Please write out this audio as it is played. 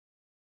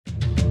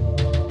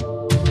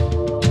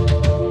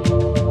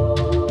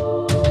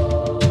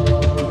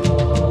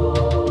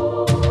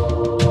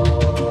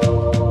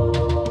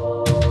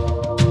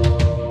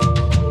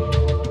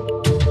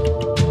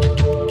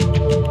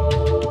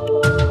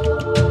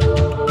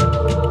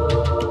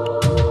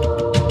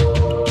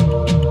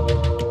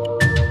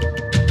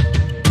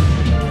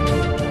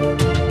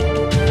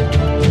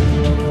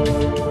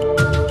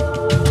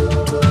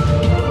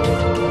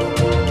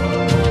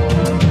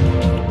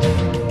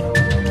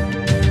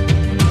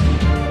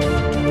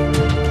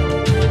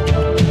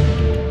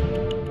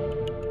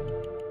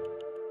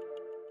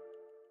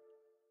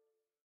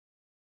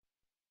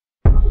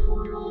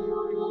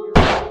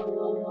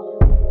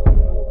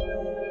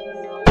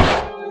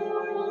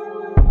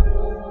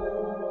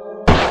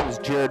is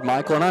Jared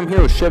Michael, and I'm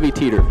here with Chevy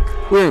Teeter.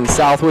 We're in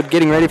Southwood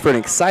getting ready for an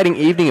exciting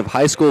evening of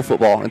high school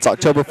football. It's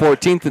October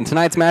 14th, and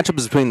tonight's matchup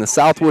is between the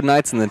Southwood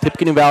Knights and the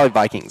Tippecanoe Valley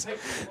Vikings.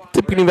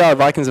 Tippecanoe Valley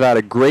Vikings have had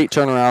a great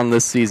turnaround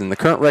this season. The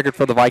current record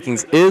for the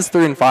Vikings is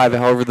 3-5.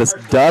 However, this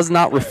does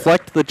not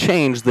reflect the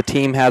change the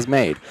team has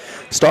made.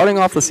 Starting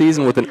off the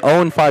season with an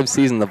 0-5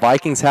 season, the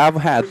Vikings have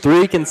had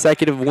 3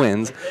 consecutive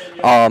wins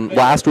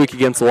last week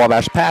against the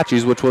Wabash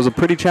Apaches, which was a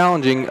pretty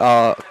challenging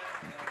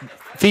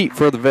feat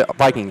for the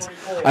Vikings.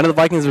 I know the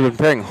Vikings have been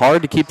preparing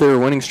hard to keep their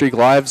winning streak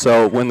alive,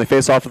 so when they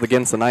face off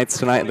against the Knights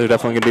tonight, they're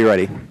definitely going to be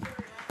ready.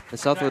 The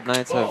Southwood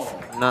Knights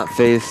have not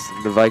faced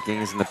the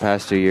Vikings in the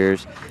past 2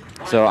 years,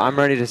 so I'm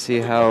ready to see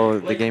how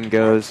the game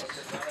goes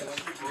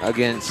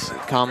against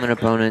common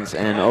opponents,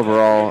 and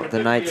overall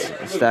the Knights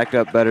stacked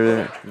up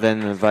better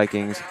than the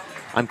Vikings.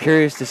 I'm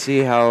curious to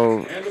see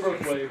how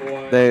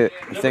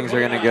things are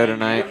going to go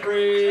tonight,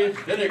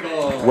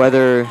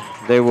 whether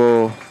they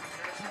will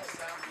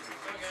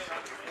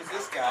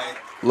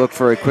look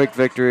for a quick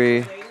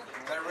victory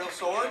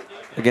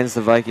against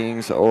the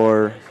Vikings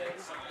or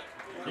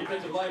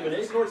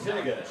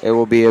it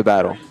will be a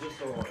battle.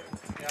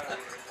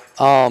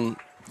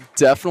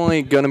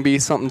 Definitely going to be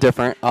something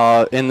different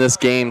in this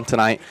game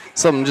tonight.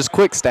 Some just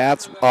quick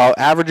stats.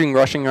 Averaging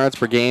rushing yards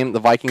per game, the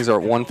Vikings are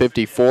at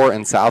 154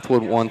 and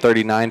Southwood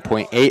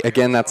 139.8.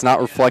 Again, that's not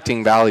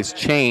reflecting Valley's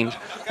change.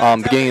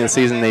 Beginning of the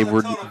season, they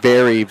were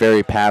very,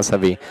 very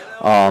pass-heavy.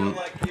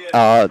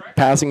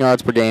 Passing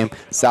yards per game,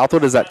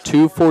 Southwood is at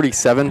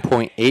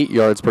 247.8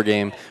 yards per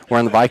game,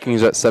 whereas the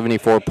Vikings are at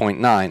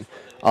 74.9.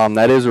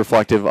 That is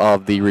reflective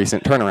of the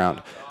recent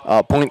turnaround.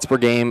 Points per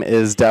game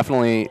is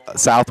definitely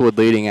Southwood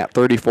leading at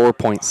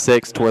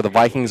 34.6, to where the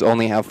Vikings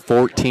only have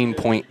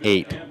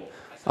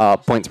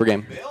 14.8 points per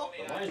game.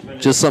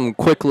 Just some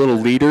quick little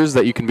leaders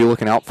that you can be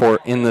looking out for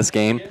in this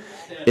game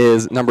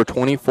is number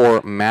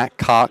 24, Matt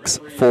Cox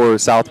for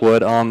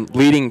Southwood,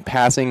 leading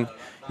passing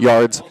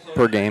yards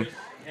per game,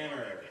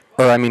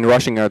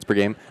 rushing yards per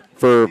game.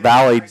 For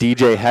Valley,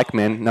 DJ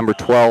Heckman, number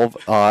 12,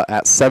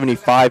 at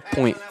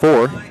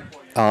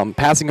 75.4.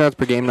 Passing yards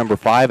per game, number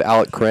 5,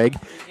 Alec Craig,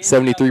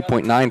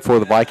 73.9 for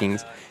the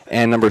Vikings.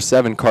 And number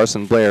 7,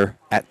 Carson Blair,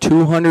 at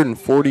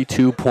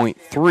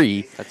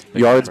 242.3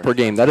 yards per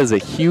game. That is a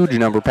huge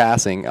number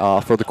passing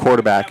for the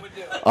quarterback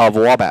of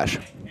Wabash.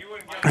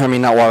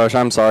 Not Wabash,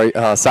 I'm sorry,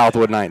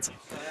 Southwood Knights.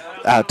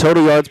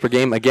 Total yards per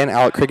game, again,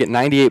 Alec Craig at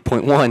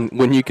 98.1.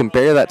 When you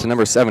compare that to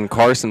number 7,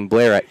 Carson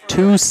Blair, at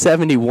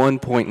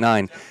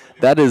 271.9,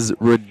 that is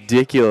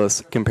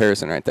ridiculous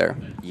comparison right there.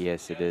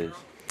 Yes, it is.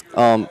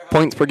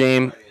 Points per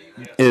game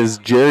is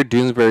Jared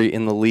Doonesbury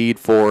in the lead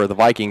for the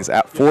Vikings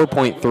at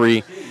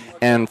 4.3,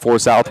 and for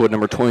Southwood,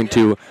 number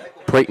 22,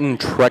 Brayton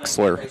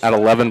Trexler at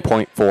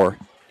 11.4.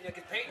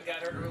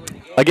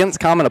 Against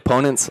common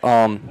opponents,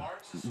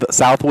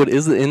 Southwood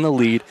is in the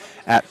lead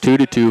at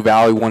 2-2,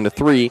 Valley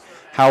 1-3.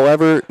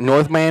 However,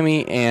 North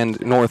Miami and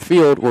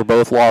Northfield were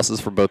both losses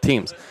for both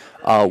teams.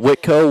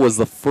 Whitco was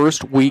the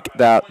first week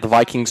that the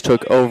Vikings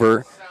took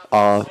over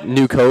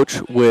new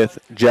coach with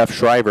Jeff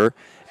Schreiber,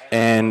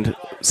 and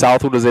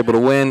Southwood was able to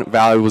win,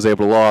 Valley was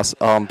able to lose.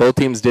 Both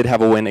teams did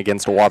have a win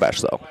against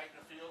Wabash, though.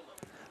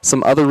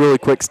 Some other really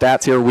quick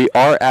stats here. We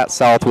are at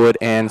Southwood,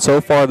 and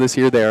so far this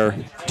year they are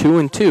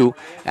 2-2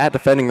 at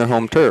defending their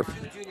home turf.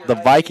 The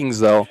Vikings,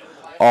 though,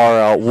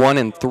 are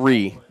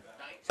 1-3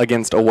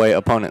 against away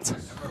opponents.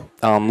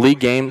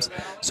 League games,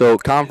 so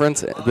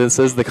conference, this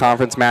is the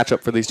conference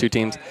matchup for these two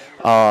teams.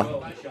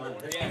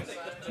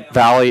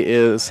 Valley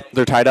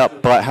they're tied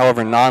up, but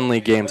however,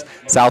 non-league games,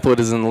 Southwood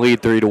is in the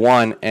lead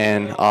 3-1,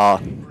 and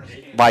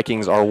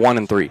Vikings are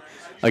 1-3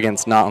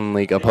 against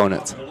non-league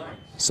opponents.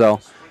 So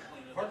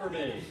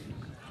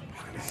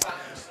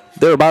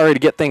they're about ready to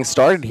get things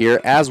started here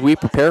as we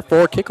prepare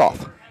for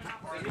kickoff.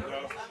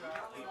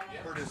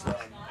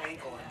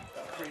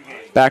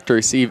 Back to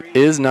receive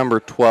is number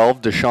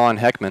 12, Deshaun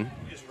Heckman.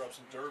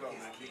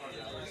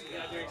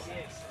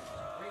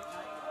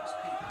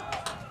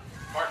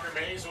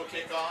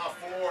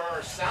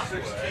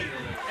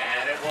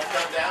 And it will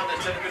come down to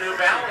Tippecanoe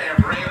Valley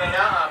and bringing it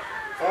up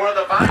for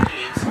the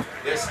Vikings.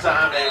 This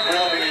time they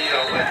will be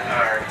with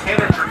our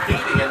Tanner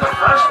Trapiti, and the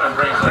freshman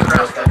brings it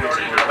across the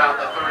 15 at about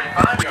the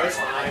 35-yard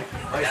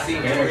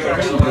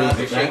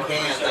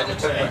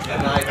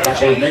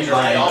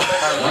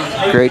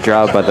line. Great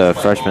job by the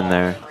freshman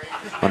there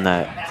on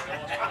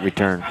that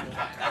return.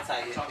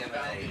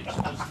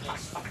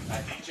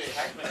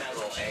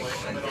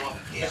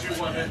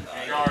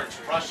 Yards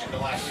rushing the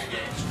last 2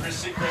 games.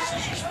 Chrissy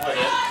split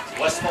it.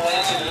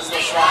 Westmoreland is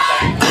the slot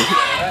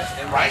back.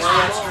 And Rice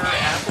Webster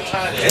at the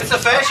tight end. It's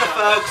official,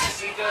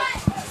 folks.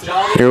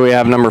 Here we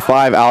have number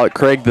 5, Alec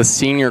Craig, the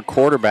senior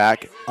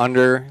quarterback,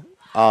 under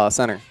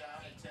center.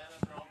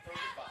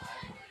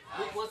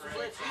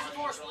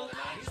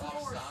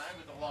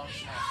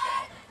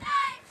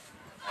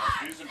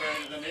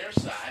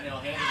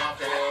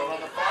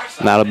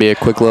 And that'll be a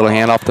quick little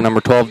handoff to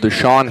number 12,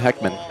 Deshaun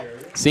Heckman,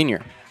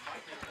 senior.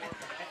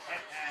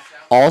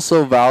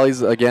 Also,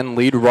 Valley's, again,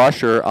 lead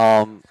rusher,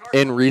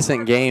 in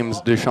recent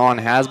games, Deshaun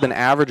has been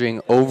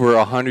averaging over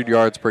 100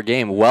 yards per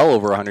game, well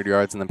over 100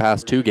 yards in the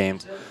past 2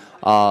 games.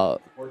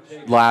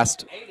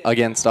 Last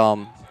against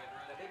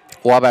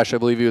Wabash, I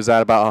believe he was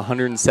at about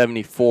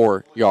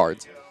 174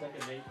 yards.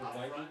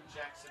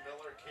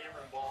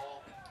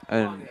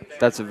 And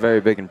that's a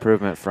very big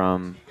improvement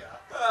from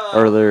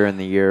earlier in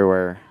the year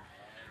where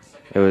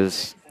it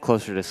was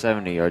closer to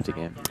 70 yards a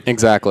game.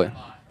 Exactly.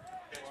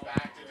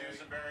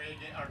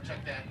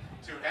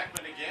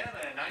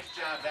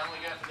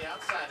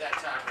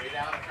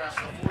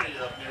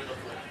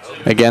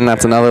 Again,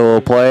 that's another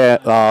little play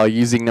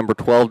using number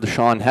 12,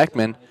 Deshaun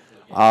Heckman.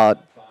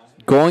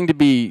 Going to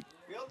be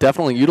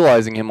definitely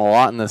utilizing him a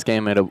lot in this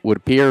game, it would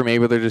appear.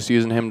 Maybe they're just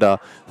using him to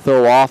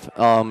throw off,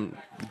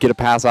 get a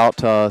pass out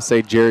to,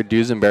 say, Jared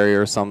Dusenberry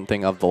or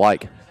something of the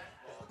like.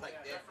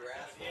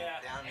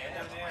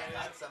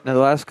 Now, the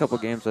last couple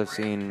games I've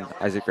seen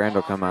Isaac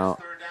Randall come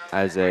out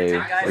as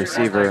a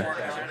receiver.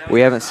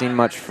 We haven't seen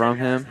much from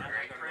him,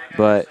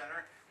 but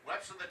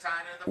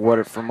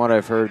from what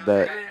I've heard,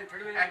 that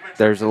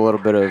there's a little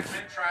bit of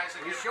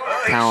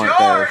talent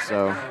there,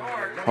 so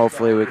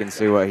hopefully we can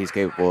see what he's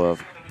capable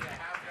of.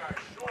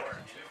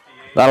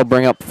 That'll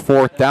bring up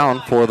 4th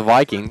down for the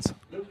Vikings.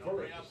 They're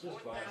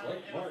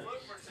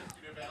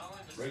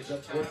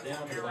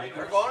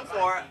going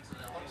for it.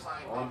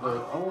 On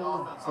their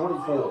own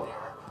 44.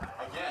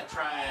 Again,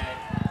 trying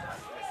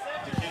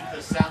to keep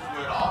the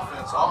Southwood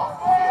offense off.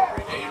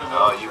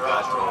 Oh, you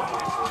got to.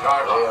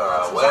 They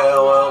are a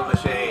well-oiled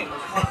machine.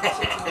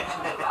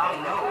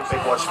 They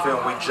watched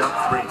film. We jumped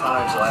 3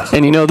 times last.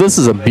 And you know, this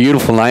is a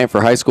beautiful night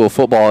for high school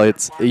football.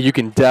 You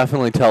can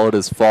definitely tell it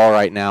is fall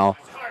right now.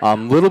 A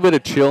little bit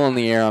of chill in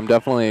the air. I'm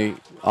definitely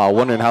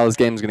wondering how this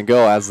game is going to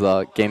go as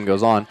the game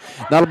goes on.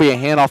 That'll be a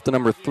handoff to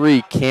number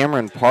 3,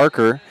 Cameron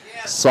Parker,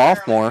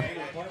 sophomore.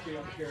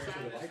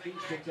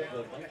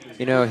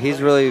 You know,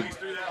 he's really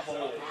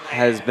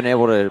has been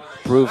able to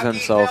prove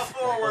himself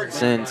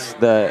since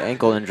the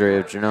ankle injury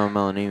of Geno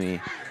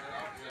Melanimi.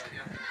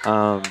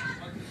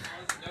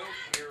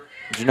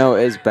 Geno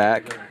is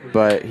back,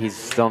 but he's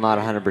still not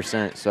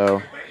 100%,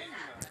 so.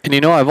 And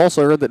you know, I've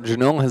also heard that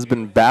Geno has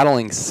been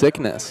battling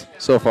sickness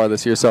so far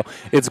this year, so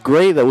it's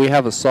great that we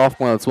have a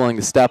sophomore that's willing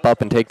to step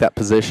up and take that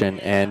position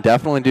and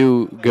definitely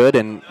do good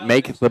and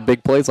make the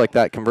big plays like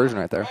that conversion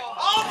right there.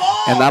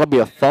 And that'll be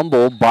a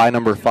fumble by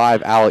number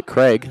 5, Alec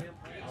Craig.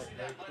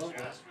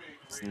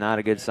 It's not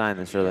a good sign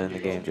this early in the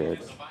game, Jared.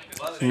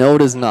 No,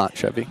 it is not,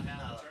 Chevy.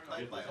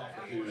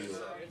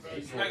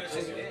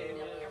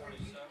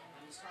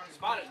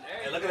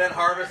 Hey, look at that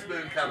harvest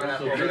moon coming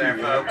up over there,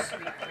 folks.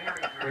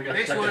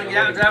 Next one, get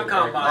out and grab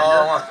combine.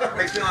 Oh,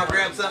 next time I'll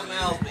grab something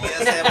else. But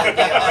yes, that might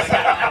be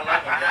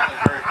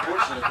Very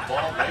fortunate. The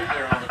ball laid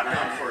there on the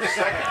ground for a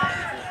second.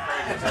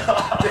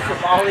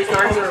 All these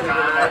starts early.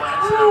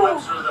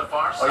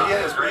 Oh,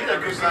 yeah, it's pretty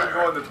good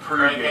going to the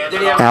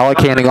pregame. Alec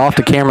handing off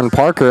to Cameron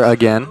Parker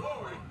again.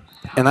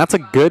 And that's a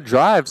good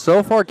drive.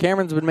 So far,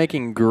 Cameron's been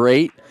making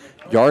great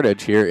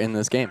yardage here in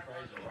this game.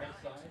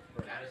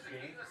 We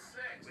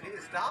need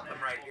to stop him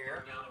right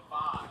here.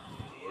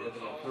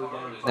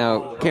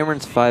 Now,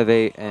 Cameron's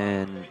 5'8"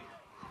 and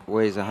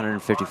weighs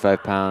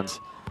 155 pounds.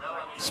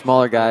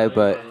 Smaller guy,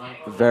 but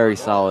very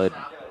solid.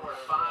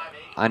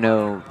 I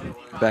know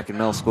back in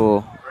middle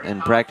school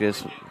in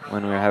practice,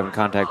 when we were having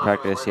contact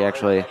practice, he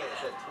actually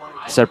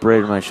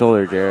separated my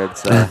shoulder, Jared,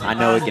 so I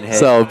know he can hit.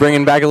 So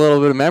bringing back a little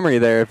bit of memory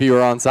there if you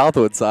were on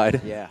Southwood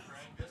side. Yeah.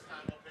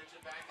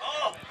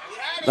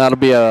 That'll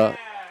be a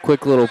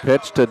quick little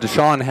pitch to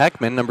Deshaun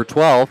Heckman, number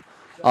 12.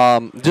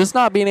 Just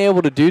not being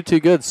able to do too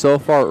good so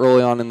far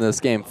early on in this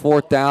game.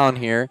 4th down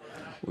here.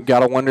 We've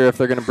got to wonder if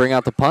they're going to bring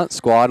out the punt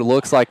squad. It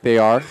looks like they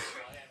are.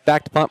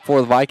 Back to punt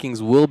for the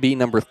Vikings will be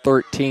number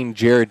 13,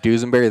 Jared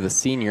Dusenberry, the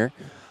senior.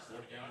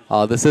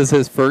 This is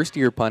his first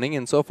year punting,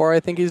 and so far I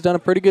think he's done a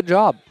pretty good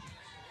job.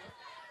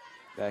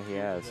 That he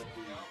has.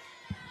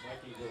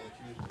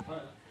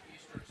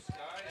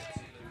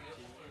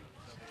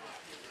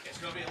 It's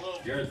going to be a little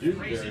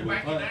crazy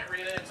wacky night,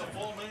 Rita. It's a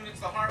full moon. It's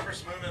the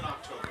harvest moon in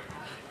October.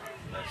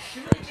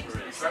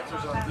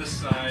 Tractors on this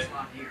side.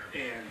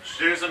 And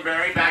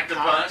Dusenberry back to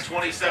punt,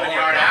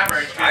 27-yard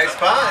average. Nice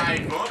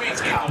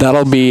punt.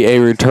 That'll be a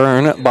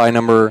return by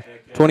number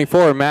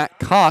 24, Matt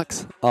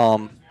Cox.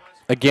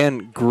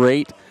 Again,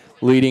 great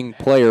leading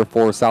player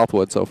for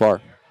Southwood so far.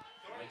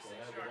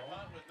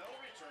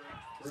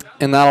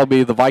 And that'll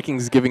be the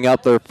Vikings giving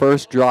up their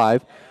first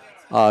drive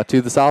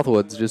to the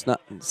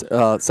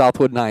Southwoods,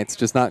 Southwood Knights,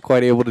 just not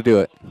quite able to do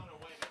it.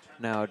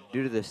 Now,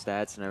 due to the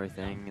stats and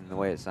everything and the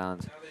way it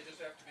sounds,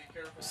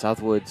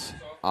 Southwood's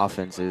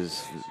offense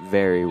is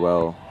very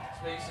well,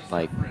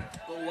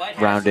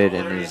 rounded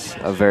and is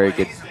a very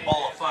good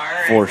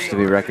force to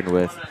be reckoned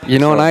with. You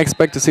know, and I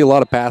expect to see a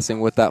lot of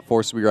passing with that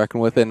force to be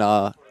reckoned with, and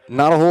not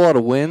a whole lot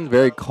of wind.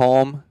 Very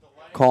calm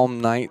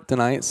night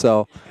tonight.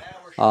 So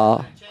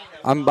I'm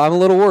a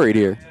little worried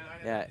here.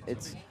 Yeah,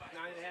 it's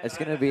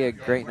going to be a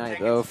great night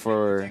though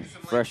for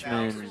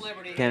freshman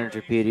Tanner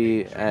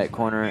Trapedi at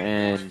corner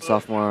and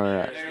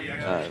sophomore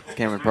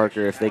Cameron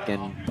Parker if they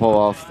can pull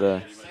off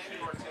the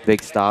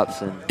big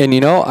stops. And you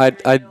know,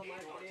 I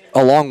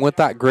along with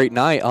that great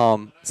night,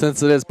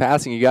 since it is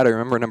passing, you got to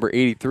remember number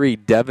 83,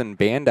 Devin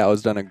Bandow,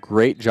 has done a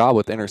great job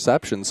with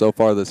interceptions so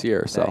far this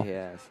year. So he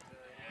has.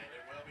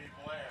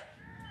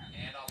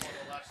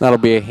 that'll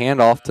be a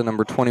handoff to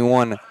number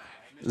 21,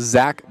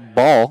 Zach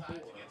Ball.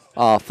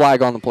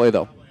 Flag on the play,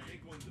 though.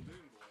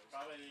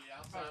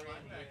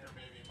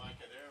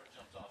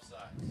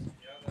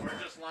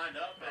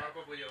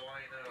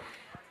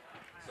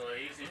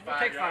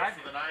 Take 5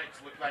 for the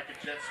Knights. Looked like a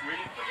jet sweep,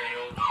 but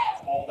they'll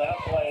hold that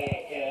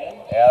play in.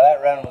 Yeah, that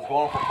run was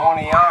going for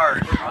 20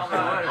 yards.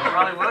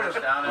 Probably would have.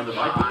 Down in the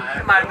 5.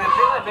 It might have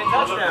been a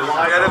touchdown.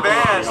 Could have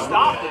been.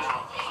 Stopped it.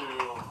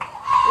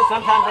 Well,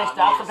 sometimes they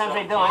stop, sometimes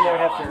they don't. They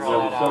have to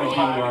roll that out.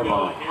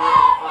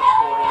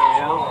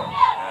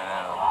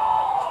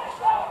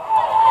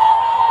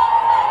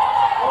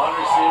 One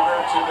receiver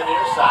to the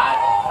near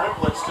side,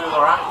 triplets to the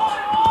right.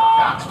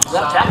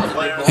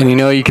 And you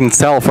know, you can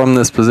tell from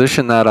this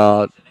position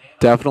that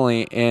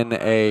definitely in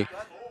a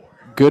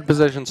good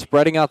position,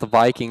 spreading out the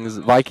Vikings.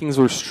 Vikings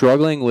were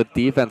struggling with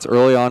defense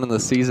early on in the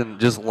season,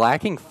 just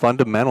lacking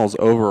fundamentals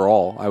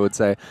overall, I would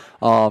say.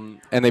 And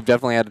they've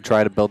definitely had to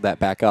try to build that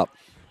back up.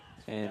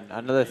 And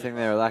another thing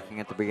they were lacking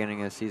at the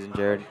beginning of the season,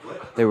 Jared,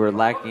 they were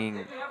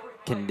lacking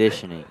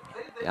conditioning.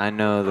 I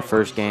know the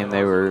first game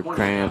they were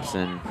cramps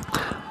and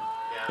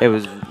it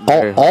was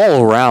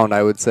all around,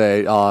 I would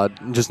say,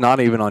 just not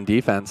even on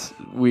defense.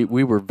 We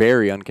were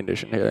very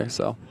unconditioned here.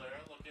 So,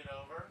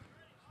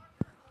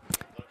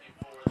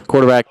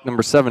 quarterback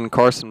number 7,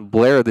 Carson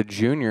Blair, the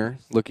junior,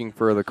 looking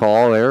for the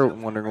call there,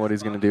 wondering what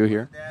he's going to do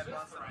here.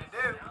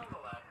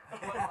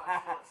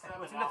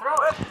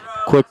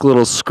 Quick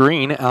little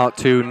screen out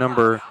to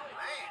number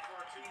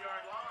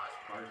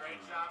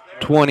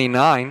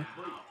 29,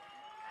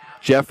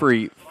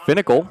 Jeffrey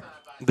Finnicle,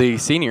 the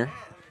senior.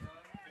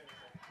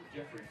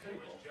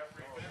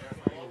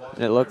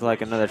 It looked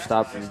like another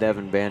stop from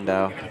Devin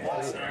Bandow.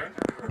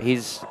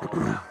 He's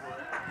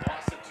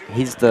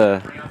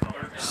the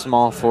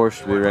small force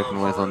to be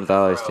reckoned with on the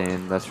Valley's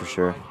team, that's for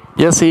sure.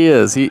 Yes, he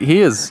is.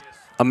 He is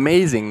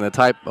amazing, the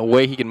type of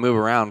way he can move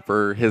around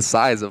for his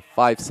size of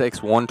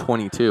 5'6",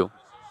 122.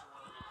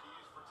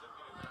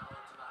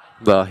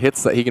 The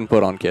hits that he can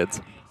put on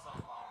kids.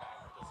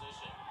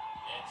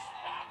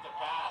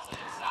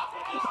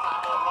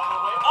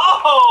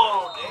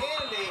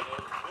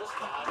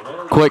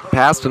 Quick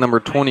pass to number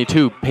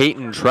 22,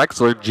 Peyton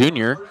Trexler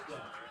Jr.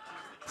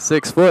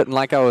 6 foot, and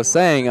like I was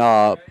saying,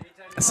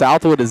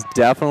 Southwood is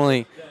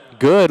definitely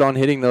good on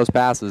hitting those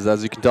passes,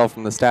 as you can tell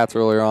from the stats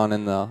earlier on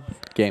in the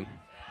game.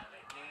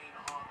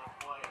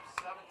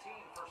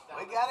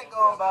 We got it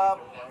going, Bob.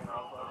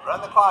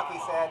 Run the clock, he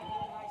said.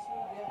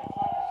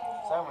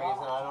 For some reason,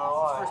 I don't know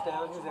why. First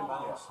down, he was in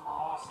bounds.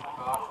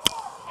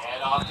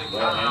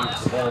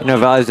 You know,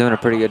 Valley's doing a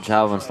pretty good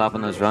job on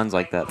stopping those runs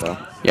like that, though.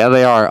 Yeah,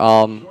 they are.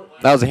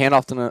 That was a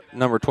handoff to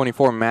number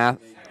 24, Matt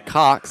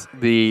Cox,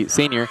 the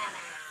senior.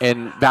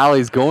 And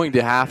Valley's going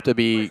to have to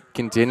be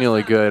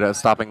continually good at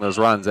stopping those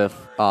runs if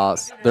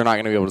they're not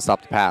going to be able to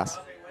stop the pass.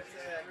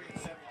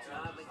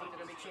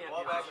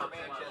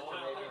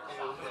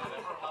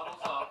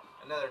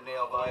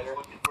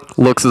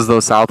 Looks as though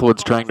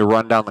Southwood's trying to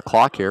run down the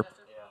clock here.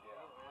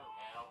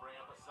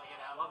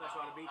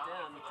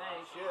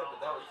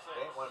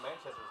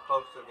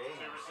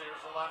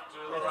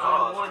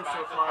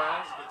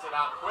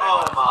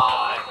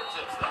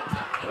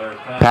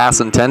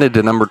 Pass intended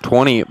to number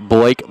 20,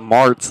 Blake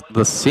Martz,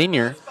 the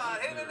senior.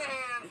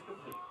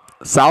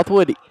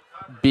 Southwood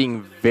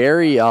being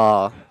very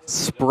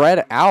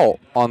spread out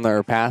on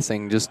their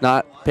passing, just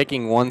not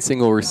picking one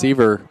single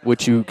receiver,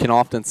 which you can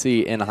often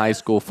see in high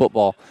school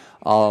football.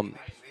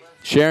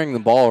 Sharing the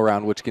ball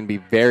around, which can be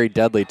very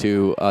deadly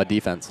to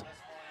defense.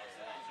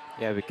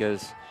 Yeah,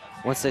 because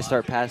once they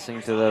start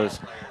passing to those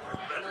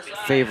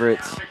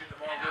favorites,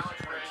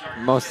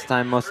 most of the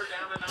time, most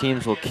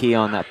teams will key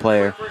on that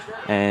player.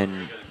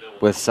 And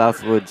with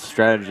Southwood's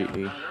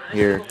strategy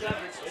here,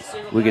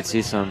 we could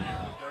see some.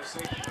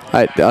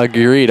 I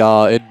agreed.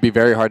 It'd be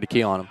very hard to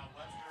key on him.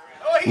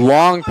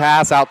 Long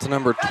pass out to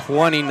number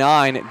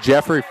 29,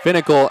 Jeffrey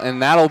Finnicle,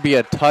 and that'll be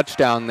a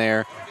touchdown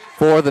there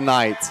for the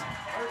Knights.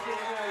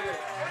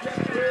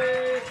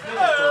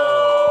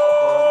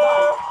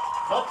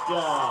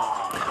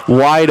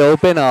 Wide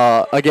open.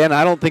 Again,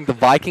 I don't think the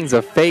Vikings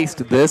have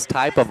faced this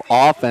type of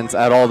offense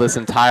at all this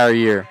entire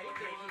year.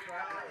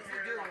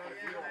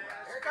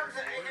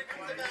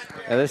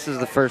 Yeah, this is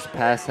the first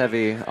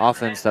pass-heavy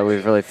offense that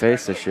we've really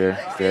faced this year,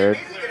 Jared.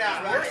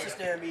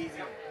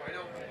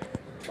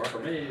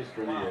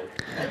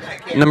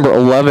 Number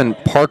 11,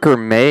 Parker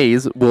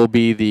Mays, will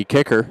be the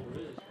kicker.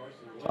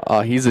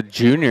 He's a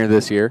junior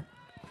this year.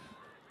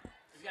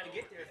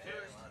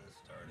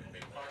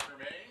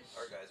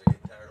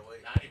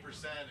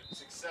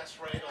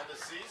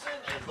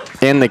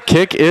 And the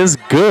kick is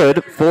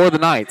good for the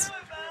Knights.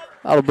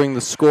 That'll bring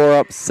the score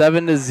up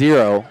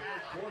 7-0.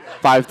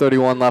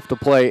 5:31 left to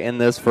play in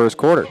this first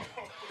quarter.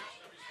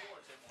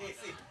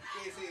 Casey,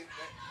 they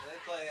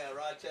play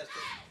Rochester.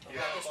 He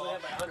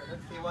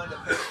wanted to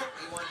pick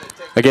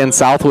Again,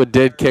 Southwood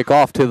did kick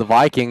off to the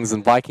Vikings,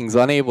 and Vikings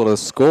unable to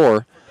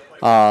score.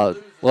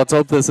 Let's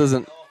hope this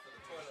isn't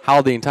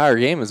how the entire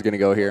game is going to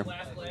go here.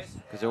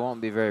 Because it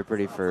won't be very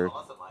pretty for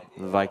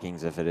the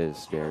Vikings if it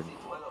is, Jared.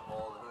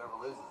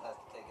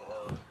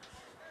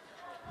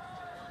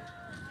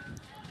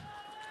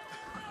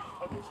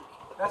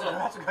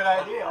 That's a good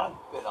idea.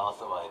 Good,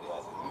 awesome idea.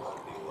 I said, you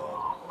should do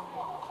that.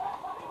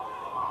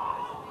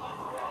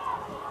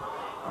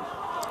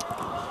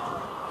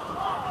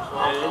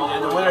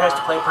 And the winner has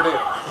to play Purdue.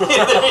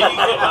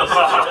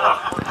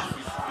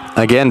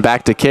 Again,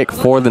 back to kick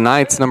for the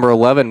Knights. Number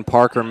 11,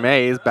 Parker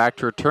Mays. Back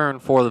to return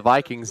for the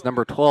Vikings.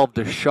 Number 12,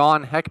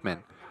 Deshaun Heckman.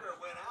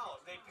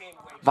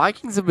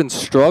 Vikings have been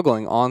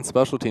struggling on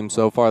special teams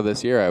so far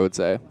this year, I would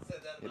say.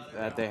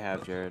 That they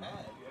have, Jared.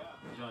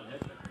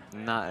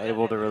 Not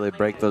able to really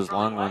break those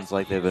long ones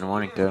like they've been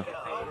wanting to.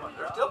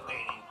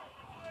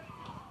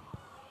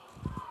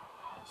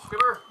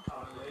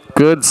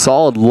 Good,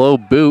 solid low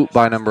boot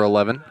by number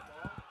 11.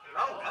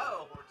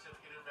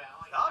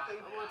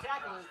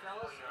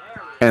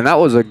 And that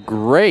was a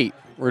great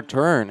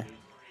return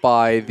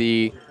by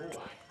the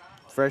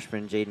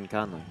freshman, Jaden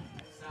Conley.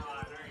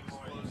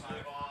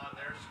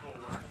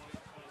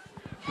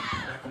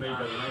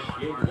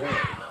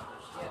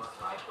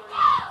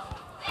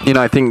 You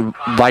know, I think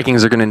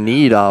Vikings are going to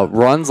need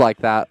runs like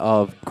that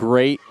of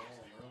great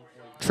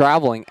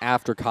traveling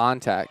after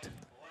contact.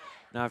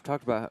 Now, I've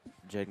talked about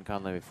Jaden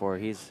Conley before.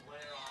 He's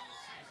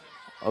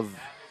a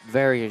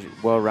very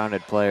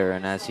well-rounded player,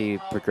 and as he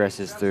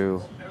progresses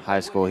through high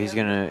school, he's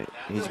gonna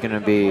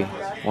be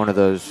one of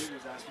those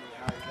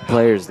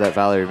players that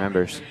Valley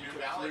remembers.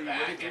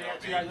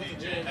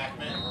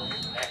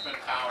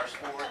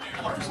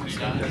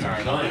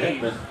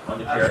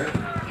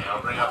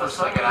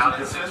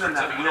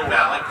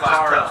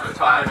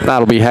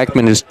 That'll be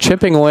Heckman just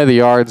chipping away the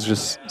yards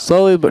just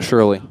slowly but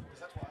surely.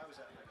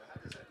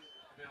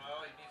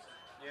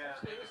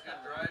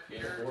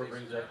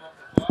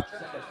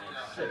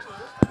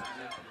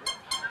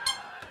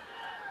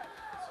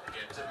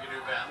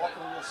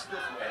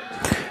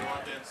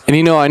 And,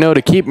 you know, I know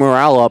to keep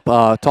morale up,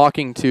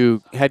 talking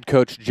to head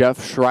coach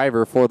Jeff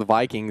Shriver for the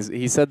Vikings,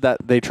 he said that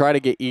they try to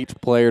get each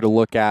player to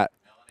look at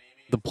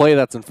the play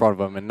that's in front of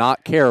them and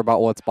not care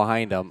about what's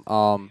behind them.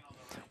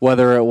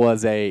 Whether it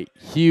was a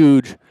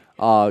huge,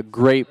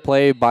 great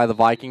play by the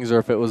Vikings or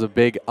if it was a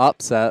big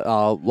upset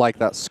like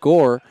that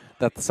score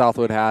that the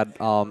Southwood had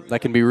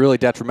that can be really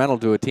detrimental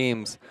to a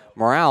team's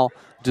morale,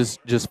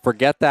 just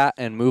forget that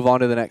and move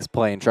on to the next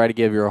play and try to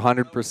give your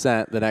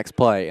 100% the next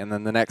play and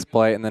then the next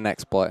play and the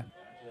next play.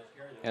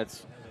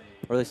 It's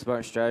really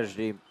smart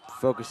strategy,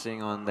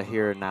 focusing on the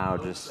here and now,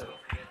 just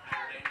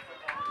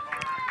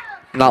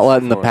not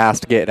letting the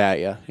past get at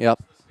you.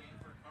 Yep.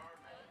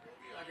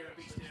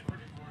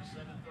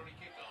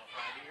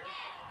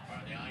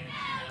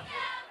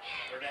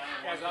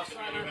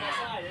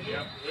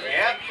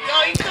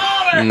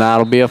 And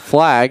that'll be a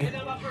flag.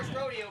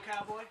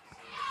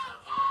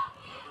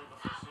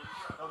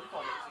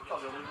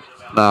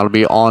 That'll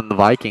be on the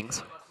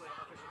Vikings.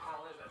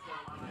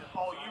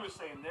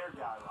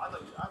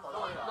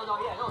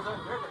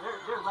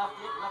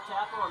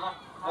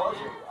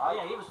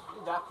 Yeah, he was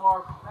that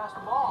far past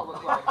the ball,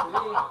 looked like. He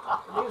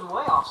was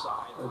way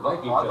offside. I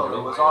thought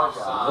it was our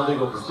guy.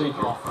 Illegal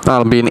procedure.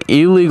 That'll be an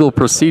illegal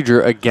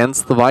procedure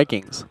against the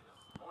Vikings. To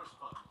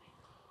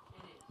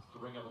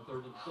bring up a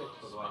 3rd and 6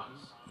 for the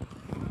Vikings.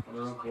 On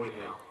their own 48.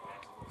 The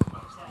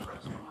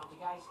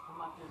guys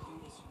come up here and do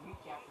this week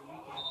after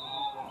week after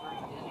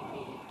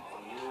week.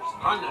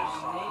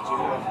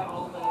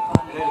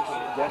 They're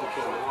very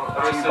dedicated.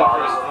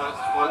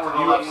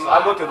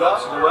 I looked it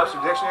up in the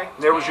Webster Dictionary.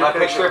 There was your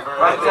picture.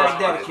 Right there.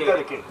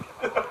 Dedicated.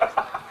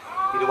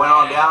 He went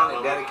on down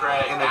and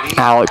dedicated in the deep.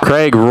 Alec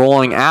Craig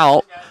rolling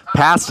out.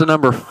 Pass to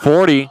number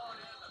 40,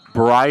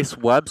 Bryce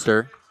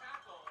Webster.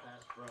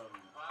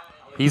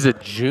 He's a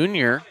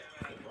junior.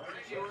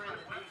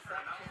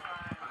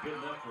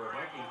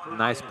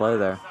 nice play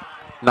there.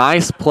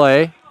 Nice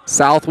play.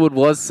 Southwood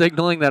was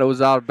signaling that it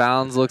was out of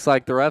bounds. Looks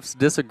like the refs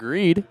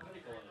disagreed.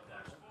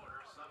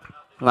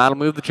 And that'll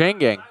move the chain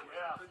gang.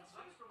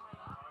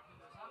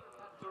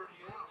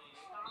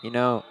 You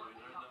know,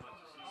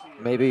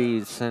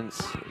 maybe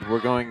since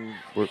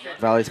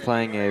Valley's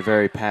playing a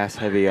very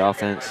pass-heavy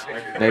offense,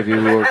 maybe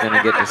we're going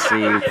to get to see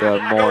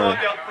the more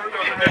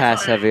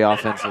pass-heavy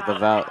offense of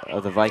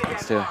the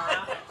Vikings too.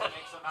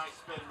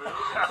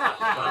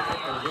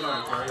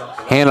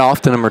 Hand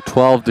off to number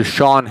 12,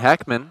 Deshaun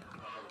Heckman.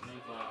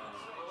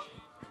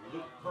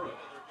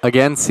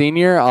 Again,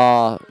 senior.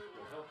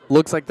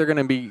 Looks like they're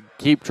going to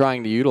keep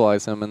trying to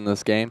utilize him in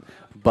this game,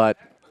 but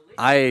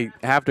I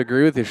have to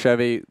agree with you,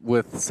 Chevy.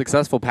 With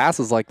successful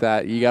passes like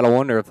that, you got to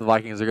wonder if the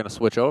Vikings are going to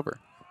switch over.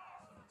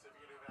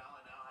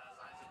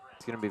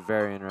 It's going to be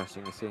very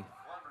interesting to see.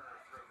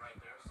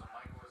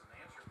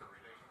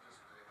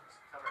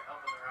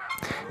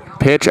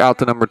 Pitch out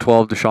to number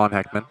 12, Deshaun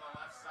Heckman.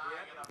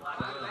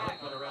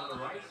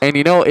 And,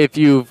 you know, if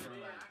you've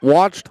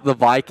watched the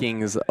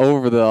Vikings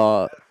over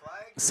the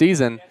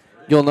season,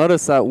 You'll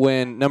notice that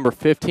when number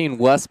 15,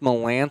 Wes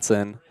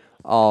Melanson,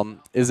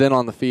 is in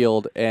on the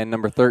field and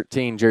number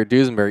 13, Jared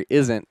Dusenberry,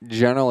 isn't,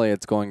 generally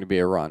it's going to be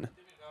a run.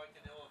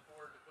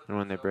 And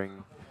when they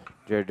bring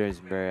Jared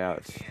Dusenberry out,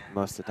 it's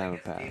most of the time a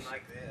pass.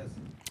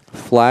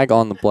 Flag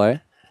on the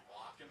play.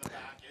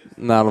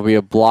 And that'll be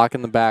a block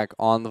in the back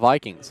on the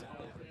Vikings.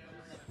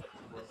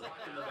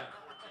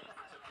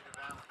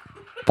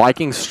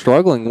 Vikings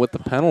struggling with the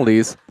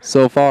penalties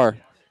so far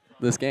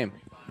this game.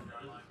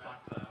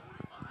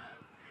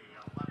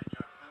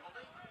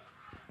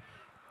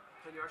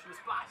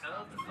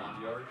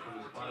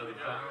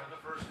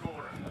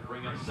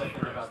 Bring up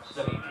second about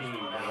 17.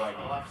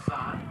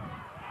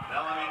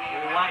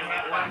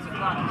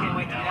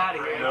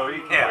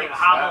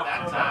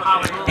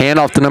 Hand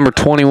off to number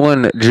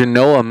 21,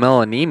 Genoa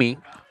Melanimi.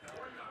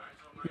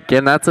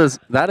 Again, that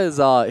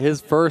is his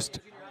first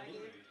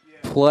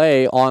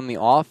play on the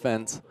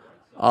offense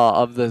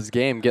of this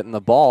game, getting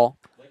the ball.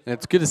 And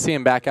it's good to see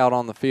him back out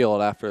on the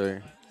field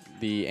after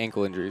the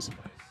ankle injuries.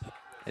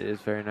 It is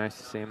very nice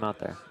to see him out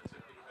there.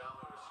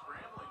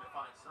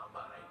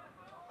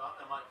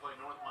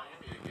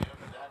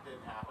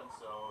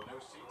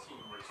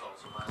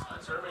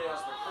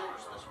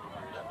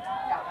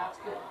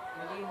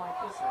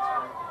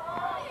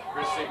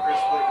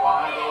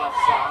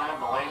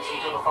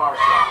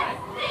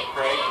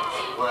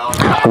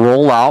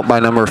 Roll out by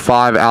number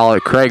 5,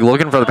 Alec Craig,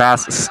 looking for the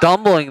pass,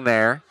 stumbling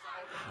there,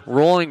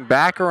 rolling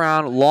back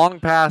around, long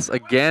pass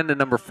again to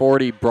number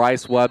 40,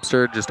 Bryce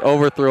Webster, just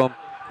overthrew him.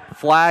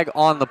 Flag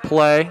on the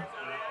play.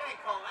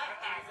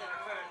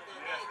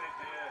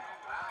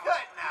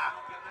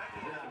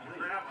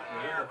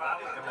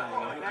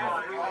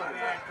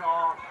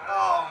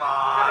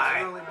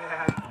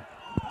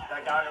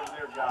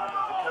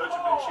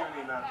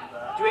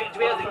 Do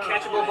we have the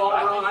catchable ball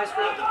rule in high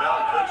school?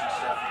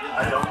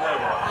 I don't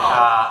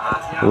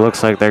know. It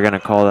looks like they're going to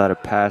call that a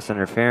pass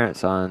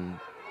interference on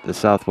the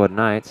Southwood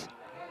Knights.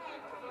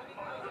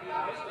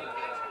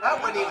 That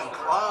wasn't even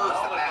close,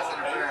 the pass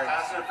interference.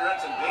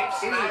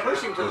 He was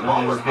pushing to the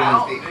ball was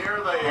Pass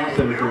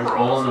Interference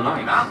ball on the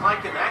Knights. Not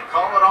liking that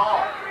call at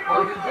all.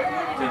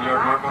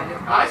 10-yard mark on it.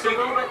 I think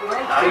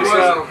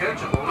so.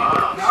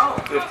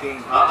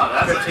 15.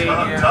 That's 15, a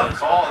tough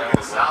call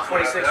against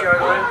Southwood.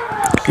 26-yard line.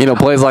 You know,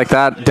 plays like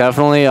that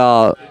definitely,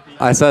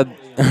 I said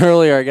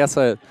earlier, I guess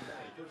I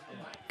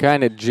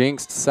kind of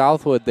jinxed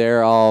Southwood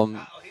there. He's going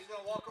to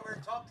walk over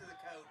and talk to the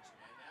coach.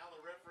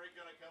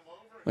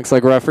 Looks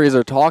like referees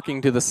are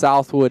talking to the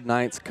Southwood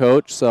Knights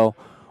coach, so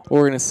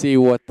we're going to see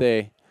what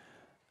they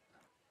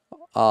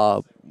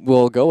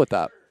will go with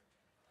that.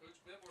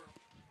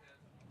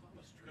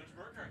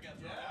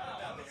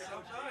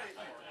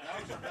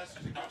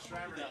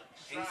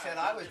 He said,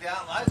 I was down,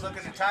 I was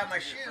looking to tie my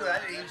shoe. I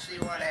didn't even see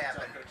what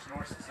happened.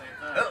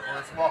 Oh,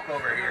 let's walk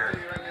over here.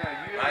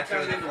 I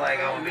threw the flag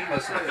on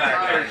because of the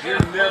fact You're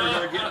never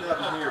going to get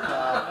nothing here,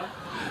 pal.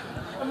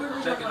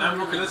 Second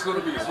number, because it's going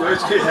to be a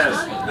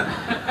Yes.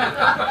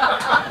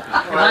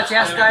 Let's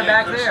ask the guy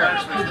back there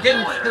who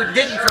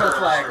didn't throw the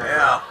flag.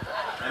 Yeah.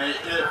 And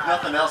if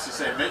nothing else, you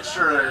say, make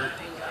sure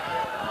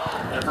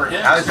for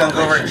him. I was going to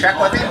go over and check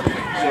with him.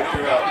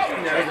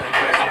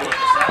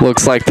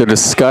 Looks like the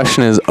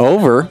discussion is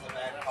over.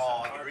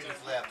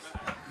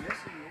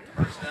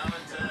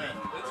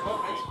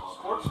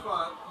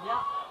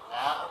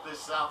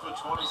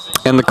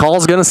 And the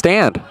call's going to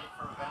stand.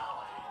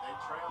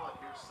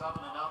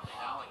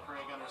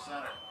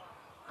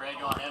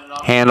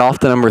 Hand off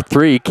to number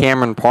 3,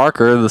 Cameron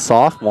Parker, the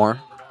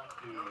sophomore.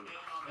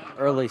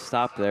 Early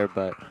stop there,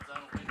 but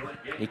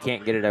he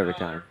can't get it every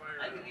time.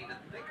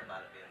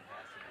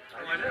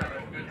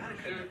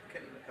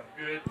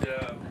 Good team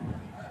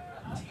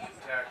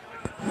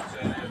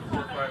tackling. 4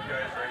 or 5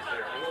 guys right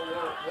there.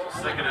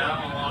 Second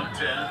out, along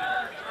 10.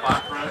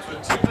 Clock runs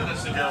with 2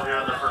 minutes to go here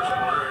in the first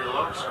quarter. Your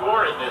lone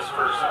score in this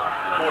first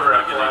quarter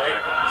of play.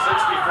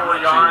 64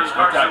 yards.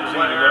 Carson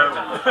Blair.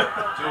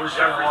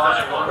 Jeffrey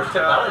Thunderbolt.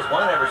 I was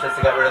one ever since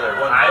they got rid of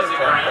their one. Isaac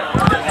Graham.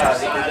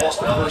 They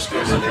lost the first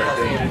game in there.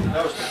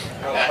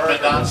 Heckman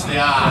dots the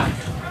I.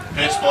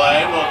 Pitch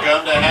play will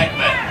come to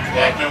Heckman.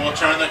 Heckman will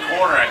turn the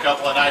corner. A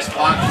couple of nice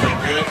blocks. A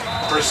good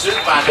pursuit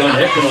by Sean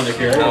him. Heckman on the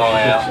carry. Oh,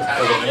 yeah.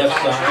 For the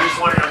left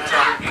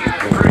side.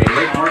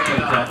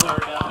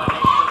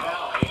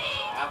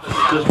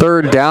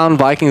 Third down,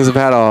 Vikings have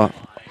had a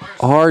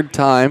hard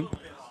time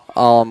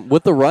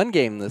with the run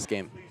game this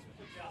game.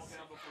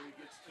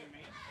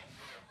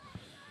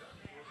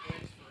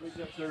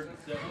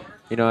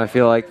 You know, I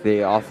feel like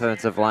the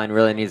offensive line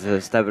really needs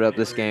to step it up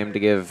this game to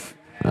give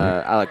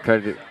Alec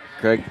Craig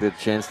the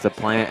chance to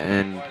plant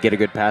and get a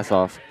good pass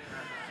off.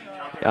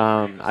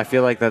 I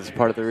feel like that's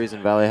part of the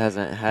reason Valley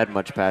hasn't had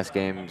much pass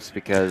games,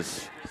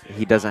 because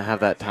he doesn't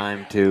have that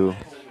time to.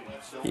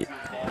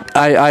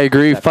 I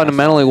agree.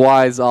 Fundamentally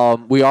wise,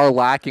 we are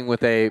lacking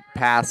with a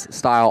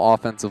pass-style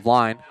offensive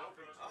line.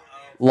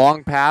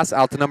 Long pass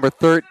out to number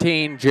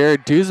 13,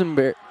 Jared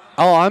Dusenberry.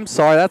 Oh, I'm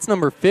sorry. That's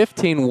number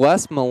 15,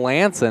 Wes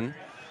Melanson.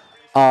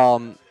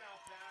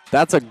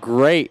 That's a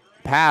great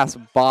pass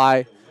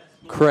by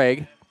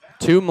Craig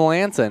to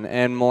Melanson,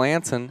 and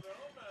Melanson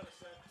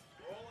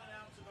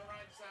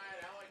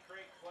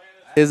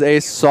is a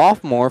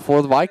sophomore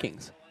for the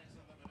Vikings.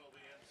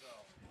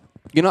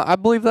 You know, I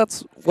believe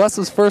that's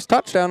Wes's first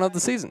touchdown of the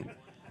season.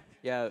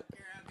 Yeah,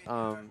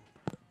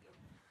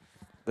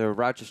 the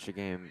Rochester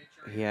game,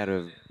 he had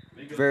a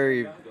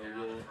very,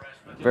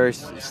 very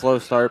slow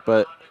start,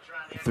 but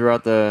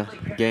throughout the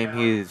game,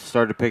 he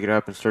started to pick it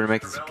up and started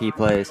making some key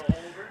plays.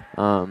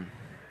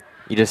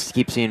 You just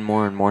keep seeing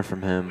more and more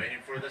from him,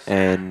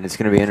 and it's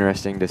going to be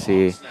interesting to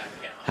see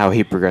how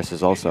he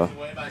progresses also.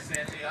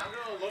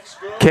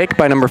 Kick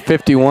by number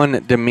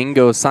 51,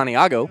 Domingo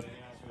Santiago.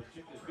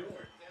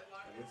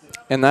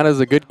 And that is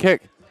a good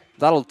kick.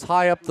 That'll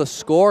tie up the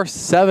score,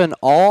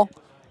 7-all.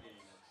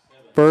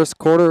 First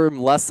quarter,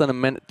 less than a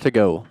minute to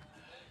go.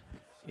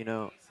 You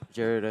know,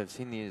 Jared, I've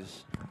seen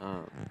these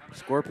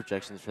score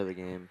projections for the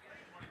game.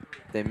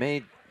 They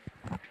made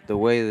the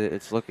way that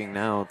it's looking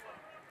now,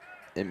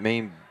 it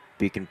may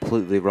be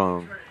completely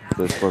wrong,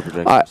 those score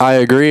projections. I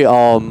agree.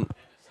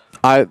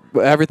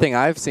 Everything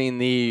I've seen,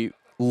 the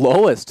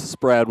lowest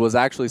spread was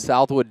actually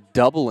Southwood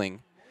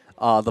doubling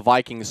the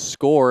Vikings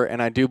score,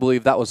 and I do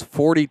believe that was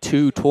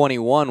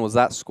 42-21 was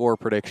that score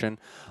prediction.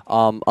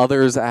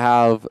 Others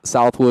have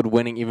Southwood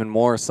winning even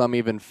more, some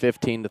even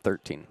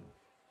 15-13.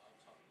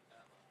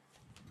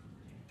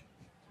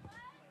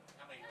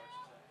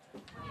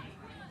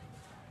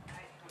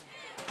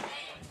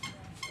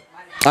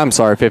 I'm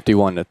sorry,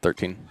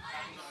 51-13.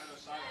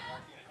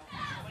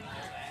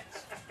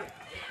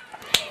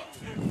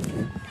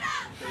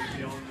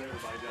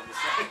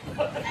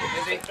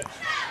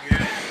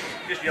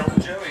 Just yell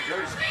at Joey.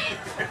 Joey's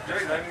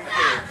not even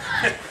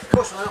there.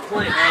 Coach, I'm not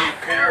playing. Now you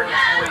care.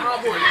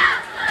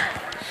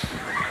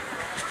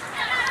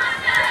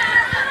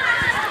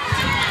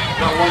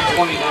 Got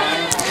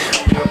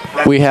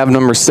 129. We have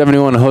number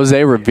 71,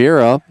 Jose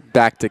Rivera,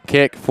 back to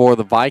kick for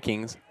the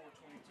Vikings.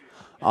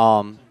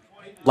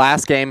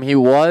 Last game, he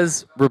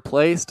was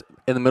replaced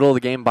in the middle of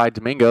the game by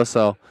Domingo,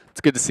 so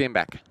it's good to see him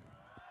back.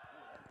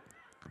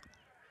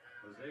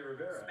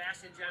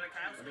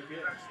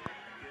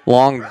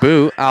 Long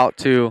boot out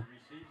to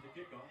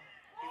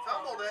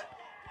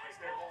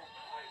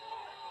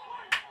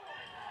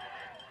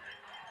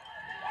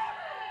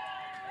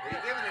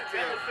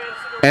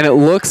and it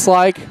looks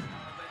like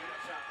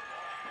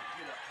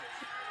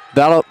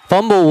that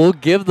fumble will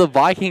give the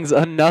Vikings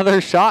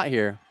another shot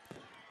here.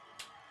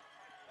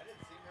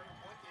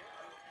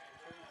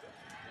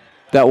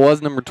 That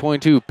was number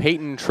 22,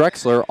 Peyton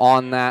Trexler,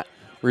 on that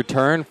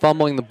return,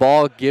 fumbling the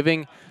ball,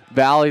 giving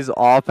Valley's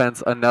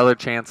offense another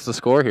chance to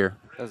score here.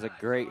 That was a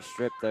great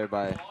strip there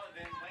by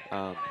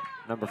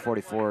number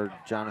 44,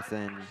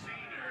 Jonathan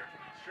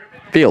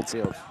Fields.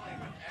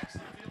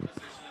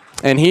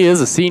 And he is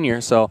a senior,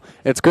 so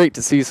it's great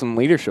to see some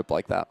leadership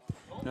like that.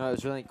 No, it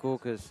was really cool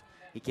because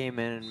he came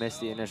in and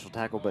missed the initial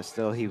tackle, but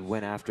still he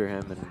went after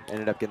him and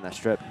ended up getting that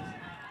strip.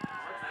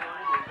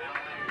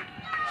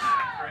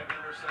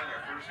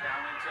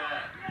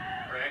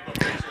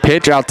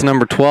 Pitch out to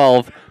number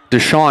 12,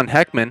 Deshaun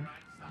Heckman.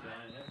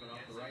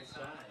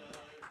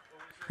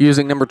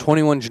 Using number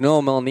 21,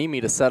 Janelle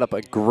Melanimi, to set up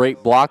a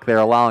great block there,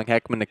 allowing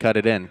Heckman to cut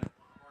it in.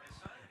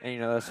 And, you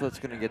know, that's what's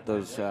going to get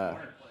those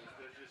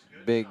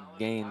big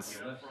gains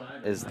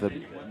is the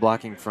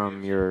blocking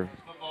from your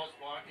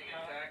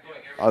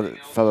other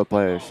fellow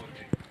players.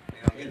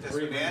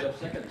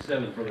 Second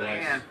 7 for the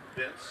Vikings.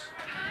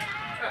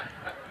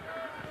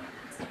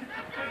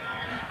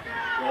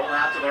 Roll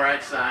out to the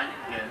right side.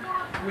 Again.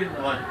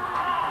 One.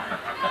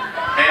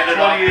 Handed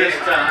off this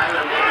time. It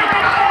will be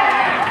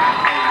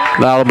Conley.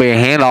 That'll be a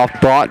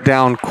handoff brought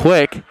down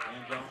quick.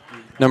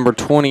 Number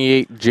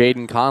 28,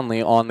 Jaden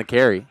Conley, on the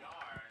carry.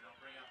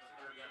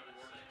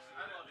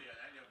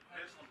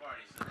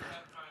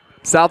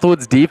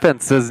 Southwood's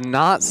defense does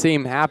not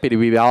seem happy to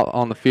be out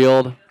on the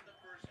field.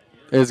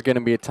 There's going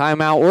to be a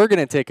timeout. We're going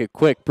to take a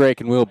quick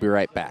break, and we'll be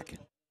right back.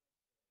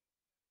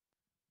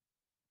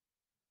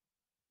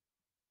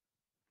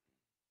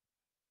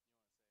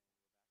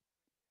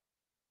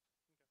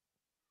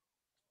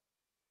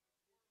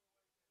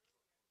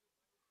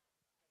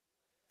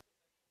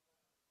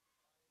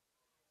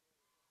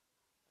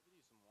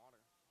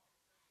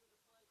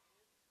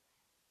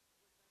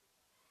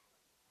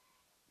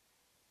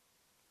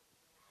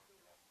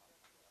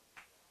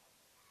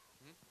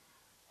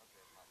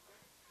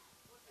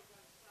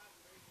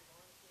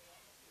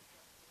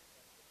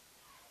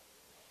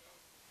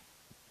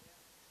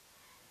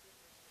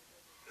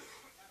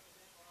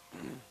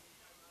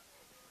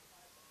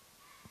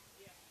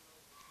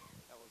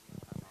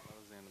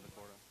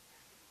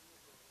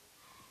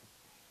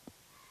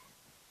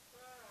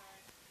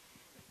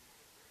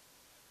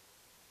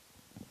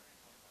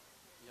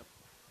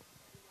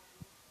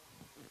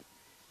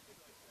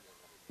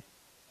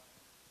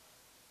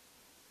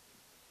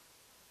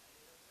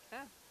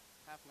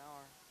 Half an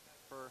hour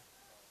per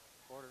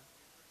quarter.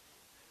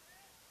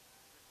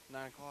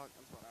 9 o'clock.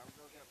 That's what I was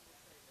looking at.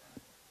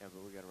 Yeah,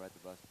 but we got to ride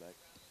the bus back.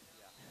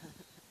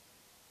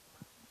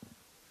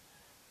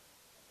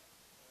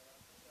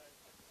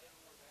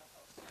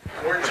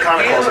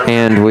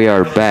 And we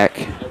are back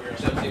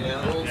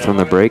from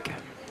the break.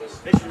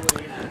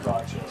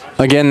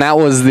 Again, that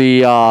was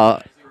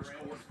the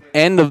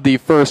end of the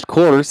first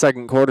quarter,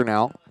 second quarter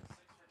now.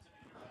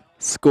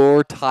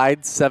 Score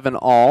tied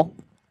 7-all.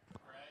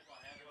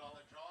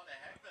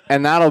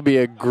 And that'll be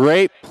a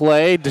great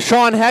play.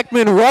 Deshaun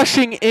Heckman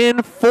rushing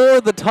in for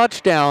the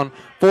touchdown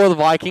for the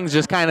Vikings,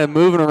 just kind of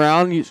moving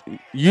around,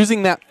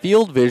 using that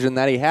field vision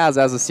that he has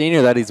as a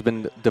senior that he's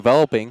been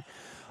developing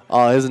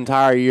his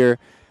entire year.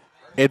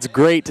 It's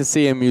great to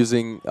see him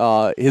using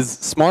his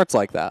smarts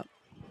like that.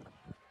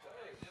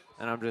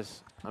 And I'm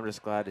just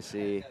glad to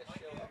see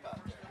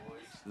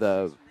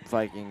the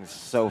Vikings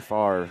so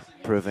far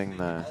proving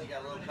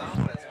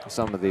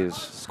some of these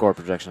score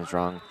projections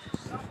wrong.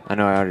 I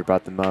know I already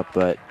brought them up,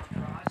 but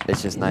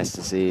it's just nice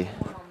to see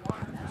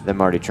them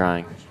already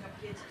trying.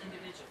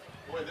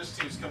 Boy, this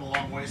team's come a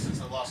long way since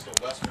they lost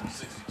to Western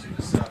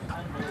 62-7.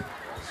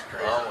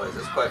 Long ways.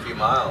 That's quite a few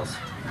miles.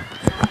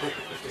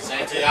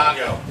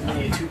 Santiago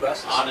Two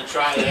buses. on to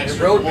try the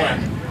extra point.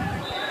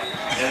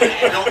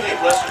 And don't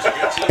think Western's a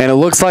good team. And it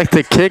looks like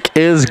the kick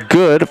is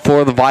good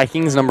for the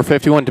Vikings. Number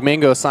 51,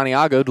 Domingo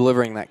Santiago,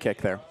 delivering that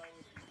kick there.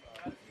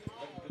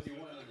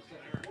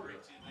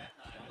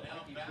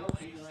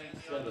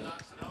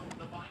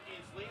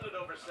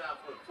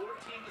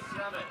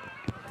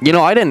 You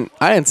know, I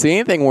didn't see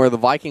anything where the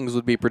Vikings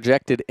would be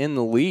projected in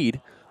the lead.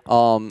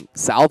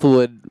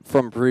 Southwood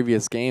from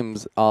previous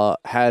games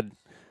had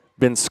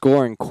been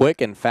scoring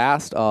quick and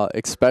fast,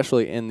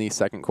 especially in the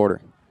second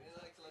quarter.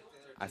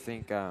 I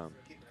think the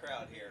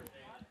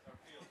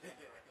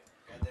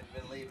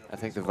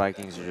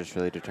Vikings are just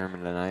really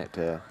determined tonight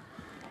to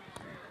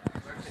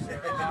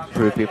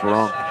prove people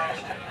wrong.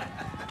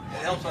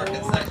 It helps our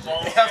concession.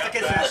 It helps the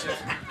concession.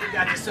 We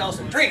got to sell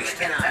some drinks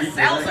tonight.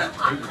 Sell some.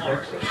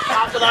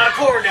 Popped a lot of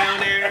corn down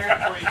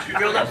there.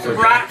 Grilled up some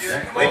brats.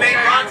 We made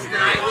brats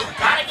tonight. We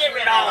gotta get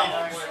rid of them.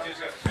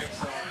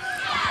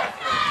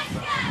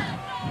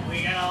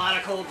 We got a lot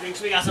of cold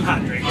drinks. We got some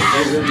hot drinks.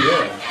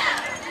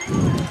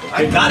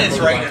 My God, it's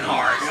raining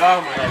hard.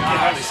 Oh my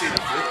God. This is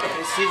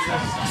a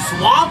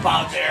swamp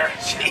out there.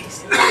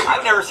 Jeez.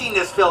 I've never seen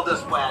this field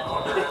this wet.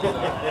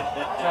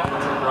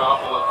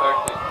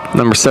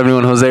 Number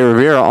 71, Jose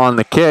Rivera on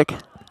the kick.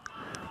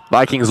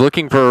 Vikings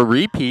looking for a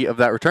repeat of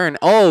that return.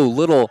 Oh,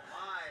 little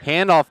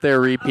handoff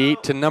there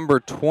repeat to number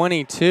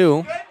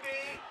 22,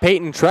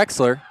 Peyton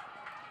Trexler.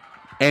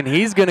 And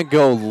he's going to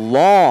go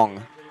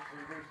long.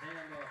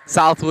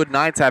 Southwood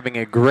Knights having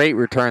a great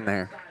return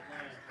there.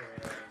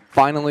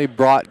 Finally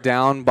brought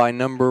down by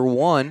number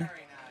 1,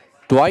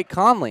 Dwight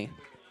Conley,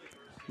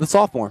 the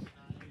sophomore.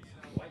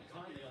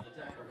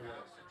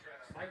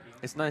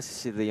 It's nice to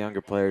see the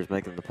younger players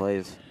making the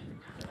plays.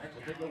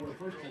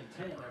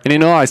 And you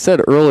know, I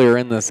said earlier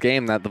in this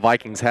game that the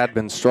Vikings had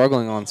been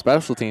struggling on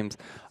special teams.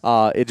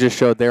 It just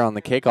showed there on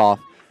the kickoff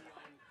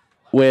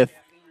with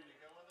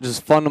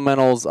just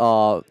fundamentals,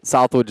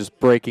 Southwood just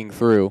breaking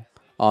through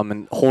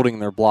and holding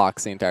their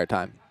blocks the entire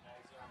time.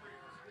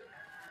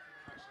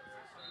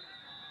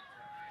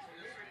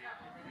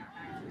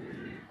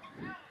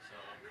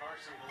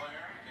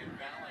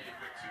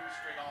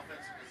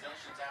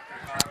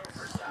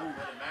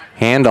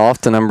 Handoff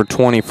to number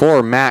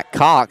 24, Matt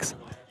Cox.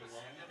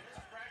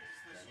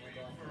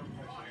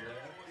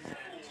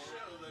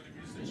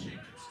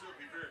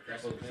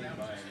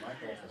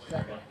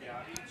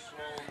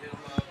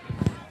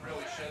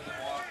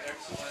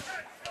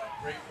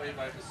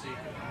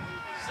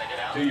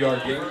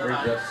 Two-yard gain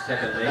brings us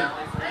second and 8.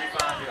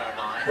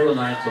 For the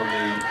Knights on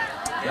the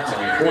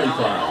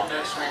 45.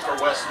 Next week for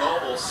West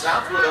Mobile,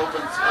 Southwood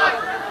opens up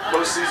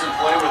postseason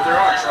play with their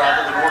arch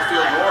rival, the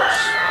Northfield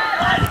Norse.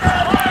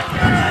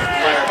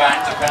 Player back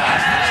to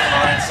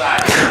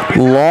pass.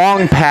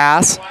 Long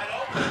pass.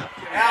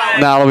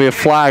 That'll be a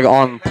flag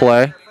on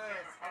play.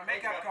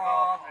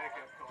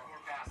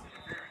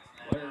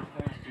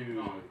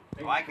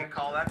 Oh, I can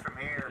call that from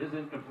here. Is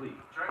incomplete.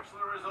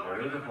 Drexler is over.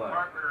 There is a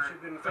flag.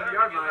 Should've been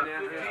 50-yard line there.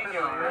 15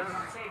 yards.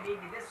 Say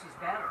maybe this is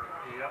better.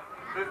 Yep.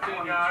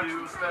 15 yards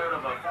instead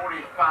of a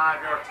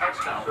 45-yard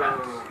touchdown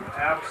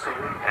pass.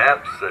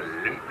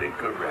 Absolutely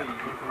correct.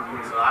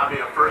 So that'll be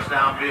a first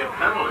down via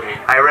penalty.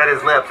 I read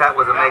his lips. That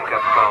was a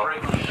makeup call.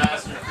 Earlier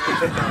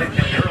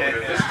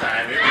this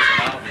time, it was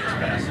an obvious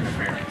pass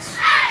interference.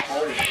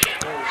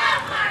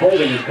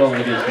 Holding is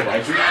calling against the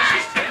Vikings.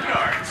 That's 10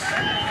 yards.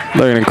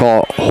 They're going to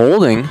call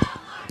holding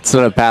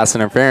instead of pass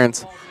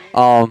interference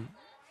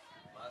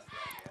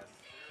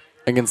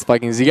against the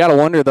Vikings. You got to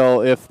wonder,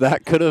 though, if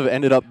that could have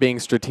ended up being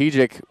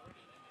strategic.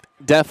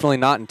 Definitely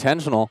not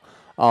intentional.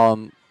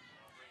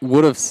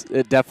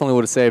 It definitely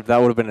would have saved. That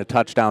would have been a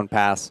touchdown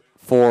pass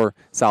for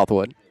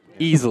Southwood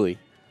easily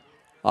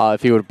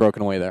if he would have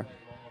broken away there.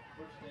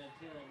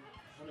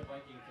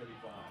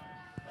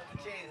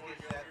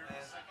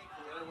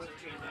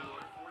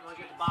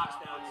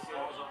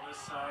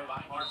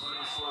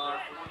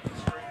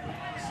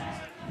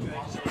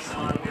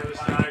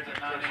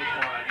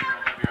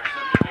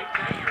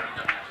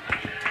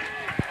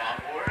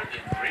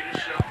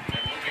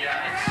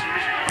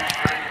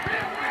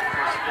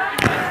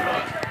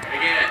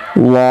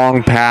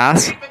 Long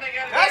pass.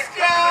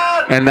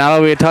 And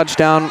that'll be a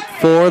touchdown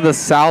for the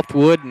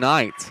Southwood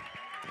Knights.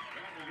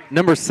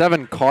 Number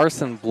 7,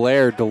 Carson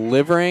Blair,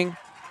 delivering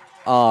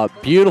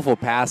beautiful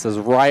passes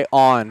right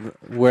on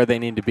where they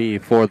need to be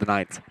for the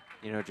Knights.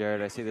 You know,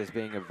 Jared, I see this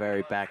being a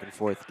very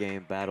back-and-forth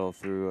game battle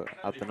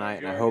throughout the night,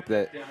 and I hope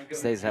that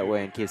stays that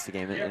way and keeps the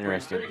game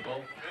interesting.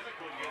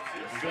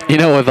 You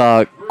know, with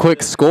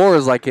quick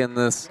scores like in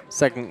this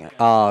second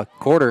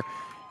quarter,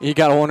 you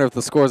got to wonder if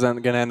the score's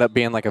going to end up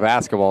being like a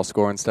basketball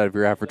score instead of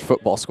your average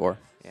football score.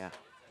 Yeah.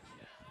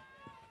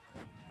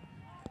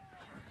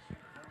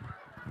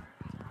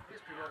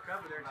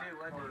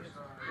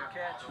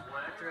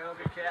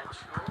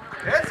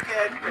 That's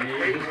good.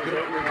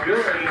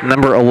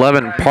 Number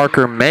 11,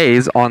 Parker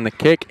Mays on the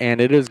kick, and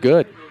it is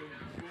good.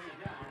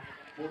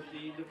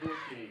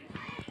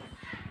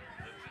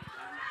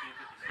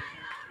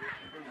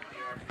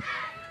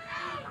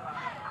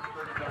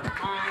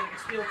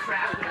 Steel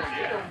trap.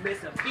 Don't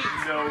miss a beat.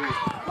 No.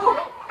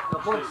 The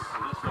horse.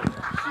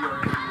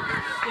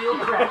 Steel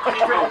trap.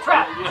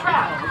 Trap.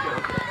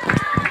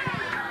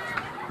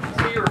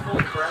 See, you're full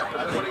of crap.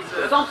 That's what he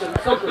said. Something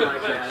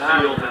like that.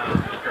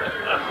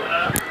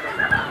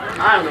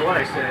 I don't know what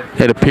I said.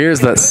 It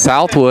appears that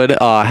Southwood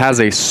has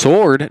a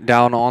sword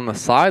down on the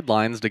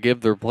sidelines to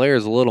give their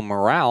players a little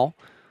morale.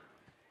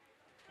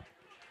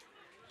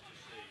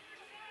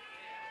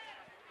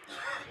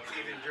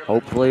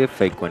 Hopefully a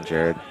fake one,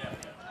 Jared.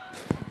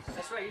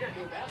 That's right, you're not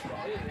doing basketball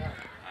either.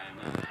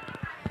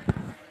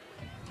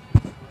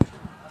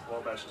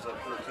 Wabash is up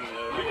 13.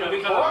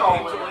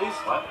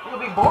 You'll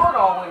be bored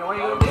all winter. What are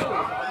you going to do?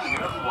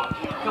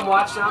 Come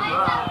watch some.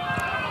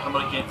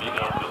 Somebody can't make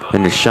it up.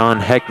 And Deshaun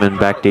Heckman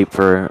back deep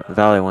for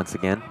Valley once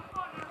again.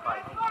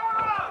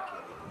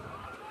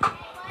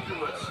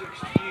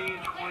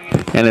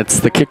 And it's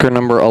the kicker,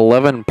 number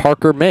 11,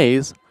 Parker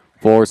Mays,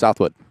 for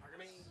Southwood.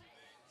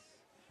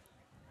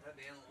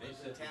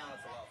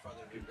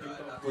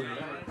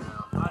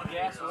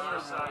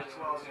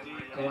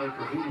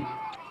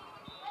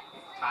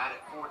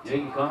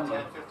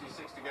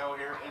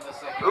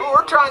 Ooh,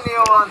 we're trying the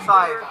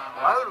onside.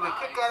 Why would we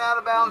kick that out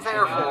of bounds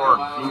there for?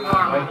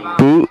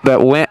 Boot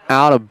that went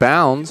out of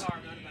bounds.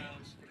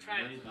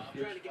 Trying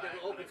to get that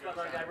open spot,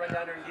 let a guy run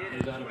down there and get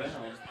it.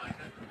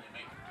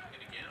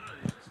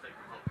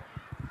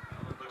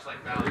 Looks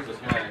like Valley's just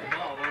going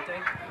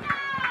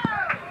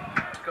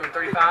Going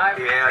 35?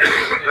 Yeah,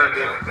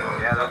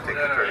 they'll take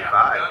the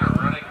 35.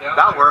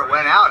 About where it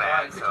went out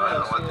at, so I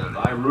don't know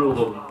what By rule,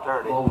 the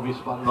ball will be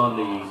spotted on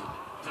the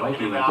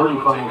Viking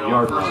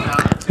 35-yard line.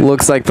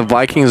 Looks like the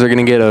Vikings are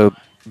going to get a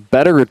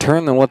better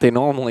return than what they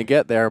normally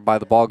get there by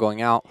the ball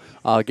going out,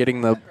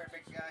 getting the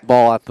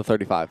ball at the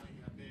 35.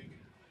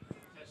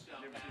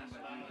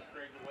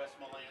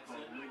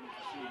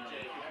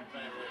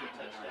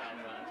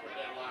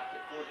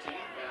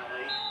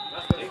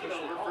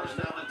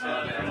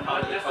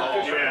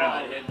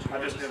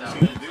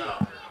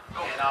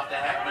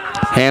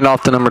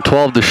 Handoff to number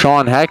 12,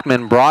 Deshaun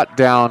Heckman, brought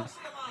down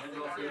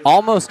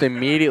almost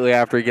immediately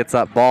after he gets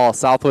that ball.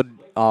 Southwood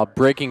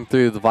breaking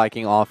through the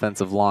Viking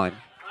offensive line.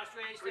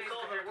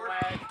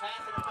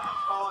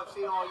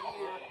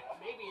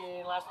 Maybe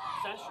in last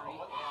century.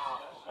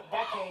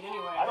 Decade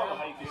anyway. I don't know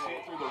how you can see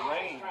it through the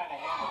rain. What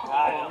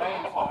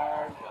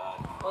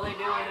are they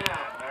doing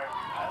now?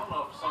 I don't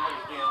know if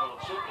somebody's being a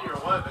little chippy or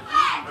what, but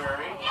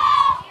Dusenberry.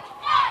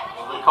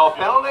 They call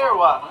penalty or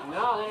what?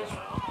 No, there's.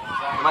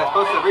 Am I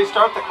supposed to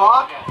restart the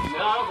clock? No,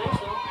 I don't think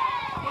so.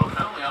 No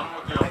penalty. I don't know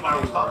what the umpire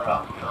was talking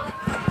about.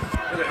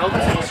 Was it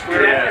helmets in the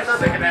square or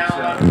something? Second down,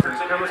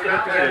 Helmets get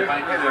up together.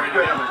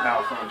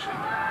 Malfunction.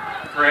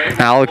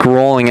 Alec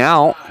rolling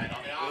out,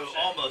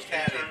 Almost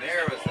had him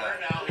there. Was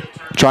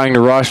that? trying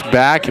to rush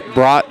back,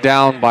 brought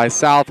down by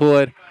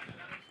Southwood.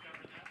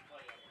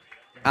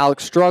 Alec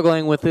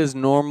struggling with his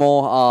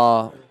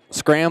normal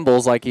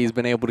scrambles like he's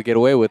been able to get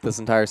away with this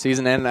entire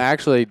season and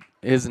actually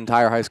his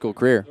entire high school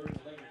career.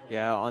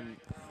 Yeah, on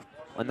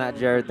that,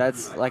 Jared,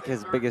 that's like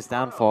his biggest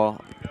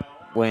downfall.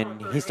 When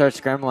he starts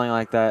scrambling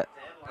like that,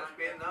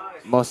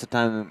 most of the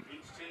time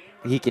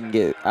he can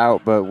get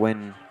out, but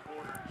when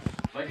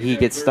he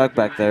gets stuck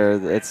back there,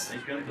 it's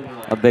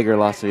a bigger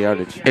loss of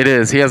yardage. It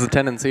is. He has a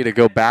tendency to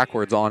go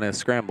backwards on his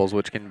scrambles,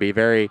 which can be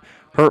very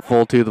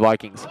hurtful to the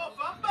Vikings.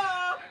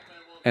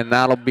 And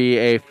that'll be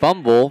a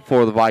fumble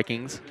for the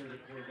Vikings.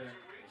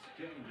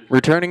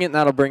 Returning it, and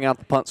that'll bring out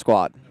the punt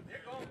squad.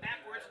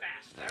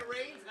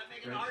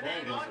 They're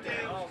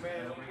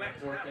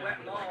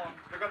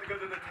going to go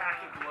to the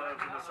tackling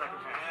gloves in the second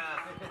half.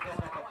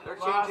 They're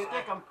changing.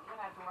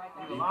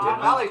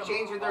 Valley's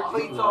changing their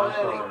cleats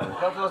already.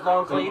 Go for those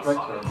long cleats. I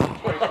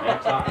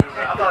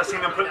thought I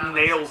seen them putting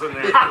nails in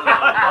there.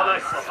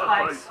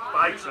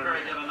 Spikes in there.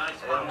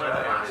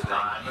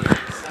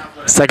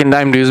 Second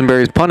time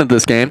Dusenberry's punted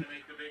this game.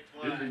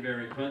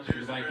 Dusenberry punts for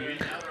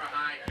Vikings.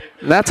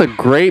 And that's a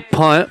great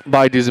punt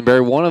by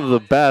Dusenberry, one of the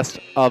best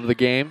of the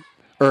game,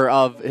 or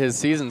of his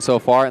season so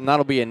far, and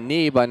that'll be a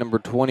knee by number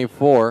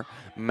 24,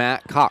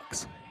 Matt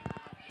Cox,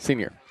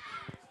 senior.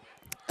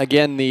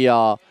 Again,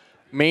 the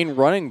main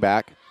running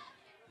back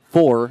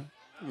for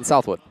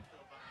Southwood.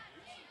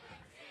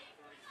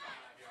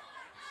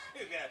 A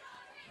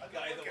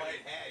guy in the white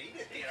hat. He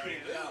should get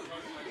one of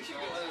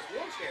those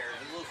wheelchairs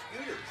and little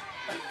scooters.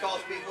 He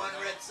costs me 1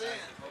 red cent.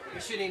 You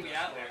shouldn't even be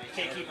out there. You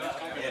can't keep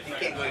up. Yeah, if he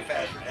can't go any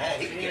faster than that,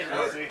 he can get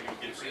hurt. I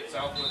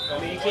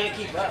mean, you can't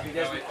keep up. He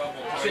doesn't. You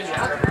shouldn't be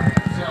out there.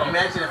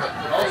 Imagine if a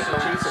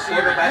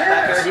quarterback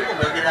back there, he can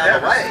go get out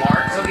of the way.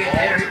 He'll get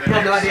hit. He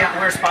has no idea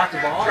where to spot the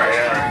ball.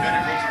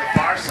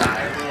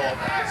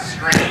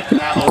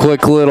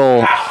 Quick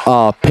little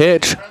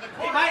pitch.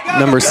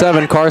 Number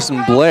 7,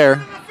 Carson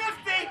Blair.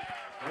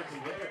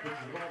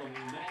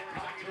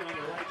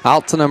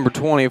 Out to number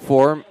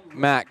 24,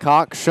 Matt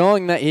Cox,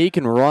 showing that he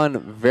can run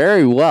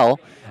very well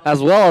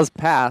as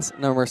pass.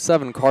 Number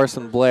 7,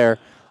 Carson Blair,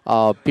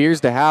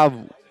 appears to have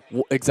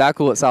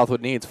exactly what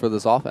Southwood needs for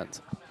this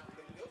offense.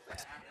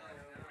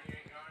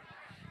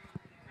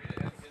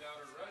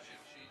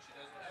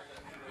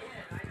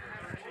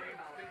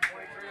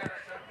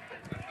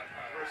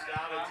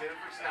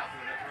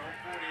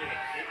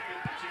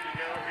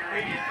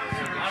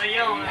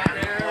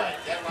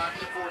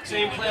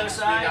 Same play on the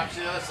side.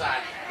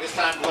 This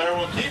time Blair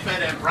will keep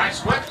it, and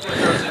Bryce Webster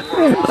goes in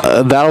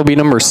for That'll be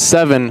number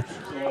 7,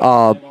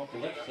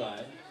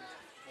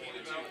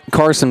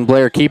 Carson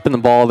Blair, keeping the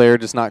ball there,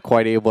 just not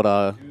quite able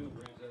to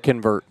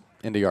convert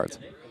into yards.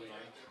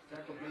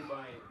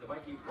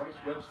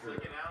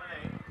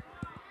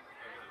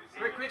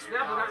 Quick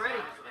snap, we're not ready.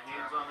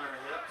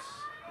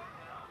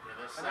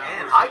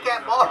 Man, hike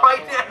that ball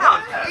right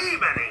down.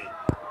 Jiminy.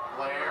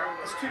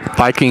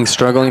 Vikings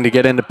struggling to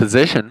get into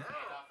position.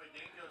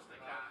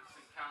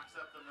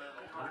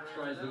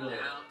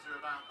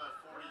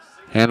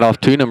 Handoff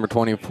to number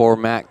 24,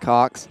 Matt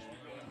Cox.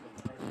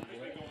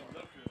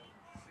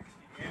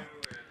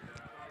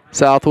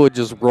 Southwood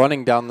just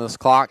running down this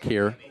clock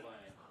here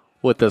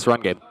with this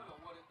run game.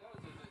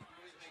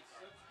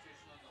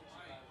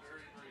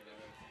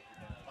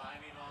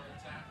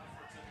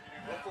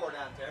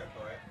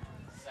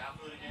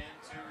 Southwood again,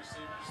 2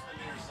 receivers to the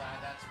near side.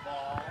 That's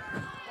Ball.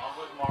 Ball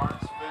with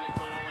Marks. Bennett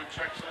clearly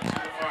checks it to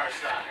the far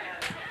side.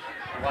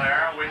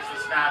 Blair waits the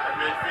snap at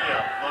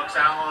midfield. Looks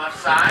out on the left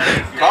side.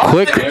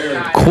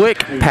 Quick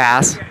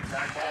pass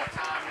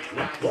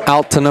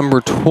out to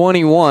number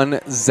 21,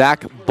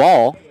 Zach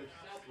Ball,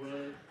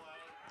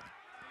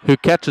 who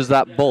catches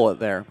that bullet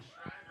there.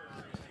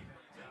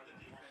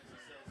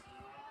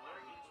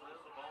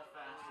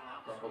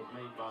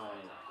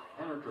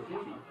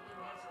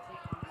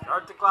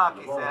 Start the clock,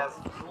 he says.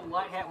 Old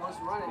white hat wants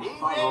to run it. He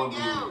will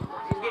do.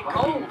 He's getting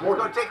cold. It's going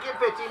to take you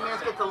 15 minutes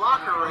to get the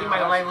locker room. He might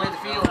have leave the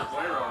field.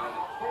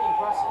 Pretty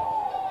impressive.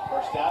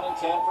 First down and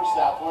 10 for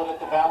Southwood at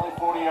the Valley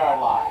 40-yard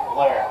line.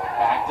 Blair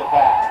back to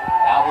pass.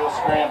 Now he'll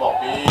scramble.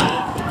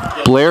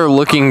 Blair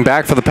looking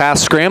back for the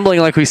pass, scrambling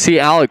like we see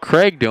Alec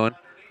Craig doing.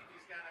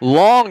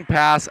 Long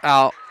pass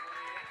out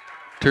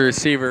to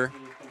receiver.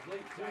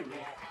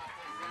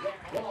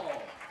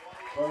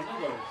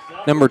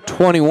 Number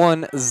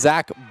 21,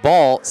 Zach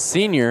Ball,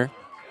 senior,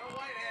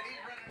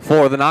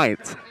 for the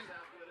Knights.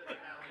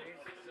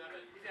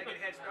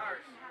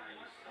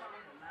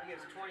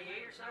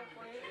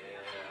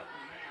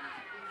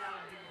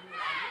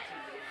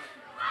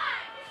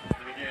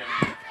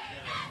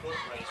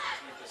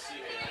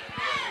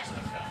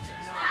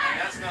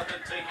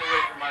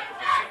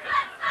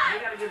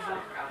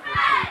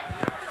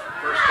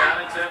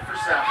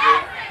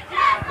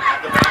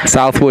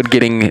 Southwood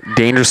getting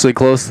dangerously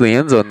close to the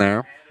end zone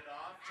there.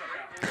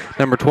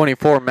 Number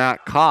 24,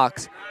 Matt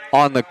Cox,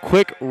 on the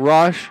quick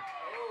rush,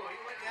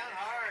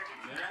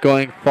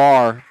 going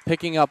far,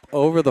 picking up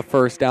over the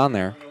first down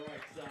there.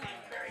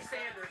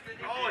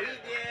 Oh, he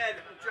did.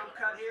 Jump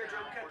cut here,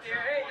 jump cut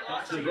there. Hey, you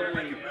lost it.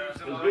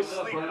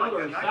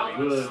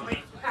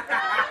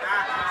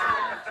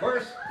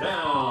 First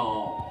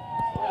down.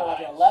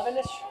 Like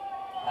 11-ish?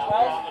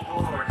 12?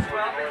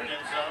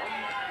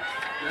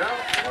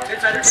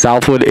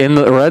 Southwood in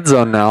the red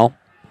zone now.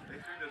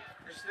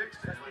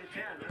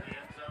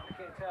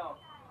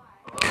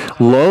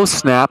 Low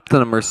snap to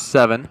number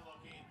 7,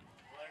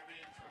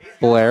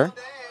 Blair.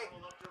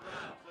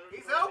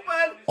 He's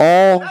open.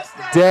 All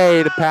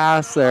day to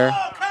pass there.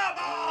 Oh, come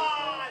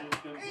on.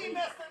 He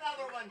missed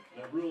another one.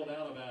 Ruled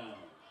out of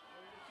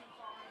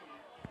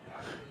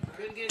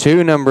bounds.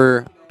 To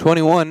number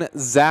 21,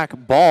 Zach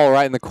Ball,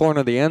 right in the corner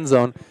of the end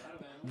zone.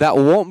 That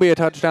won't be a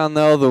touchdown,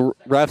 though. The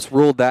refs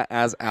ruled that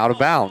as out of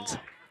bounds.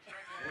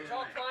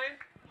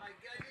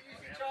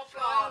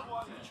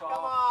 Come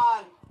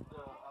on.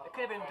 It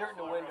could have been dirt in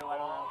the window, I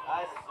don't know.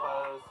 I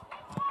suppose.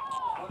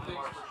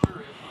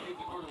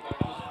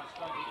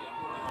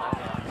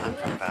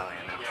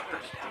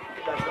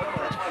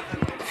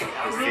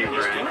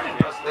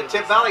 The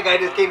Chip Valley guy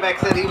just came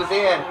back and said he was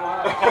in.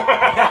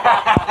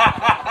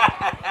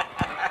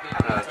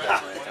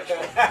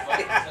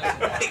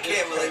 I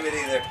can't believe it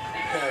either.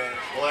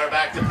 Blair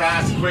back to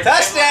pass. Quick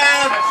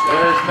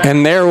Touchdown!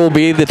 And there will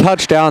be the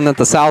touchdown that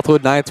the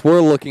Southwood Knights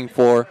were looking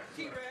for,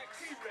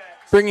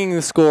 bringing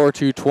the score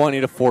to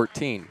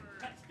 20-14.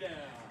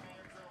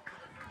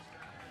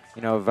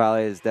 You know,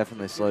 Valley has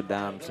definitely slowed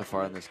down so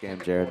far in this game,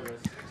 Jared.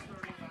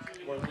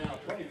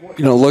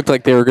 You know, it looked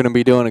like they were going to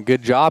be doing a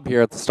good job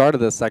here at the start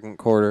of the second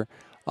quarter.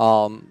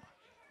 Kind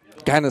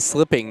of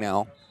slipping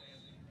now.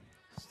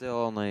 Still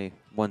only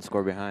one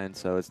score behind,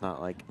 so it's not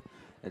like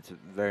it's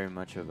very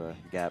much of a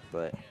gap,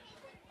 but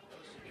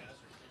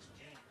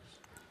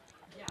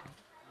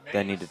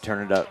they need to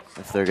turn it up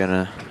if they're going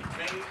to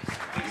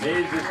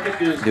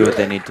do what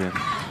they need to.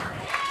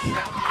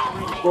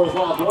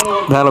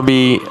 That'll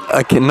be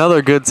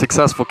another good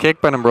successful kick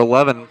by number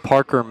 11,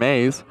 Parker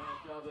Mays.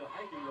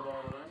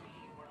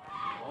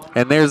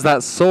 And there's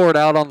that sword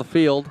out on the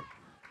field.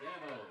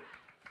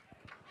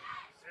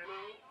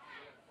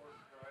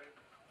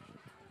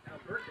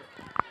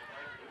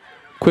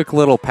 Quick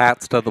little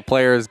pats to the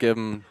players, give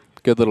them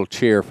a good little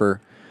cheer for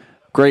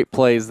great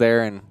plays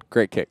there and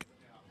great kick.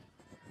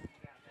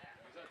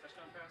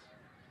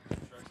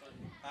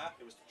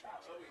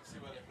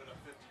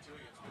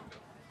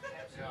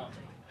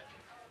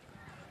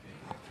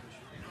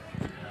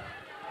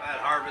 That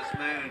harvest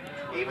moon,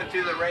 even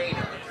through the rain.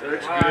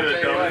 It's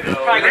good.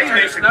 Probably gonna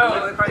turn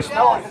snow. It probably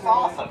snows. It's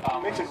awesome.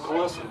 Makes it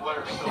glisten.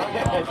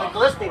 It's a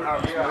glistening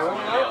harvest moon.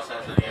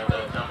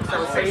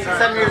 So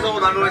 67 years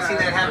old, I've only seen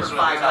that happen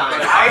 5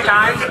 times. 5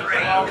 times?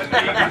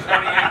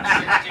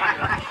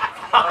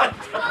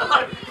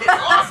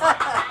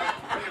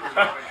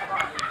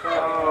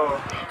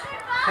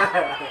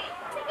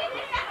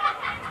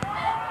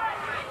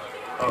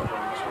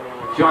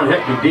 John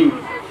Heckman deep.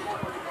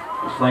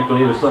 He's flanked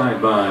on either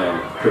side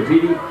by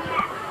Trapiti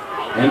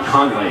and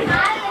Conley.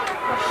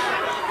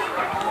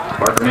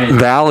 Parker Mays.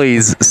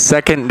 Valley's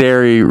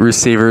secondary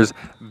receivers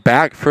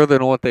back further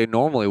than what they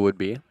normally would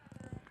be.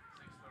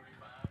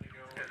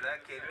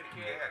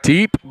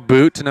 Deep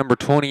boot to number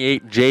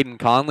 28, Jaden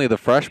Conley, the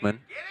freshman.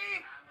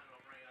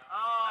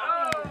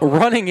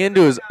 Running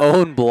into his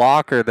own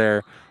blocker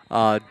there.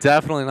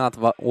 Definitely not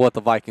what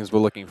the Vikings were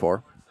looking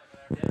for.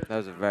 That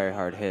was a very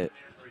hard hit.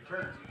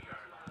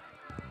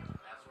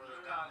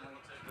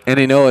 And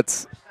you know,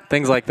 it's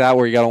things like that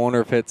where you got to wonder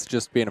if it's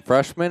just being a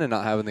freshman and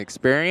not having the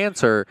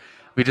experience, or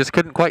we just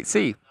couldn't quite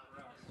see.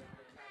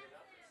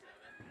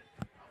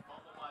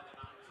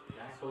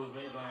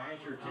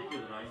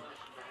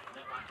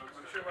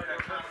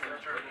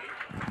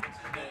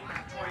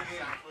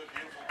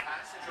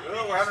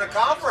 Ooh, we're having a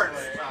conference.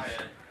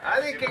 I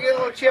think you get a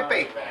little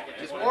chippy.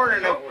 Just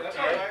warning them.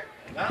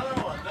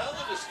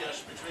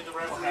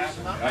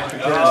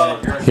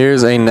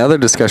 Here's another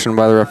discussion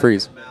by the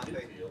referees.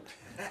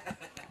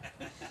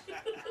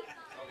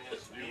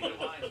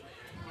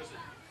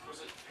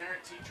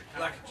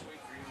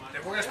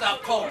 We're gonna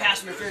stop calling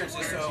pass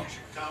interferences, so.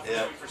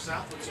 Yeah.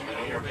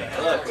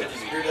 Look, if you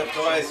screwed up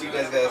twice, you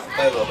guys gotta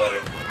play a little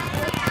better.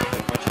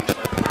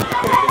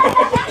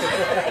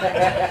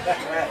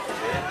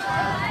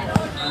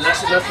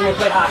 Unless you're going to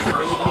play hockey.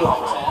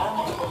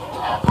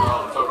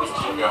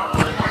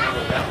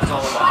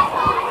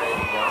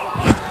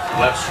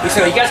 He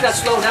said, you guys got to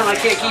slow down, I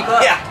can't keep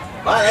up. Yeah.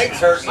 My legs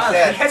hurt. You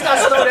guys got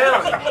to slow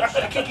down.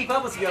 I can't keep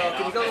up with you all.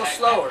 Can you go a little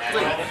slower,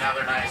 please?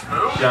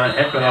 John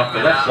Heckman off the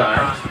left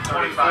side.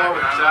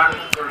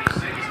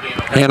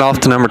 And off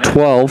to number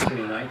 12,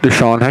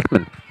 Deshaun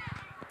Heckman.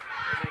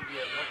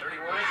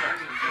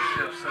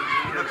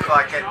 Looks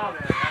like it.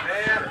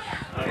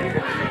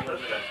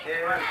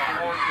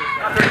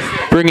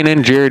 Bringing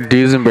in Jared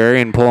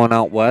Dusenberry and pulling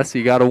out Wes.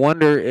 You got to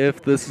wonder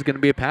if this is going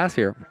to be a pass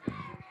here.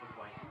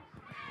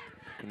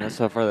 You know,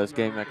 so far this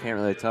game, I can't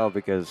really tell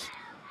because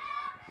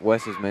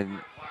Wes has made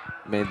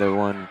the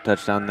one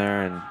touchdown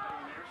there, and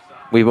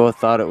we both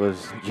thought it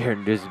was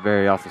Jared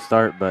Dusenberry off the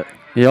start, but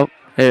Yep,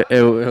 it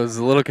was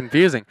a little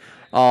confusing.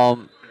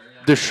 Deshaun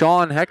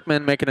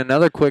Heckman making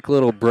another quick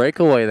little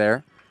breakaway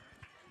there.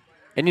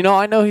 And, you know,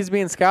 I know he's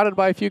being scouted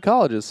by a few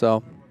colleges,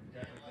 so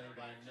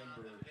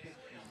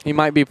he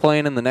might be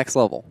playing in the next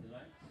level.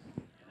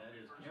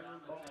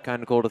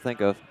 kind of cool to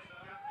think of.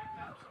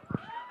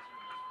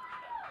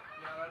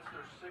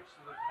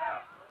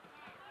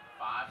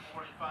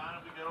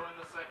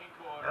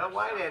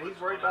 Whitehead, he's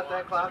worried about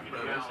that clock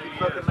move. He's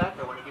looking back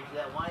there when he gives you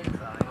that wide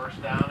side.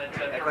 First down and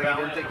 10. Act like he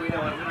didn't think we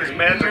know what His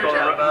meds are going to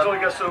run. He's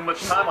only got so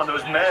much time on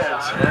those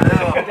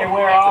meds. They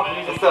wear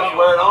off. This stuff's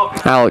wearing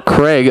off. Alec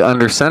Craig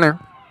under center.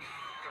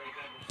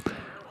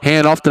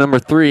 Hand off to number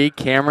 3,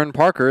 Cameron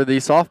Parker, the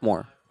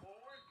sophomore.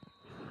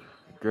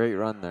 Great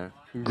run there.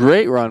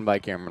 Great run by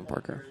Cameron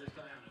Parker.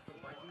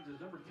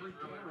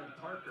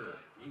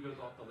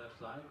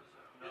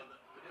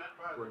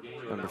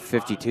 Number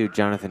 52,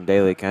 Jonathan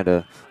Daly, kind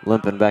of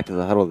limping back to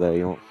the huddle there.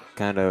 You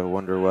kind of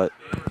wonder what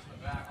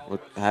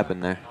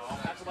happened there.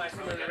 That's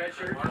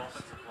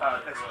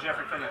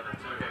Jeffrey Finnegan.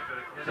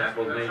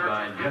 Tackle made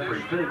by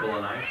Jeffrey Finnegan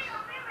tonight.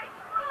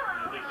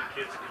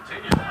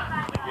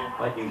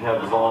 Vikings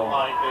have the ball.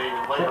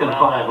 Second and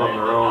 5 on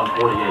their own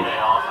 48.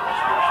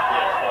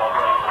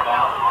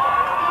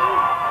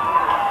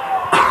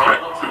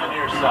 To the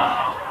near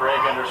side.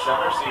 Craig under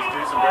center sees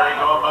Dusenberry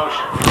go in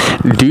motion.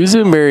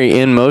 Dusenberry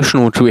in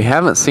motion, which we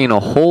haven't seen a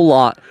whole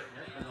lot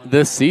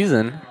this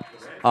season.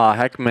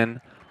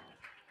 Heckman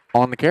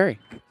on the carry.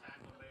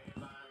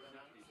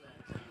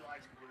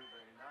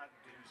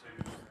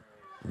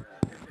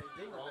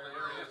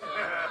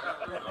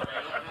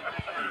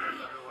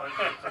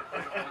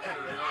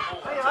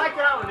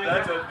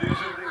 That's a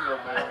decent thing, though,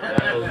 man.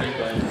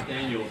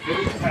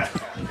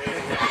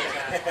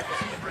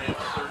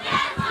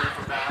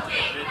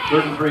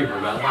 Third and 3 for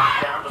Valley.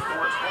 Down to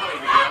 4:20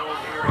 to go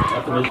here.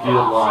 At the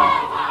midfield line.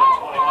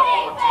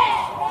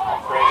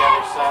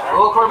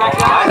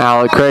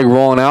 Alec Craig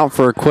rolling out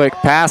for a quick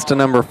pass to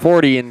number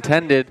 40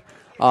 intended.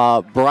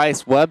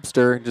 Bryce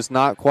Webster just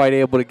not quite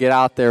able to get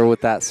out there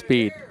with that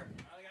speed.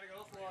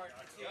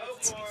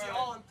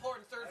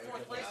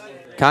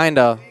 Kind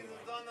of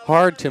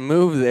hard to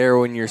move there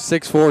when you're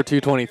 6'4",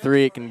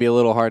 223. It can be a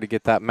little hard to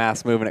get that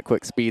mass moving at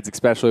quick speeds,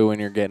 especially when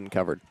you're getting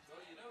covered.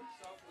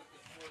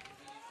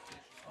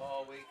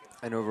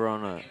 And over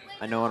on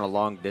I know on a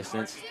long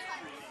distance,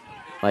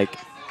 like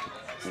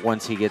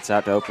once he gets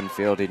out to open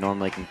field, he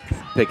normally can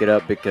pick it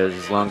up because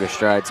his longer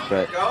strides.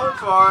 But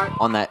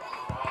on the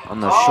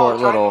short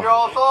little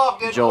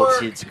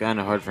jolts, it's kind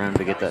of hard for him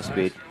to get that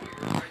speed.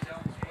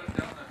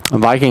 The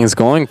Vikings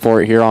going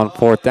for it here on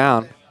 4th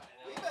down.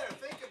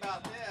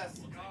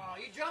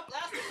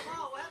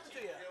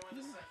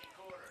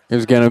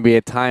 There's going to be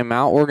a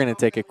timeout. We're going to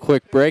take a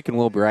quick break, and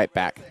we'll be right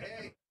back.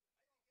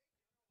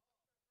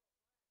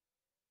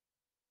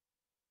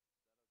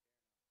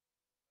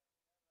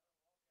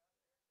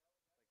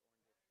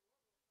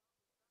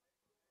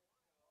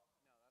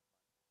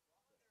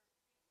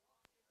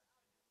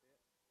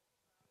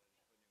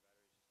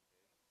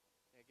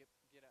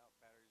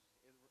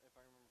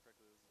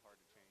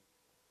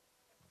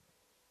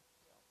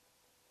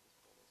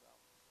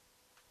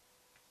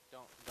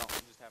 Don't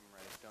just have them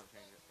ready. Don't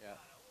change it. Yeah.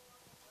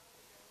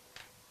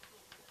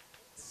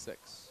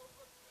 6.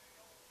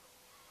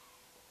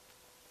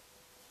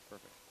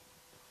 Perfect.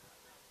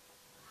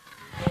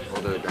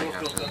 We'll do it right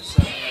after,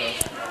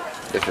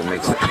 if it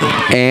makes it.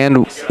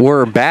 And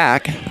we're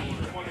back. Now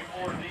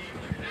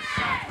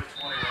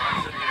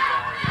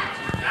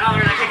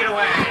they're gonna take it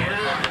away.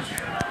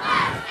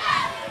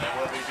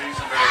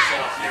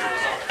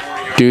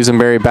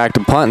 Dusenberry back to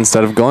punt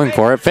instead of going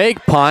for it.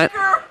 Fake punt.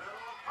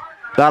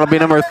 That'll be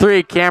number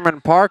 3,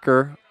 Cameron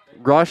Parker,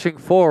 rushing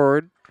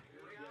forward.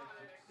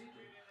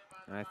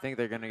 And I think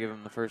they're going to give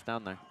him the first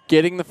down there.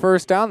 Getting the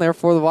first down there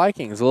for the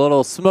Vikings. A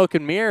little smoke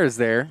and mirrors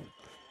there.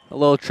 A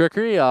little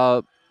trickery.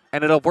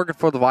 Ended up working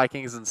for the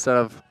Vikings instead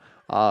of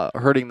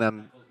hurting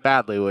them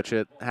badly, which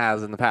it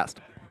has in the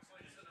past.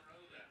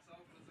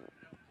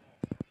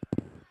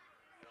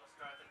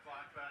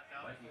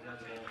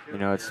 You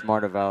know, it's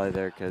smart of Valley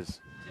there because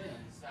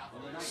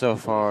so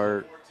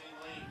far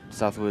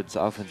Southwood's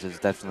offense has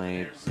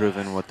definitely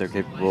proven what they're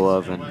capable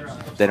of, and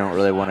they don't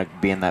really want to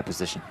be in that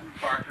position.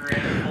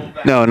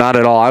 No, not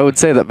at all. I would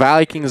say that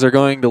Vikings are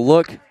going to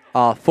look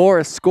for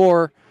a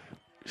score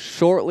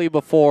shortly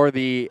before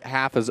the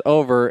half is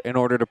over in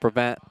order to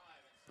prevent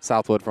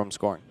Southwood from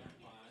scoring.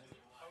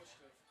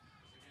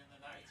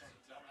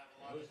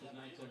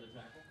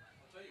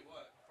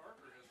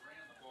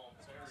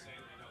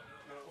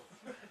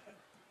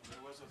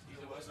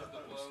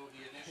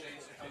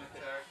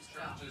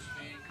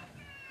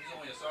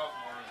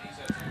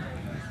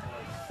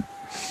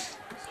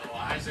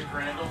 Isaac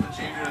Randall, the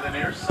junior to the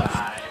near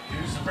side.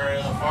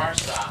 Dusenberry on the far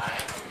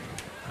side.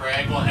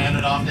 Craig will hand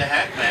it off to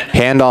Heckman.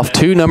 Hand off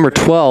to number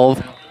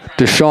 12,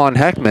 Deshaun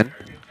Heckman.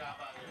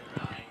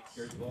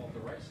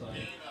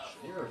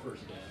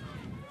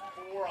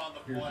 4 on the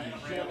play.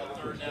 Ran the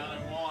 3rd down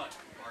and 1.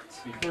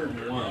 If we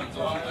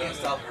can't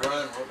stop the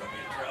run, we're going to be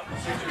in trouble.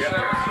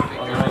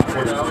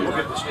 We'll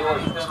get the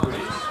story.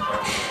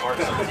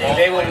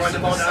 They will run the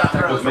ball down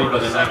there. Was made by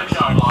the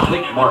 7-yard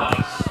line.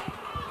 Marks.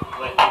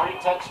 With 3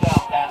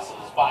 touchdown passes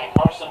by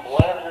Carson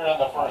Blair here in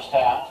the first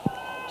half.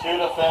 2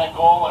 to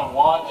Finnegal and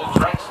 1 to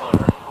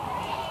Drexler.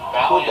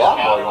 Valley is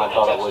countered with a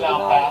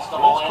touchdown pass to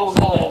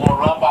Melanson and a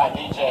run by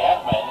DJ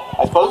Heckman.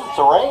 I suppose it's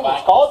a rain.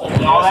 It's called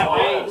there. All that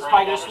rain, it's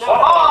probably just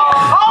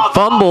snow.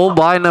 Fumble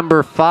by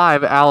number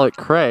 5, Alec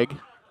Craig.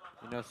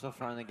 You know, so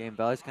far in the game,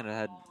 Valley's kind of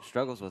had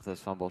struggles with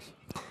those fumbles.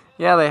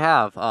 Yeah, they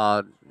have.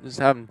 Just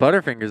having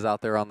Butterfingers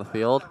out there on the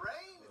field.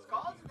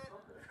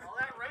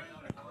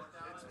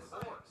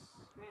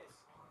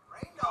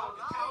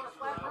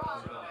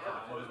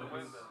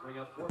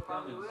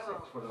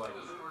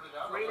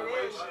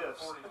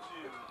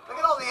 Look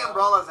at all the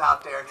umbrellas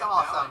out there. It's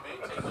awesome.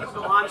 It's a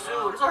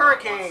monsoon. It's a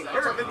hurricane.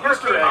 Hurricane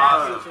Easter egg.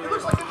 It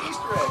looks like an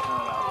Easter egg.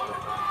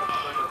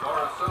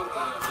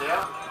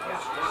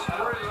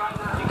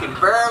 You can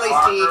barely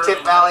see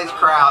Tip Valley's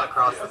crowd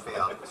across the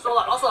field.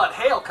 Also had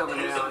hail coming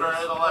in.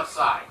 Dusenberry to the left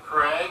side.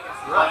 Craig.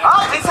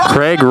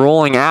 Craig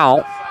rolling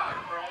out.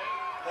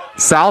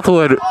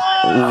 Southwood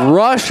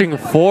rushing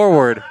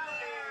forward.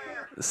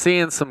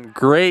 Seeing some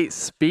great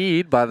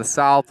speed by the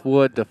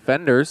Southwood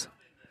defenders.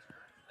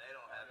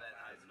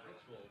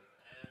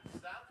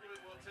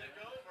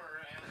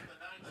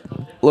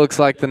 Looks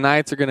like the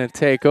Knights are going to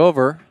take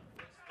over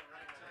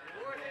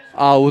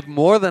with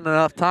more than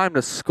enough time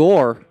to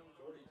score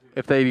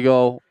if they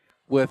go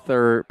with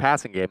their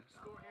passing game.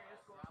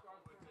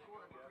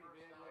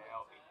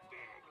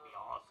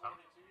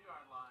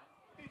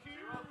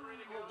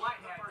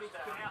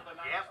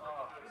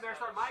 You better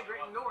start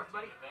migrating north,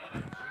 buddy.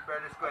 You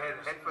better just go ahead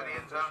and head for the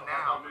end zone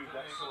now.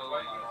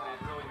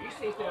 You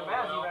seem to have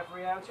bad as a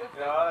referee, haven't you?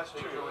 Yeah, that's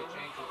true. We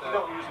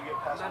don't usually get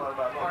past one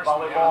about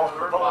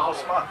volleyball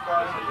spot.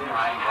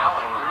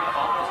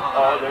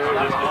 Oh, there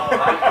it is.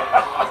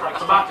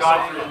 It's about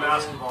God in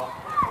basketball.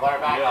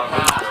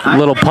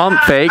 Little pump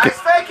fake. Nice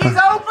fake, he's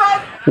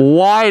open!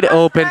 Wide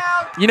open.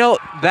 You know,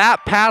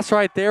 that pass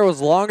right there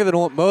was longer than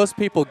what most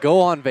people go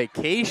on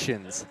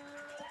vacations.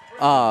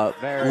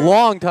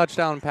 Long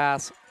touchdown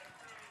pass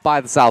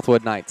by the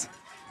Southwood Knights.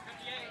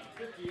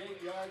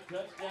 58-yard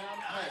touchdown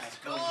pass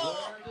from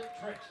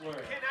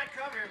Trexler. Cannot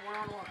come here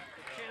one-on-one.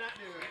 Cannot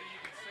do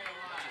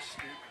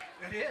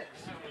it. It is.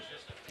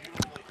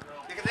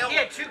 He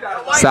had 2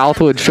 guys.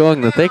 Southwood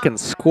showing that they can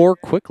score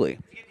quickly.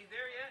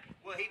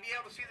 Will he be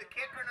able to see the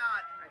kick or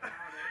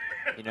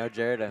not? You know,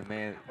 Jared, I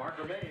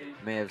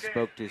may have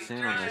spoke too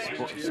soon on the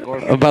score.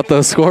 About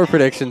those score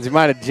predictions, you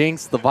might have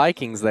jinxed the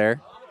Vikings there.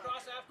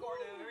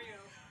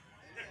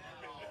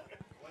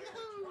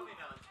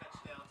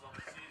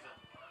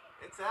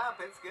 It's up,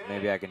 it's good.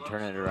 Maybe I can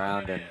turn it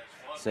around and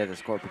say the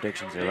score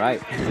predictions are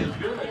right.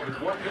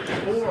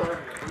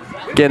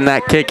 Getting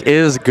that kick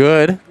is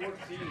good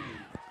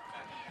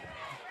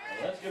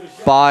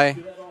by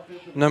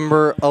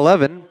number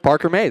 11,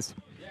 Parker Mays.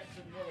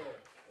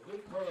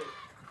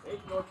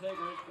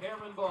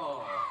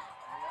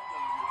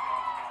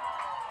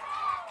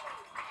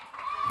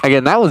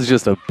 Again, that was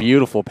just a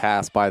beautiful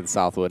pass by the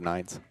Southwood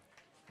Knights.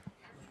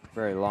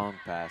 Very long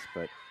pass,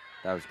 but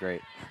that was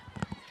great.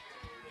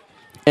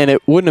 And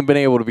it wouldn't have been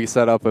able to be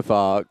set up if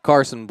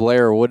Carson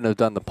Blair wouldn't have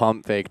done the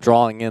pump fake,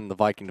 drawing in the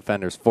Viking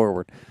defenders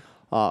forward.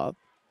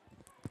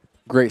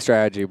 Great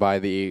strategy by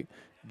the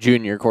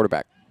junior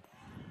quarterback.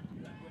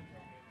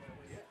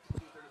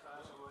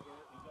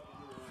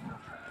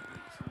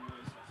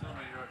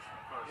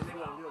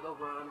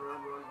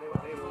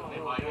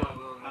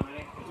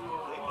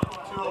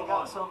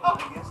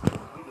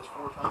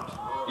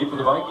 In for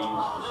the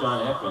Vikings, Sean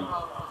Heckman,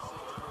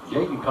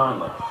 Jaden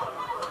Conley.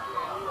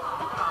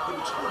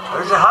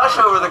 There's a hush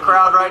over the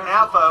crowd right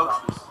now, folks.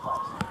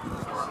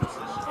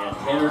 And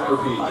Tanner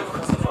Trapeze.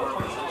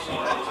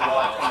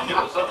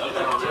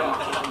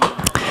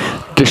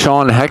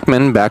 Deshaun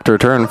Heckman back to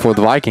return for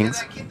the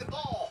Vikings.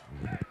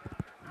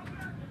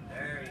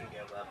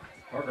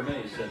 Parker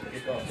Mays set the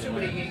kickoff. Too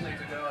many games to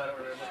go, I don't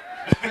remember.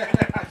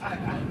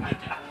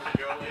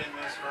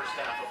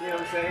 You know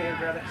what I'm saying,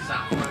 brother?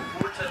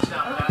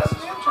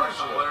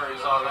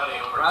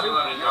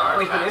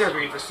 He's been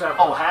interviewed for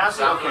several. Oh, has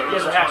he? Okay. He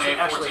doesn't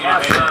actually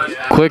have it.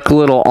 Quick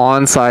little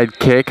onside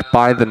kick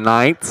by the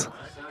Knights.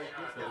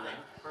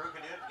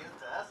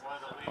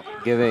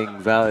 Giving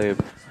Valley a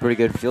pretty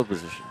good field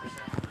position.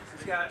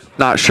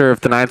 Not sure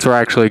if the Knights were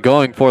actually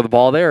going for the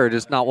ball there or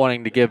just not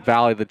wanting to give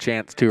Valley the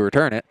chance to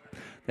return it.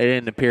 They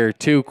didn't appear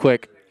too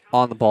quick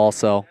on the ball,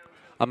 so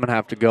I'm going to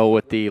have to go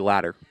with the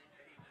latter.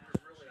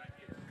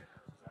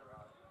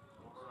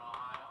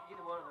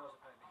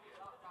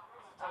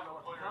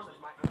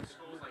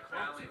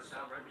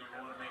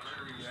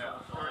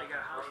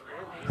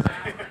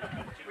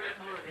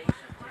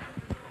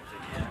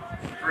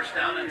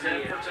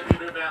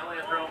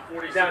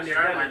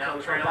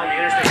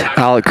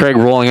 Alec Craig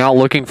rolling out,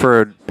 looking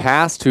for a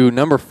pass to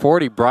number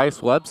 40,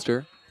 Bryce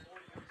Webster.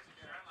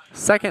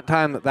 Second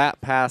time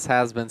that pass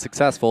has been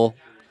successful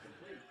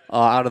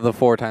out of the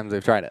 4 times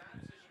they've tried it.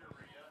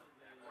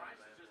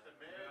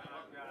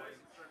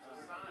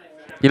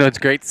 You know, it's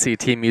great to see a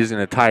team using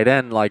a tight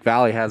end like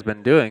Valley has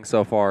been doing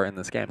so far in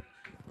this game.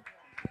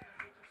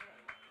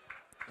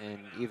 And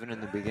even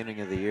in the beginning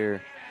of the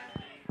year,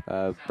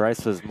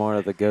 Bryce was more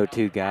of the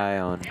go-to guy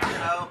on.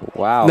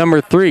 Wow.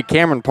 Number 3,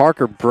 Cameron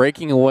Parker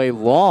breaking away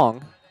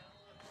long.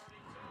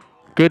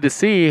 Good to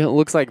see. It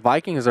looks like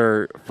Vikings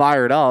are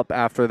fired up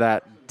after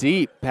that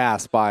deep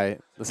pass by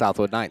the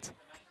Southwood Knights.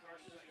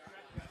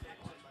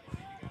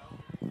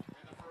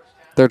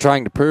 They're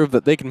trying to prove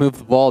that they can move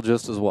the ball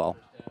just as well.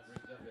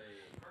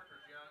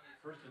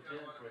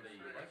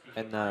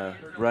 And the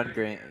run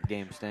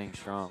game staying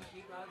strong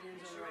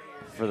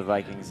for the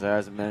Vikings. There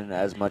hasn't been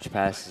as much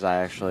pass as I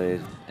actually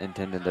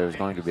intended there was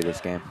going to be this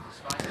game.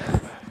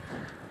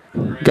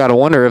 Got to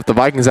wonder if the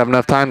Vikings have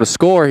enough time to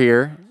score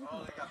here.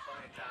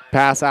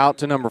 Pass out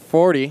to number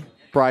 40,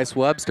 Bryce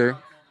Webster.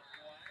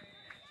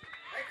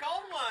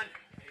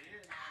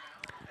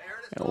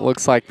 It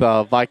looks like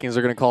the Vikings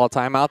are going to call a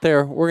timeout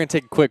there. We're going to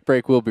take a quick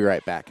break. We'll be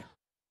right back.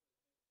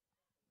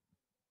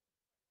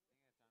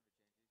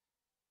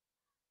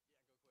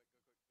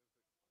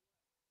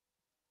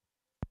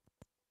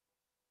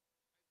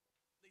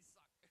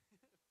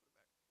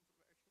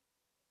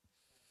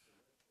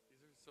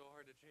 So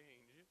hard to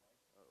change.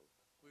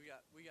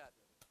 We got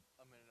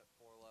a minute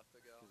 4 left to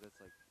go.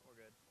 That's like, We're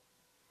good.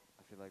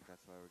 I feel like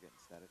that's why we're getting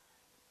static.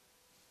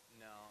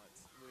 No,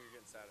 we were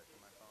getting static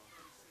from my phone.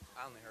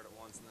 I only heard it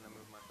once and then I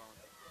moved my phone.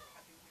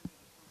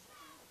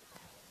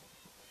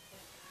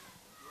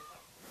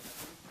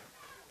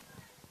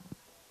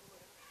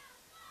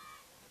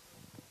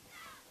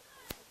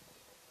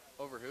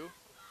 Over who?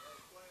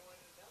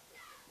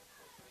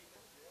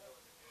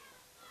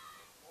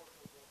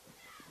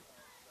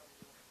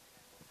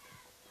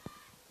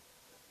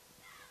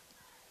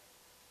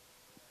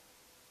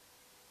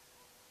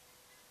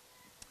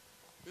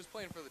 Who's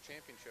playing for the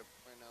championship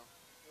right now?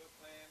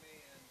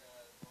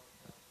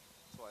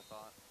 That's what I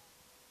thought.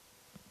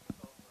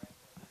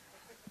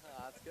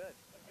 That's good.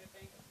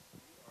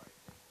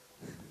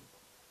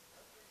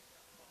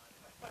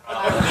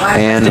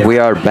 And we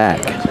are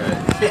back.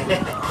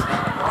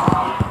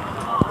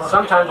 You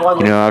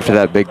know, after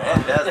that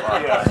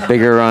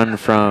bigger run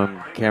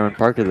from Cameron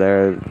Parker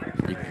there,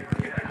 you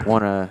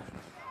want to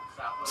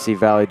see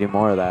Valley do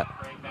more of that.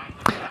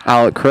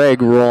 Alec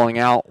Craig rolling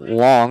out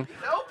long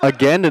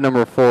again to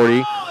number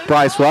 40,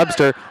 Bryce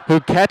Webster, who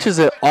catches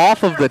it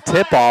off of the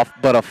tip-off,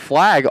 but a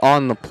flag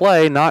on the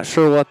play. Not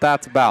sure what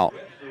that's about.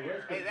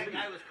 Hey, that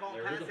guy was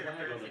called pass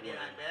interference again,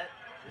 I bet.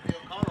 If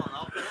they'll call on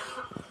offense.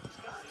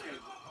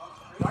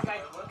 That guy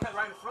cut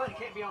right in front. He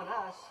can't be on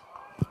us.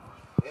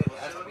 It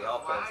has to be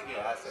offensive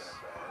pass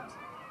interference.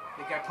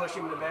 The guy pushed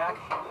him in the back.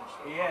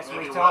 Yes, Maybe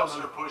we told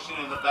Webster him. pushing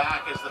in the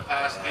back as the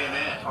pass came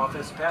in.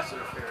 Offensive pass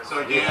interference. So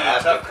again, a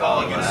tough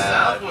call against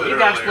Southwood. You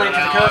guys earlier. explain to the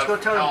Now coach. Go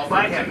tell him to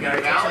fight him,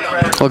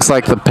 guys. Looks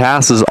like the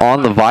pass is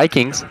on the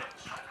Vikings. Would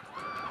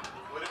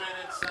have been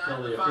inside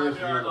So the the appears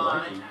to be 5-yard the line.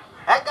 Vikings.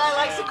 That guy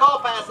likes to call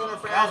pass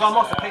interference. That was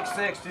almost a pick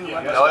six, too.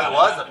 No, it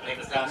wasn't.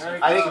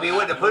 I think if he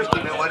wouldn't have pushed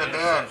him, it would have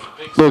been.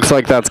 Looks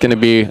like that's going to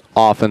be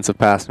offensive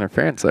pass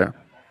interference there.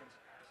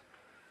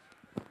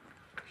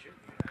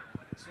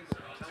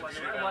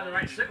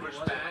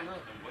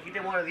 He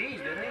did one of these,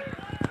 didn't he?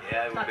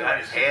 Yeah, he got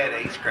his head.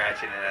 He's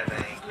scratching it, I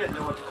think. He didn't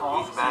know what to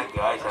call. He's back,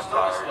 guys. I'm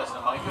tired.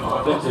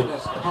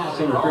 Offensive pass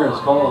interference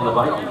call on the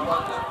Vikings. No,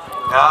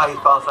 he's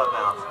calling something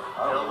else.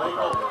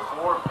 Illegal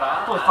before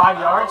foul. Only 5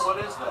 yards. What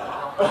is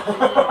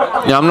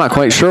that? Yeah, I'm not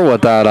quite sure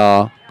what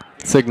that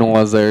signal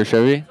was there,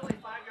 Chevy.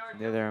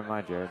 Neither am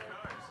I, Jared.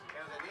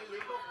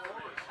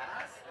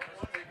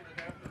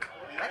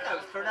 That guy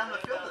was clear down the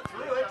field and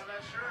threw it.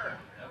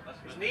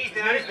 His knees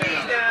down, his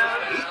knees down.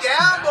 He's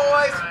down,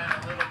 boys. A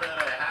little bit of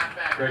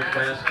halfback Great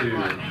pass to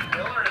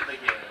Miller in the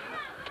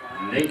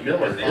game. Nate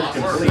Miller. Is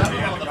Seven complete.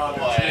 on the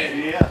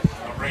play.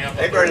 I'll bring up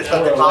They burned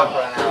something top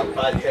run out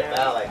by Tip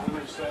Valley.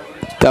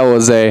 That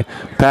was a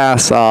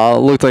pass,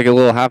 looked like a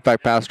little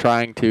halfback pass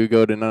trying to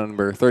go to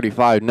number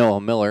 35, Noah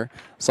Miller,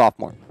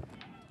 sophomore.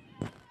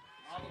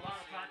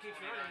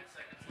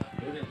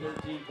 Moving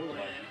 13 for the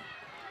Vikings.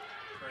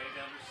 Craig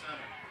under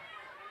center.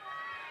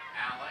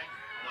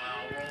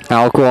 Alec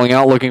Alec rolling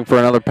out, looking for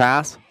another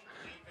pass.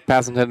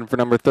 Pass intended for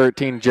number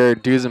 13,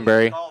 Jared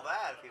Dusenberry. Call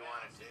that if you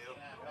wanted to.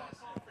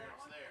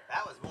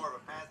 That was more of a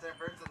pass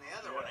interference than the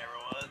other one ever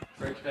was.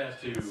 Great pass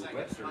to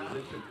Webster. Is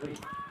incomplete.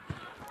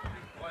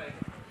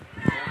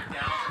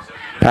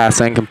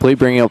 Pass incomplete,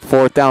 bringing up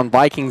 4th down.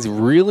 Vikings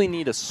really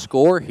need a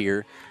score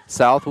here.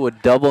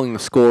 Southwood doubling the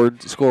score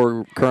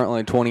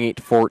currently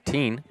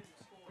 28-14.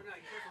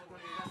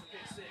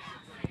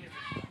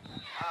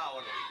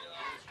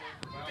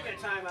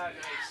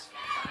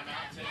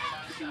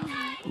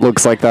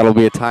 Looks like that'll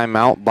be a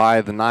timeout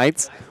by the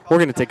Knights. We're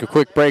going to take a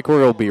quick break.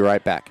 We're going to be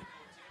right back.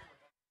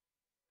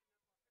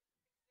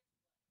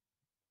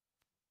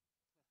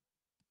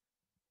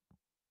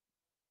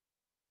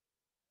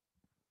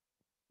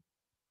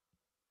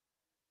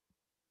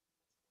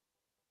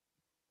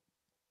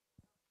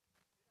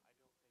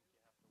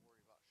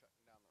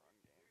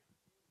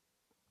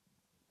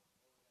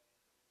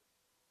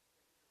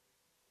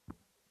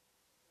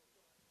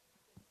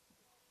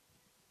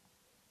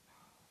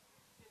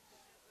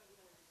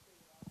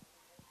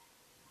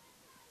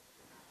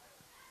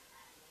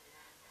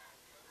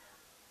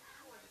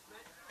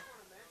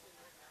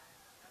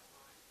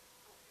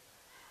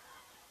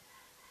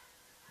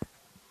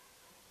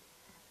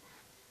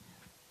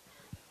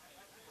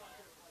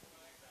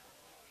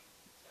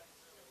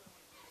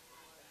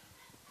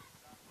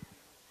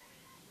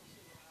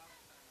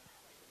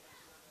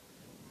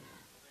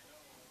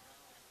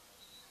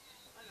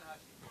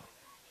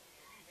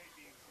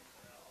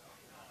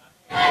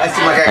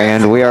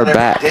 And we are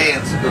back. Day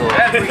in school.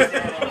 I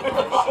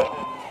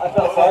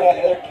felt sorry for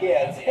the other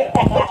kids.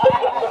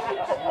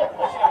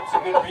 That's a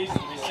good reason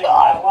to be singing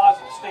dialogues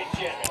in the state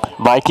champion.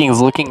 Vikings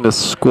looking to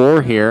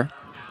score here.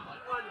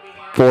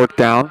 4th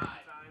down.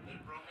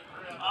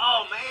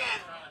 Oh, man.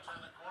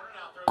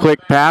 Quick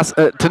pass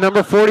to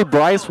number 40,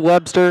 Bryce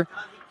Webster.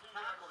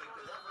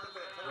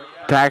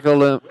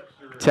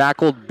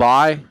 Tackled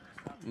by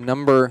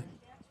number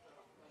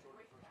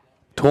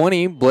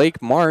 20, Blake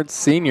Martz,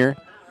 senior.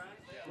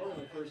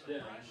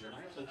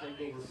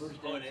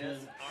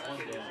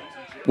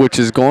 Which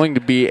is going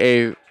to be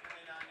a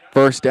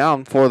 1st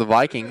down for the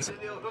Vikings.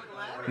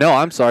 No,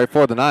 I'm sorry,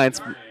 for the Knights.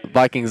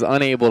 Vikings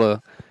unable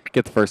to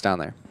get the 1st down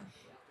there.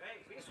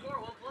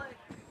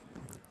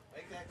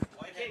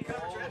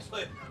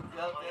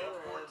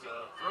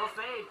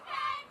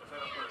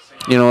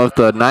 You know, if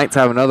the Knights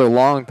have another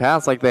long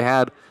pass like they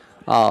had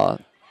their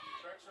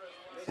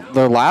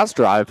last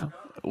drive,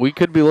 we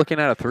could be looking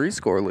at a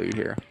 3-score lead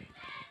here.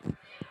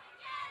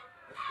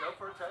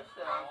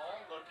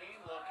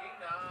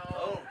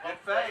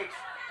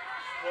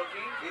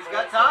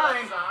 got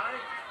time.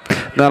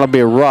 That'll be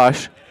a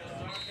rush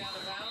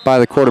by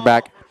the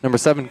quarterback, number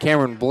 7,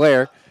 Cameron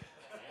Blair.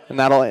 And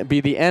that'll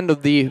be the end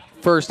of the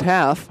first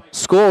half.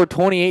 Score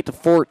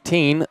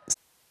 28-14.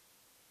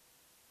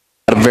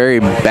 A very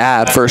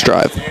bad first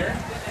drive.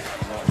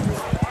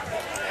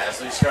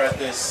 As we start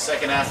this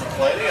second half of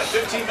play, they got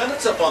 15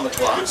 minutes up on the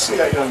clock. Good to see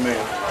that young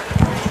man.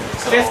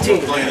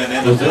 15.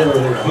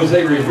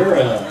 Jose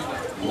Rivera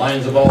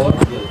lines the ball up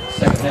for the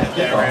second half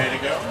They're kickoff. ready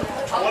to go.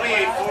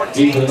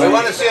 28-14. We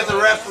want to see if the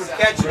ref would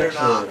catch it or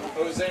not.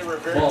 Jose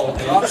Rivera.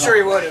 I'm sure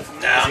he would have.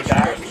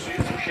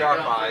 Sharp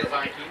eyes.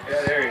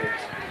 Yeah, there he is.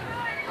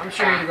 I'm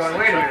sure he'd have gone,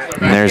 wait a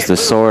minute. And there's the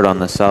sword on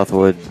the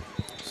Southwood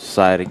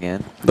side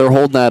again. They're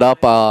holding that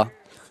up. I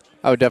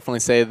would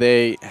definitely say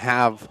they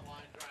have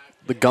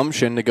the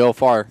gumption to go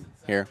far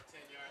here.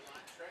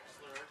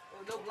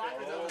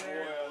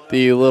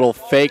 The little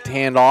faked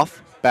handoff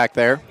back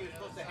there.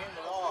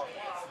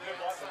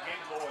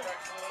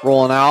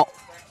 Rolling out.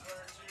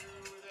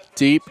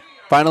 Deep.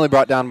 Finally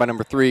brought down by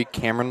number 3,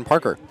 Cameron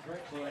Parker.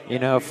 You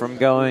know, from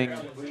going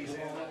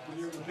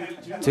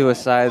to a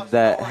side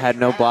that had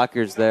no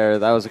blockers there,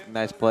 that was a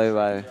nice play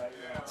by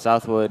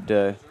Southwood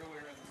to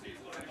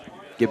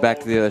get back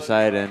to the other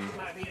side and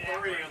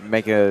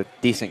make a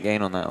decent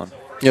gain on that one.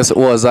 Yes, it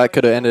was. That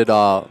could have ended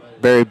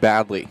very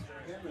badly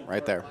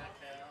right there.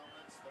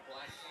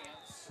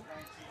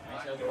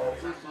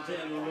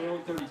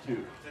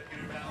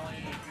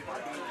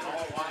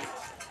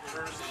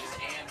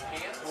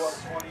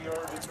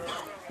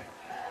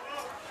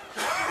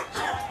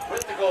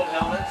 With the gold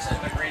helmets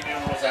and the green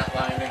numerals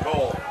outlined in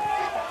gold.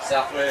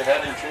 Southwood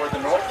heading toward the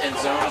north end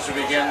zone as we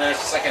begin this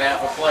second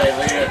half of play,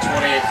 leading at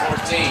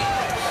 28-14.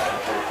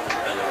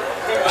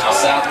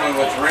 Southwood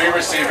with 3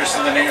 receivers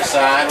to the near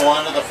side,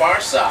 1 to the far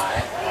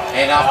side.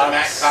 And off to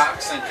Matt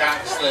Cox, and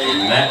Cox, the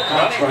running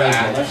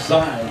back. Left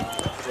side.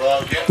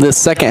 This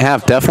second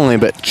half definitely a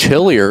bit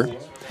chillier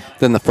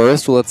than the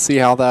first. Let's see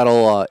how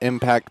that'll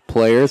impact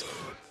players,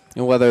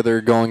 and whether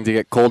they're going to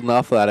get cold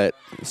enough that it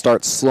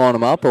starts slowing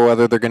them up, or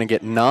whether they're going to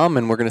get numb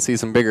and we're going to see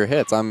some bigger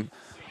hits. I'm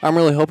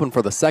really hoping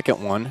for the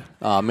second one.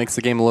 Makes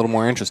the game a little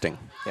more interesting.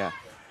 Yeah.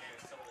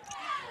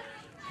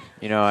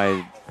 You know,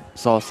 I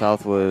saw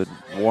Southwood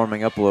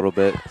warming up a little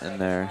bit in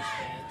there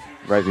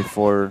right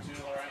before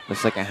the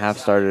second half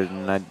started,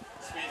 and I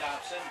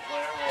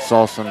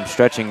saw some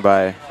stretching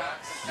by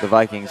the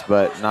Vikings,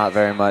 but not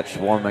very much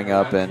warming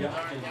up. And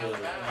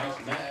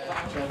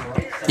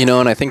you know,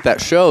 and I think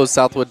that shows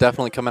Southwood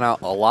definitely coming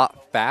out a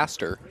lot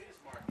faster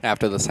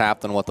after this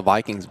half than what the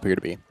Vikings appear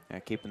to be. yeah,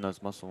 keeping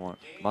those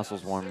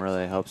muscles warm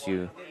really helps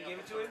you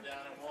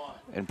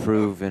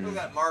improve, and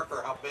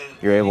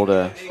you're able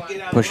to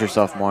push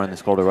yourself more in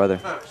this colder weather.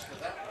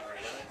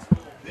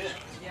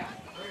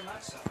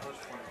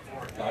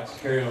 Cox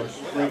carrying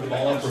the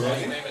ball up for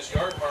running.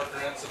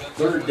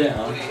 Third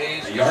down,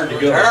 a yard to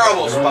go.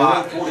 Terrible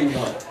spot. 41.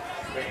 You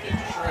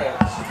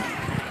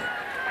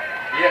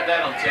have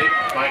that on tape,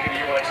 Mike, and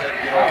you watch that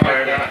to get all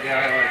fired up. Yeah,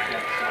 I like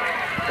that.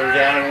 3rd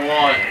down and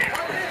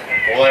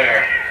 1.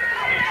 Blair.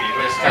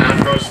 This time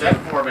pro set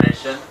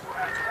formation.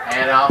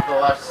 And off the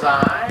left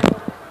side.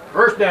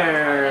 First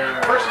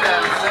down. First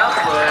down,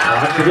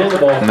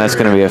 Southwood. And that's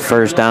going to be a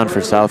first down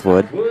for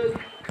Southwood.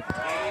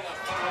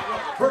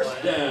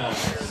 First down.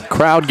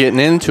 Crowd getting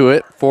into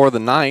it for the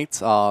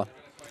Knights,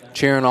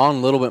 cheering on a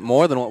little bit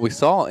more than what we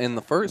saw in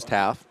the first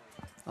half.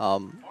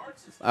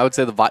 I would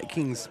say the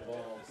Vikings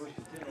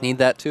need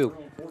that too.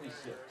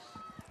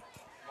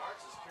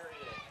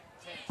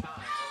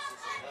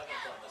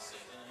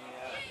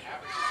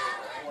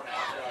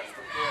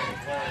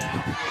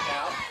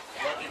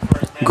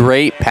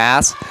 Great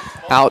pass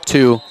out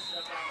to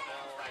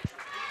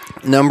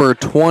number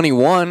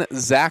 21,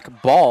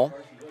 Zach Ball.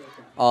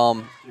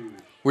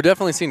 We're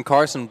definitely seeing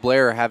Carson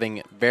Blair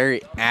having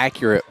very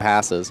accurate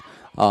passes,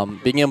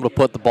 being able to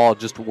put the ball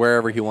just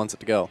wherever he wants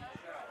it to go.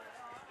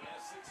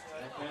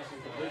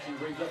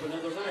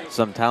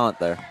 Some talent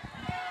there.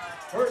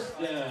 First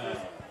down.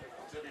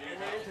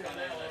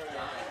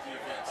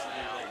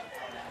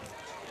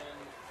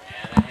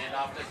 And a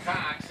handoff to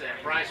Cox,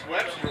 and Bryce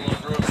Webster will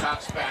throw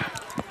Cox back.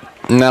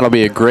 And that'll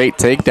be a great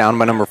takedown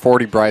by number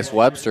 40, Bryce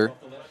Webster.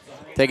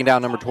 Taking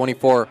down number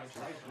 24,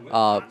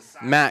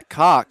 Matt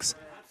Cox.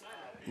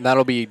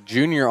 That'll be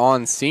junior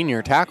on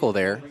senior tackle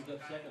there.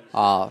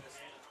 I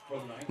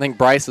think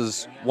Bryce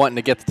is wanting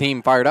to get the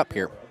team fired up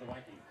here.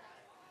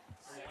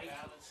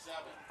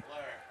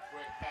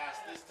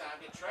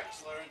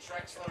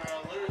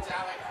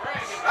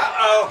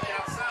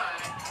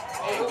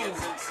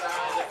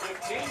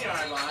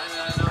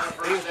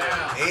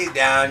 He's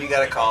down. You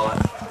got to call it.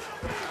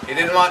 He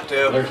didn't want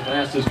to. Blair's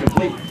pass is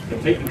complete. The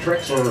Peyton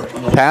Trexler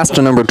on the Pass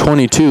to number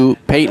 22,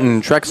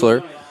 Peyton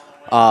Trexler.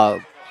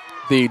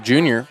 The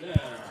junior,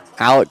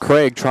 Alec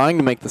Craig, trying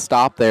to make the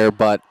stop there,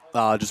 but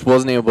just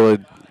wasn't able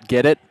to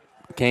get it.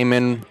 Came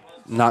in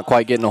not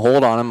quite getting a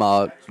hold on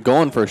him,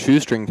 going for a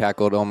shoestring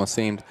tackle, it almost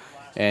seemed.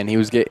 And he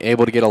was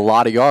able to get a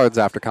lot of yards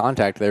after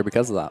contact there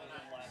because of that.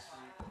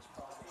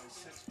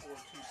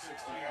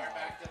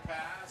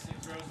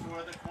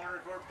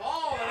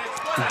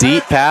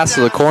 Deep pass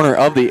to the corner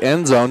of the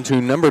end zone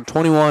to number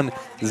 21,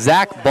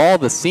 Zach Ball,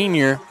 the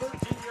senior.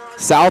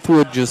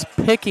 Southwood just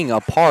picking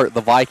apart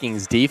the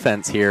Vikings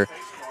defense here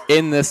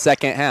in this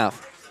second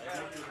half.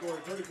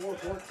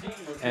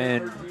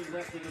 And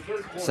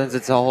since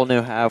it's a whole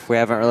new half, we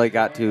haven't really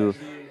got to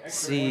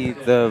see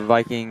the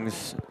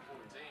Vikings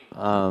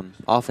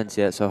offense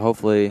yet. So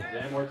hopefully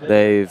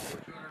they've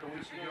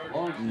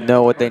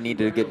know what they need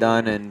to get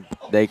done and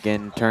they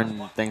can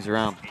turn things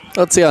around.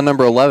 Let's see how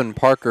number 11,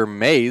 Parker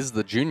Mays,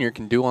 the junior,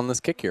 can do on this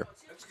kick here.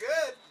 That's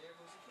good.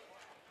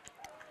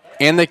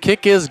 And the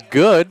kick is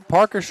good.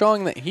 Parker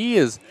showing that he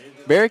is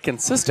very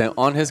consistent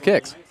on his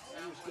kicks.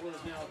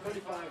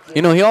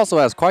 You know, he also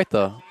has quite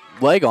the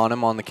leg on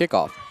him on the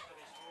kickoff.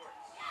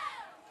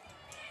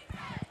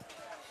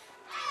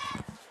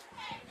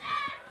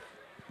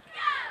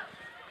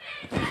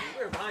 We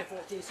were behind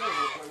 14-7.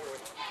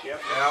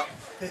 Yep.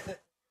 We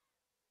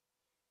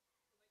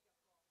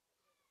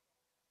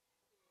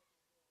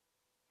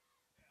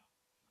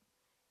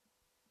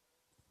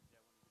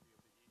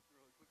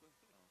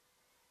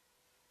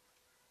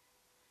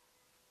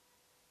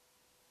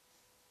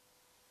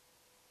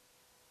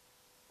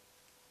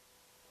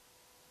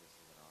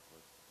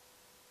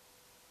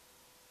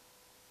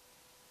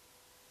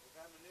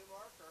got a new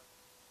marker.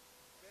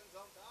 Pins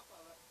on top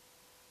of it.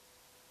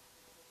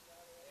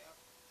 Yep.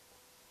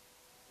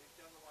 He's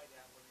done the white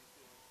hat. What he's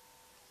doing.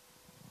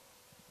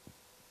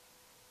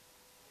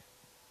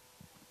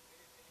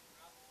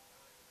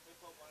 He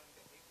put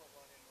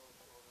one in a little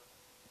shorter.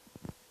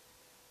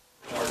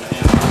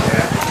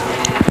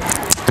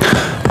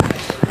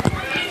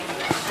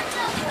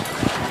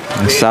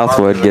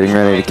 Southwood getting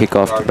ready to kick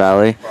off the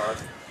Valley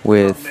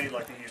with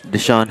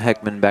Deshaun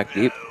Heckman back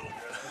deep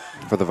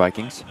for the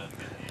Vikings.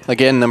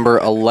 Again, number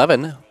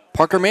 11,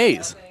 Parker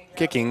Mays,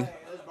 kicking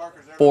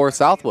for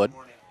Southwood.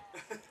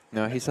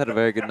 No, he's had a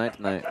very good night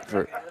tonight.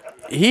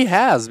 He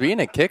has,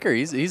 being a kicker,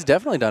 he's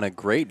definitely done a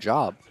great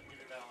job.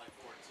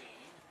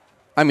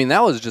 I mean,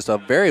 that was just a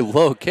very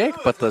low kick,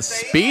 but the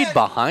speed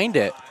behind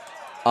it,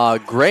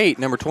 great.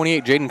 Number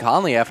 28, Jaden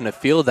Conley, having to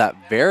field that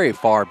very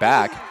far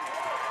back.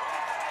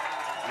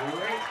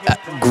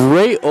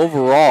 Great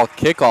overall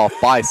kickoff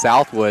by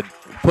Southwood,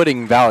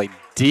 putting Valley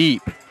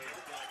deep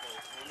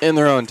in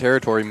their own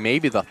territory,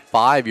 maybe the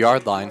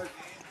 5-yard line.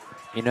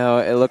 You know,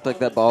 it looked like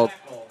that ball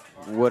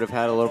would have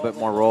had a little bit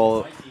more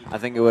roll. I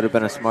think it would have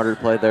been a smarter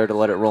play there to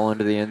let it roll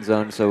into the end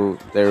zone, so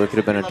there could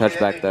have been a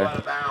touchback there.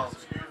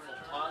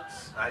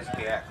 Nice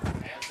kick.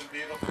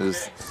 It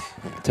was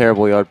a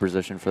terrible yard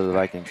position for the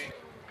Vikings.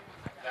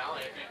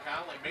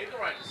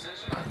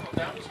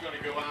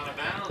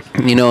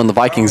 You know, and the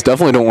Vikings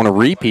definitely don't want to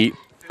repeat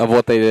of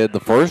what they did the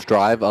first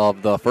drive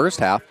of the first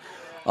half.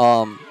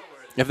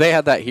 If they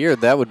had that here,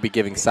 that would be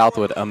giving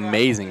Southwood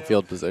amazing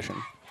field position.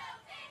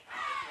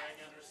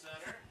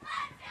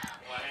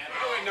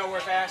 Going nowhere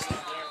fast.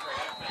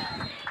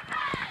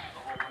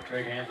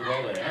 Craig hands the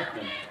ball to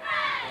Heckman.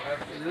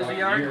 Lose a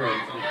yard?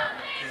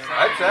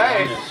 I'd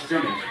say.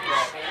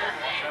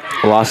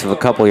 A loss of a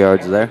couple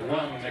yards there.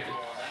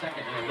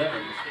 Second and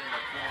 11.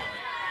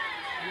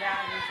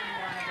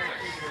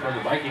 For the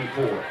Viking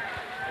 4.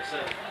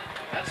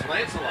 That's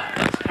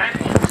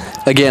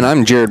Lancelot. Again,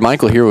 I'm Jared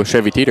Michael here with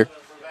Chevy Teeter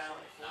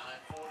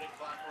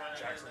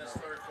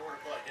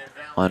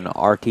On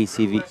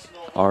RTC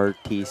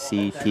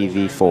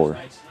TV 4.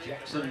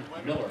 Jackson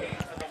Miller.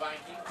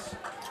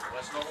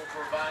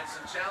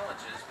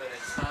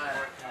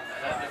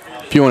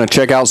 If you want to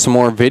check out some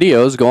more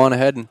videos, go on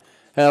ahead and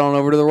head on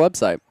over to their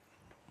website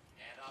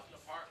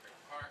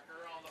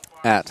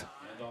at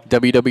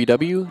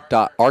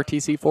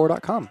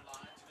www.rtc4.com.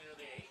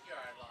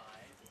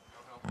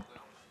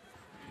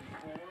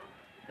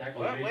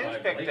 Well, wind's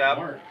picked up.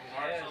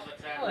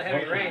 Well,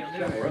 heavy rain.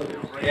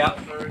 Yep.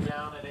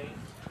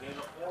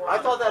 I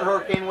thought that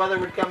hurricane weather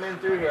would come in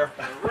through here.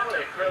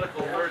 Really a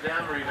critical word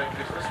down or even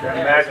because this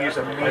Matthew's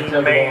a mean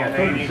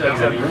man. He's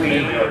a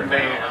mean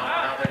man.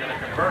 Now they're going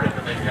to convert it,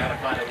 but they've got to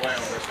find a way on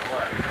this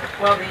play.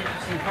 Well, the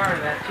interesting part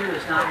of that, too,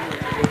 is not only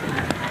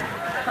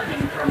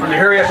hugging from The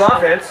hurry up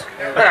offense.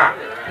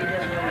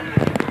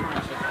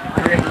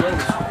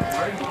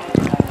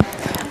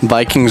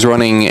 Vikings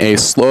running a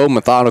slow,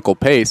 methodical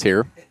pace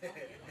here.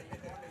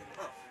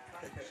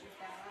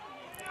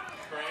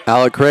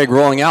 Alec Craig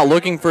rolling out,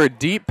 looking for a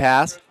deep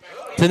pass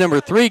to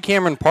number 3,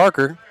 Cameron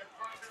Parker.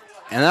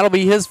 And that'll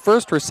be his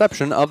first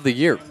reception of the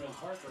year. He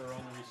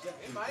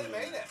might have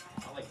made it.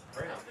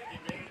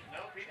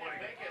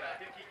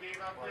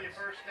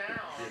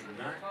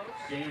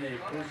 Gain a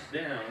first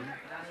down.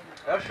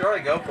 They'll surely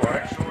go for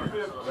it.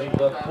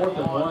 Brings up 4th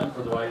and 1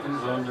 for the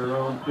Vikings on their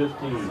own 15.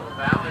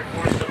 Valley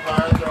forced to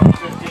punt, they're on the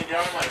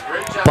 15-yard line.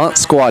 Great job. Punt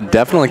squad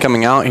definitely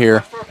coming out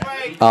here.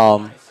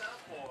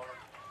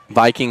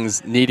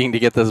 Vikings needing to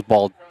get this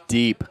ball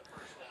deep,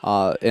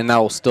 and that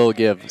will still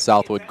give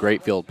Southwood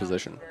great field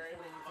position.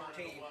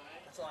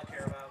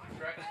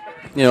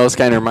 You know, this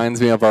kind of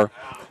reminds me of our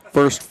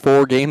first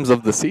 4 games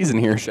of the season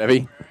here,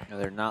 Chevy. No,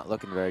 they're not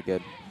looking very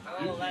good.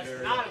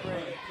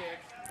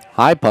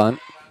 High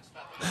punt.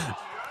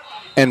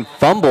 and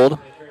fumbled.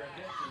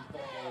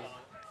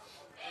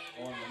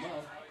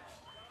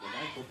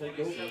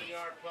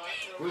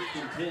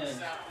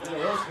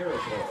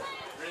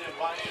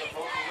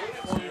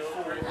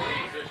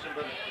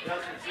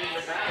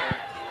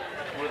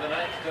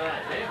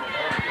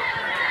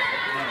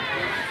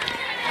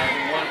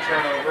 One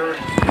turnover,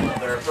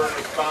 their first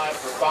 5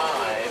 for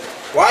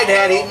 5.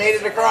 Whitehead, he made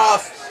it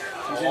across.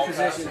 He's in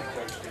position.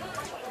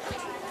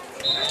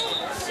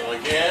 So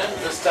again,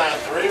 this time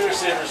 3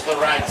 receivers to the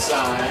right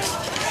side.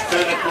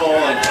 Pinnacle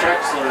and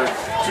Trexler,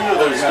 2 of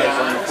those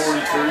guys.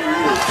 43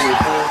 or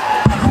 44.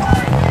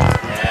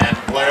 And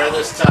Blair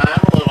this time,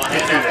 a little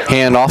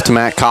Hand off to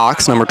Matt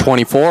Cox, number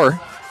 24.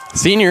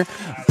 Senior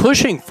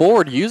pushing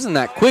forward, using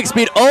that quick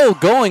speed. Oh,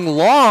 going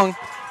long,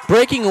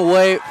 breaking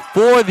away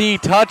for the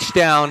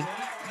touchdown.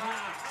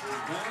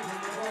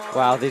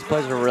 Wow, these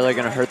plays are really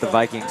going to hurt the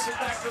Vikings.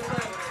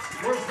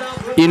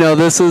 You know,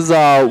 this is,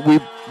 we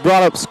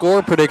brought up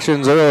score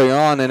predictions early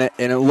on, and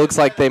it looks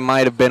like they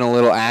might have been a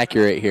little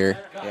accurate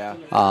here. Yeah.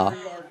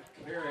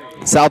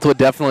 Southwood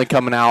definitely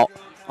coming out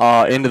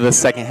into the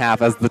second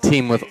half as the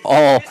team with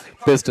all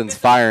pistons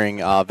firing.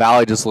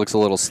 Valley just looks a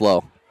little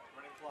slow.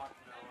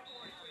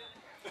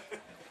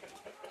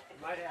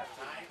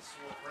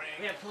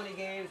 We have 20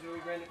 games where we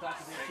ran the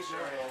clock.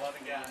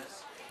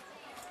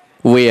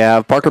 We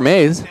have Parker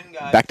Mays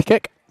back to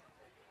kick.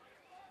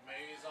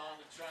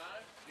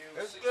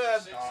 It's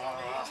good.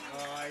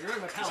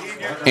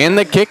 And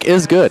the kick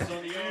is good.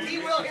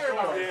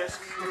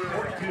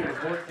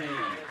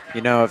 You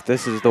know, if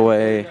this is the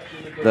way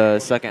the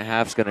second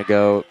half's going to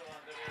go,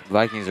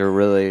 Vikings are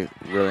really,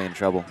 really in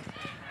trouble.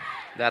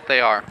 That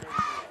they are.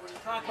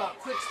 Talk about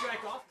quick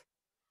strike off.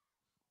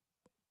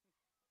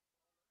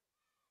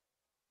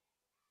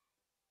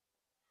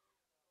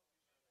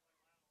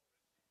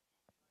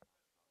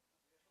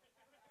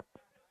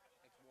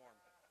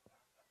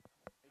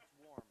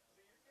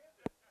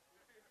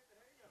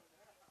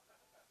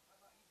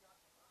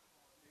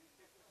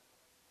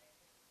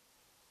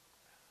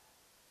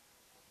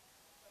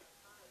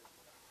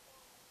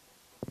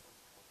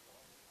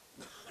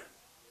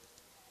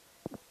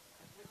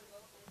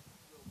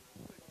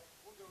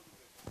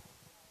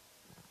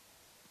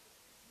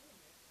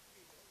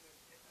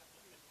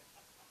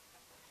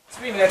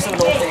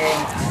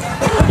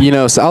 You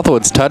know,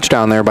 Southwood's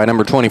touchdown there by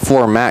number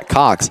 24, Matt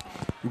Cox,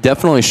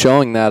 definitely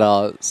showing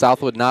that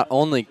Southwood not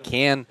only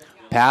can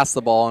pass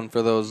the ball in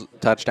for those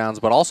touchdowns,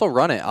 but also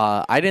run it.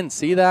 I didn't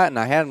see that, and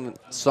I hadn't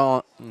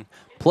saw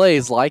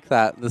plays like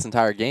that this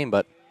entire game,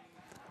 but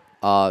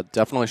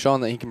definitely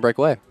showing that he can break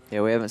away.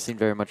 Yeah, we haven't seen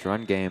very much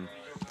run game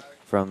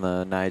from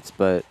the Knights,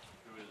 but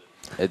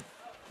it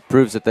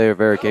proves that they are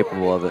very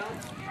capable of it.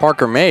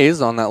 Parker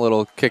Mays on that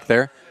little kick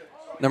there.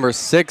 Number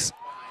 6,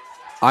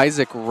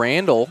 Isaac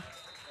Randall,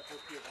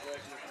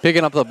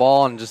 picking up the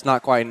ball and just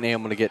not quite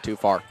able to get too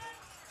far.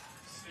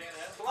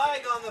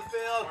 Flag on the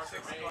field.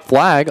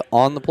 Flag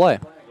on the play.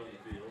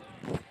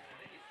 Valley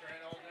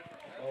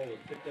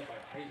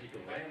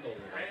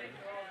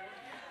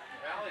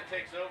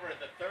takes over at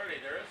the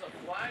 30. There is a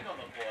flag on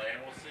the play,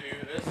 and we'll see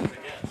who this is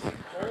against.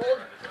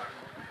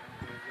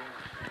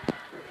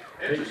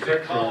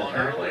 Interesting call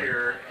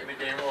earlier in the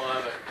game. We'll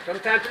have it.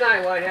 Sometime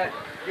tonight, Whitehead.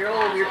 You're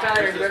old, you're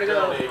tired, you better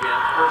go.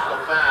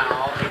 Personal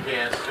foul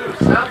against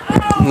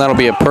Southwood. And that'll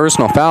be a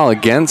personal foul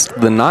against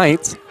the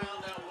Knights.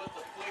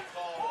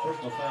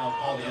 Personal foul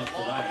called against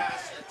the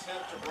Knights.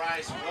 Attempt to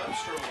Bryce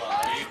Webster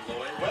was.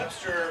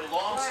 Webster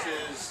lost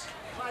his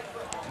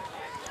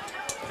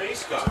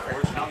face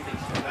guard,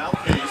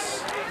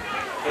 mouthpiece,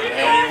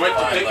 and he went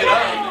to pick it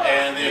up.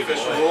 And the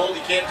official ruled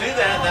you can't do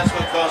that. And that's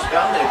what cost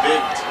Valley a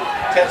big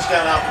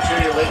touchdown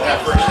opportunity late in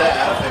that first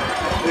half. And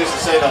needless to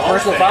say, the home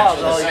Personal fans foul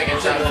for the second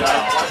time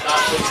not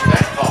pleased with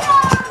that call.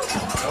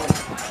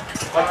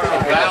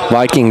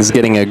 Vikings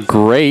getting a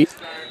great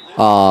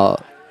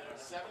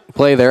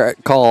play there.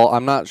 Call.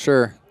 I'm not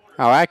sure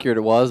how accurate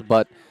it was,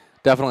 but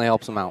definitely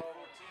helps them out.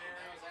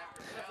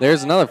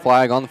 There's another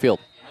flag on the field.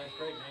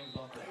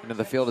 You know,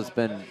 the field has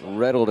been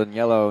riddled in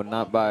yellow,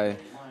 not by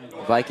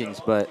Vikings,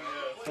 but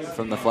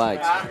from the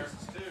flags.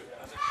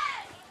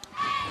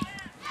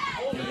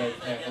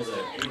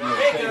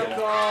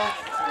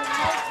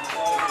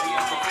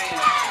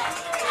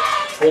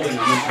 Holding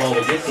the ball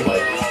against the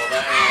Vikings.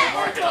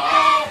 Mark it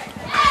off.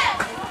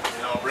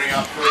 Bring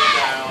up first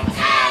down and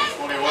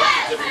 21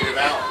 to Cedar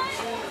Valley.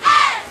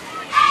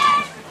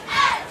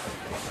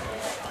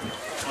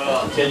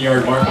 Well,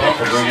 10-yard mark off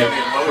will bring up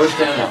first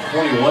down at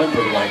 21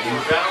 for the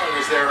Vikings. Valley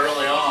was there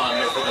early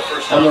on, but for the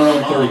first time On their own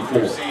we've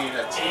 34. seen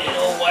a team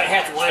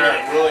start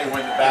really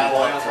win the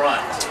battle up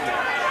front.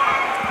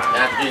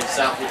 That being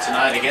Southwood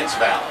tonight against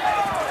Valley.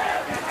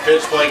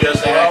 Pitch play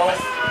goes to Heckman.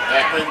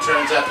 Heckman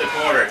turns at the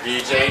corner.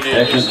 DJ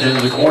Heckman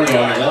into the corner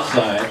on the left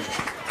side.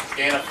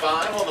 Gain of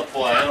 5 on the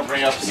play. It'll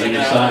bring up second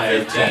Near down side,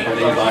 and 15.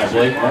 accompanied by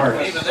Blake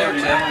Marks. Even there,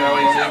 Tim,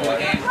 he's able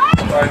to gain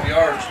 5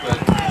 yards, but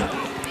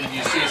when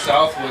you see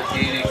Southwood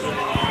gaining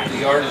the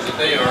yardage that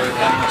they are,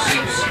 that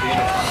seems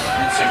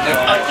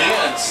insignificant.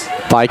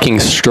 Against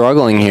Vikings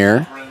struggling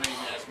here.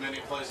 as many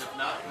plays, if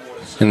not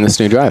more, so in this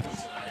new drive.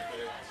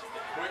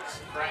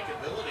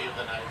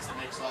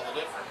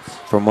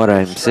 From what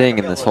I'm seeing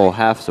in this whole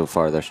half so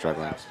far, they're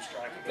struggling.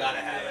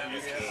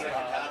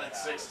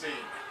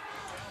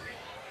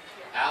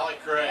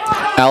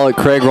 Alec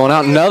Craig rolling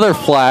out. Another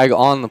flag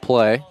on the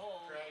play.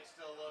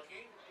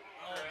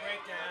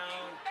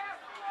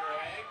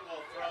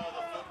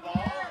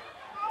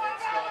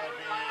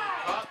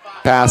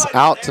 Pass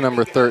out to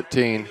number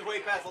 13,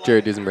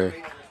 Jared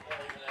Dusenberry.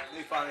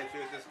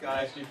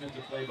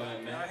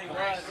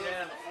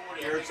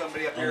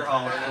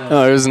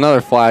 No, there's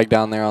another flag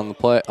down there on the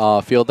play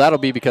field. That'll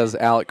be because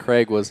Alec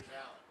Craig was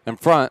in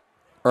front,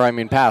 or I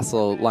mean past the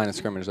line of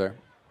scrimmage there.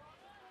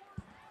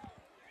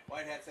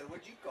 Whitehead said,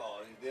 "What'd you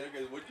call?" And the other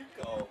goes, "What'd you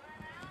call?"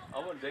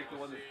 I'm gonna take the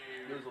one that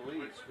gives the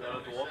lead.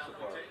 To walk so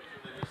far.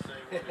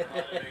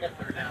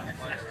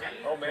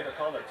 Oh man, they're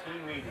calling a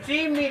team meeting.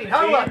 Team meeting.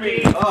 Huddle up,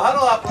 meeting. Oh,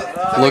 huddle up.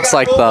 Looks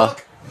like the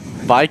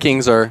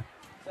Vikings are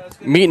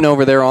meeting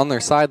over there on their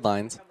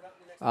sidelines,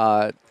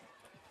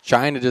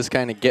 trying to just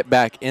kind of get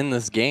back in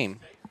this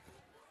game.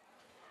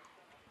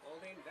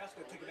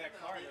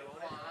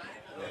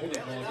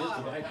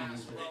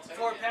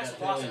 Before pass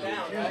lost it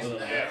down, right?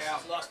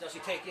 Lost, does he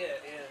take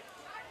it? Yeah.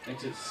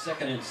 Makes it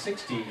 2nd and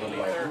 16 for the Third,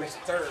 Vikings. makes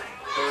it third.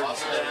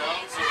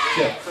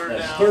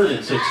 That's 3rd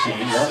and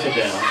 16. Lost it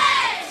down.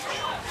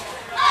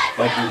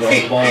 Vikings on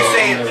the ball. He's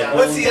saying,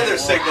 "What's the other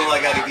signal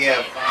I got to give?"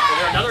 Is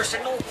there another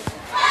signal?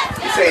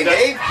 He's saying,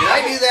 "Dave, did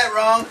I do that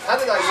wrong? How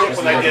did I look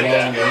when I did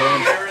that?"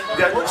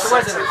 So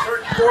was it a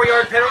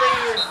 4-yard penalty?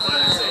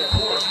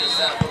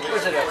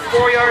 Was it a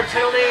 4-yard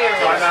penalty or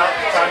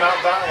Timeout,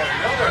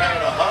 No, they're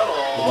having a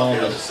huddle on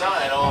the other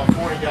side, all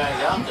 40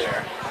 guys out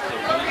there.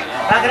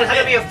 How can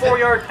it be a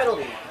 4-yard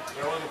penalty? Yeah,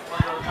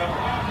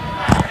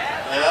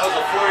 that was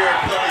a 4-yard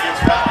penalty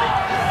against Valley.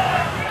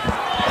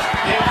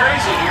 Getting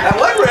crazy here. That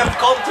one ref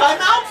called a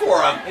timeout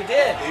for him. He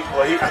did.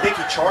 I think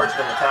he charged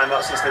them a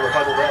timeout since they were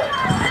huddled up.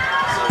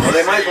 Well,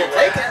 they might as well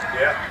take it.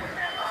 Yeah.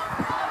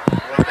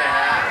 What the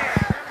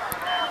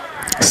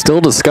heck?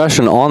 Still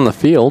discussion on the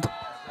field.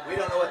 We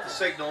don't know what the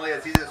signal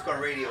is. He's just going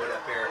to radio it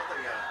up here.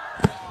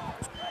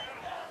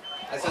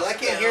 I said, "I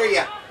can't hear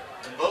you."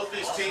 And both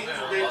these teams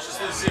will be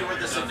interested to see where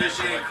this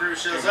officiating crew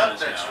shows up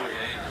next week.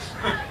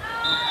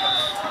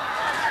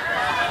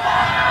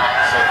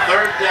 So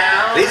 3rd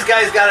down. These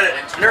guys got a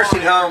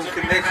nursing home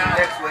conviction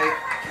next week.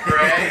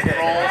 Greg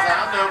rolls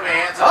out, no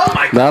hands. Oh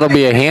my God. That'll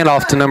be a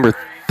handoff to number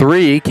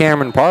 3,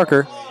 Cameron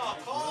Parker. Off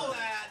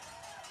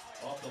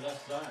the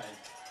left side.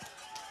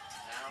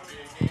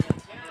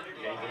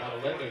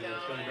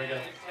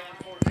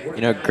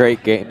 You know,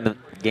 great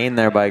gain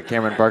there by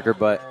Cameron Parker,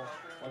 but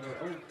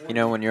you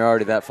know, when you're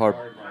already that far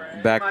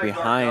back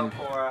behind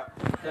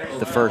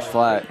the first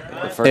flat,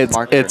 the first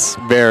marker, It's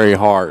very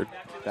hard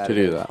to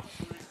do that.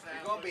 You're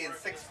going to be in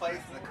 6th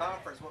place in the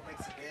conference. What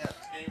makes it good?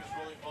 This game is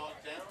really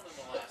bogged down in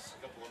the last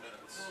couple of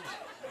minutes.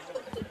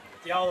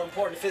 The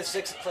all-important 5th,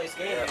 6th place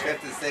game.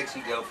 5th and 6th,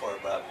 you go for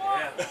it, bub.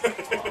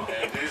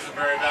 And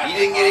Dusenberry back. You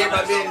didn't get here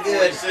by being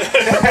good.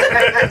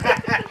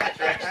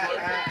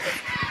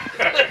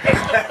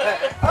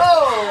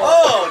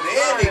 Oh, the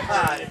Andy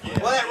punt.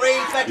 Well, that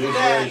rain affected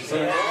that.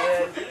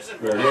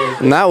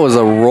 And that was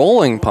a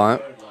rolling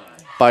punt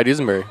by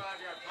Dusenberry.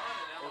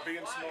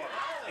 Being smart.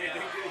 He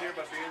didn't get here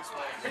by being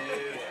smart.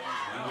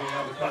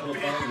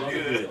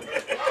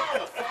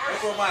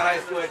 That's where my high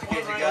school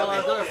education got me.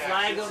 Another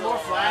flag, more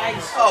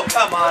flags. Oh,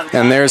 come on.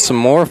 And there's some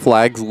more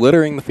flags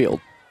littering the field.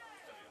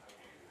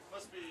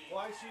 Well,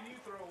 I seen you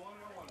throw one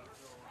and one.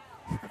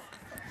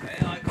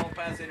 Well, I called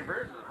pass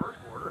interference in the first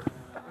quarter.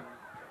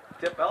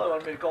 Tip Valley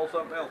wanted me to call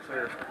something else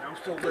here. I'm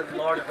still living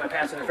large if I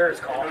pass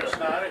interference call. Coach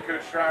Snyder and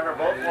Coach Schreiber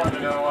both wanted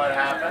to know what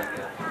happened.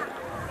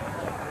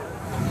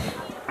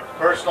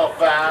 Personal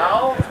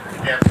foul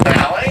against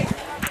Valley.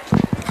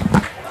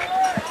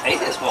 They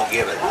just won't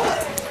give it.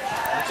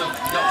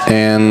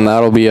 And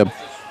that'll be a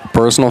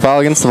personal foul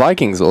against the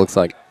Vikings, it looks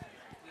like. The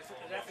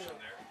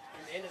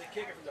end of the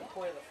kicker from the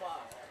point of the foul.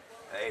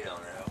 They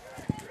don't know.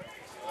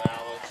 Now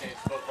they'll change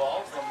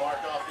footballs. They'll mark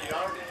off the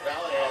yardage.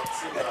 Valley had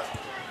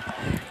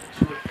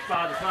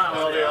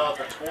penalty off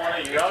the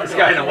 20-yard. This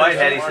guy in the white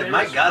hat, he said,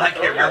 "My God, I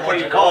can't remember what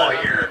you call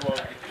here."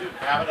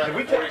 Did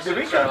we come through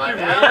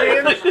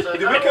Marion?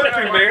 Did we come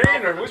through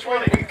Marion, or which way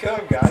did we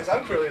come, guys?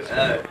 I'm really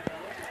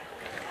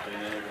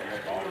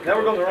now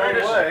we're going the wrong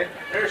way.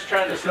 They're just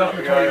trying to It's up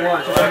to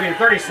 21, so that'll be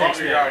 36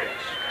 yardage.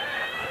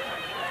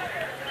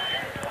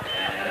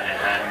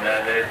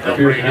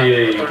 Appears to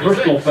be a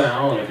personal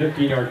foul and a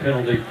 15-yard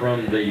penalty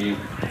from the.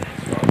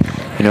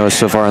 you know,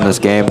 so far in this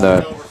game, the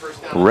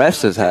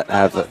refs have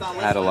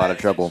had a lot of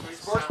trouble.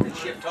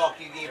 Sportsmanship talk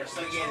you gave us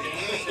again.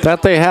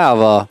 That they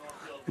have,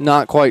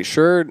 not quite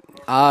sure.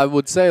 I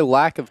would say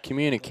lack of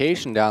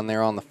communication down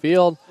there on the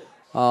field.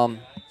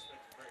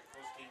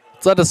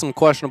 It's led to some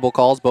questionable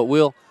calls, but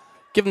we'll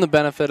give them the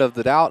benefit of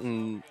the doubt,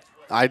 and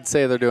I'd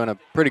say they're doing a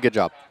pretty good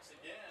job.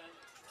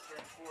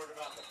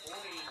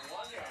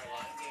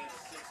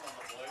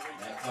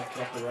 That cuts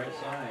up the right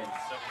side.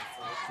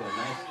 So a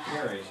nice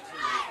carry.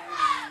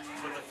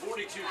 From the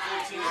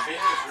 42-14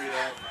 advantage for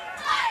that.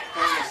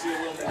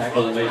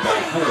 Tackle made by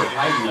Hunter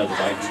Hayden of the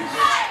Vikings.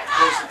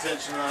 Close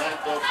attention on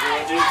that, though,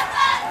 Brody.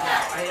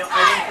 I don't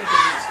think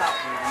they need to stop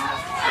me.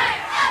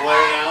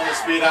 Blair down the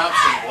speed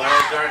option. Blair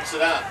darts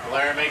it up.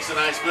 Blair makes a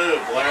nice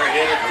move. Blair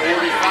hit at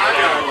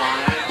 45-yard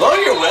line. Blow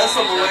your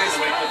whistle, boys.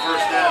 Make the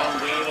first down.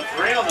 Gain of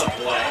 3 on the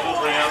play.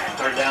 We'll bring up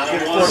third down and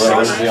 1. Blair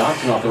runs the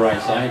option off the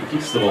right side,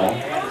 keeps the ball.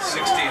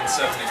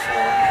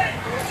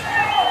 16-74.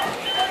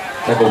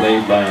 Tackle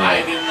made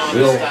by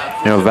Will.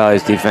 You know,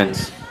 Valley's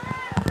defense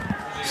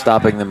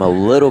stopping them a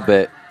little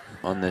bit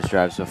on this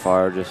drive so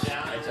far, just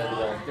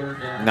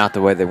not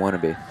the way they want to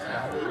be.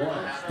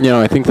 You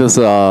know, I think this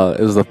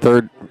is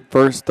the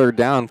first third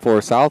down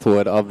for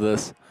Southwood of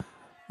this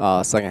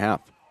second half.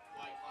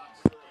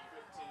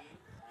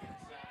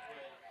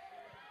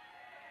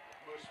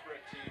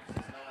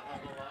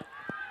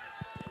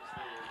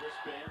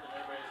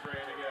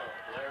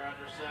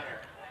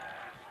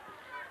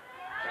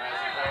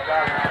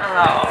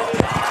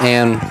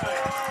 And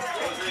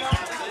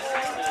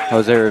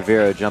Jose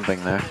Rivera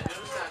jumping there.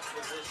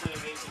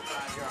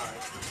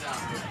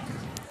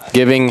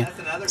 giving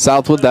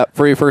Southwood that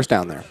free first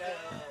down there.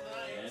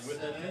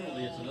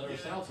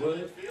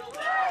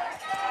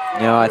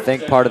 You know, I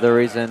think part of the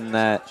reason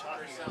that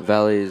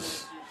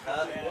Valley's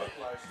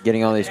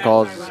getting all these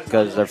calls is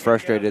because they're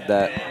frustrated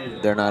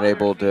that they're not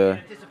able to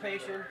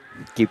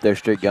keep their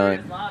streak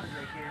going. So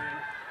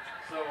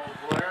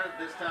Blair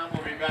this time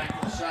will be back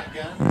in the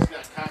shotgun. He's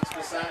got Cox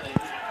beside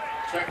him.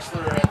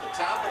 Trexler at the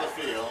top of the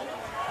field.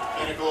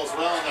 Pinnacle as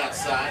well on that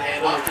side.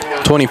 Hand off to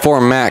Cox.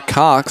 24, Matt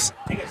Cox,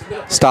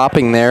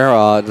 stopping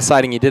there,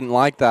 deciding he didn't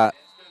like that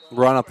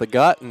run up the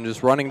gut and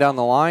just running down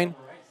the line.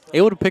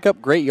 Able to pick up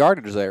great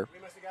yardage there.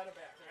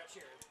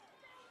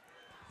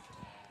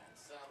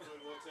 Southwood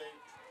will take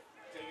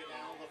it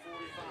down to the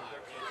 45.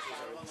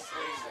 On the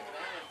play, second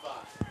down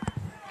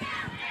and 5.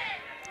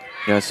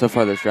 You know, so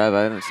far this drive,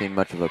 I haven't seen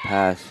much of a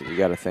pass. You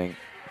got to think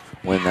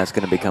when that's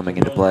going to be coming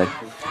into play.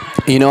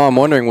 You know, I'm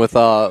wondering with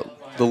the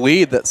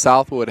lead that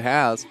Southwood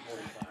has,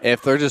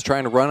 if they're just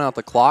trying to run out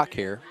the clock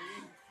here.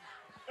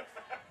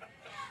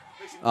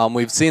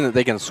 We've seen that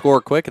they can score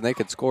quick and they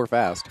can score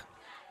fast.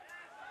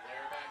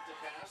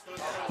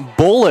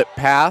 Bullet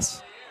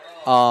pass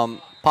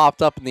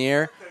popped up in the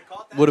air.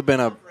 Would have been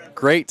a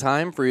great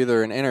time for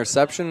either an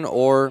interception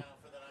or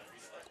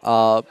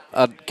a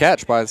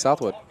catch by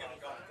Southwood.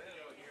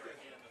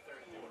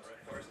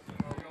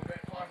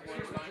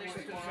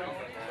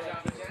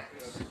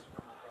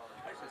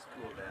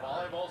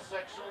 Volleyball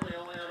sectional, the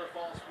only other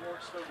fall sport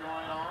still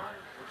going on,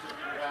 which is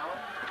Peter Valley.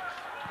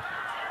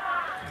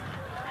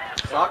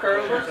 Soccer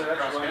over?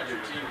 Cross-country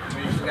team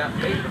commission got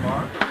paid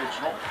tomorrow, the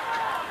regional.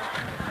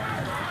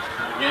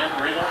 Again,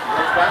 regional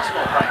girls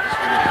basketball practice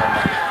for you.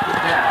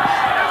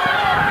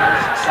 I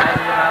was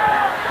excited about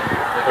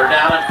that. They're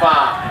down at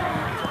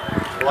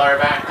 5. Blair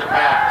back to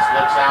pass.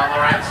 Looks out on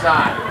the right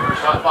side.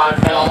 First up by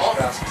Ball.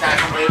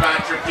 Tackle made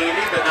by Trapedi,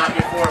 but not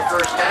before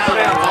first down.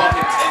 And the ball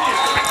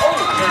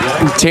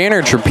continues.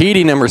 Tanner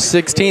Trapedi, number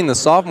 16, the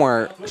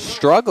sophomore,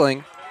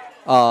 struggling,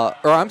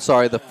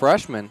 the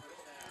freshman,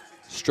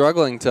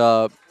 struggling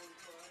to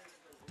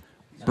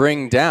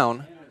bring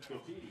down.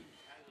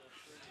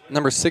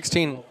 Number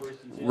 16,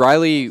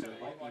 Riley,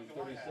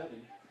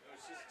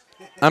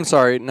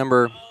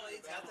 number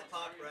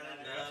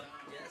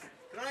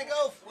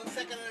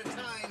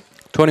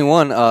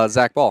 21,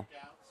 Zach Ball.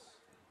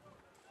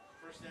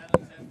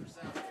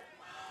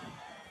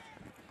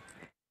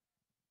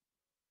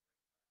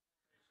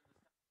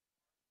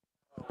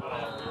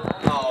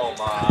 Oh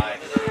my.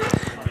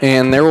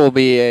 And there will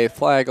be a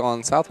flag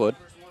on Southwood.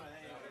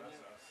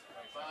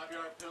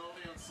 5-yard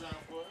penalty on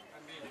Southwood.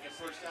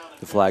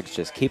 The flags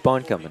just keep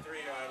on coming.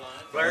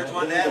 Blair's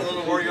wanted to add a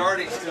little more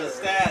yardage to the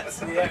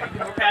stats. Yeah,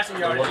 more passing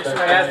yardage. Just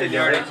Passing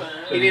yardage.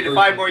 He needed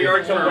 5 more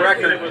yards for the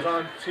record. It was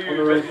on 2. On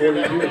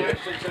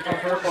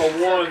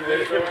one,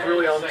 it was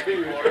really on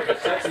 2.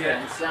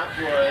 And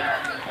Southwood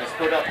has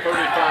put up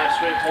 35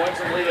 straight points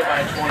and lead it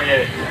by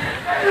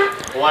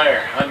 28.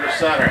 Blair under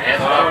center,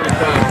 hands it off to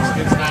Cox.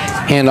 Gets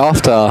nice. Hand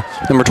off to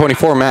number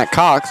 24, Matt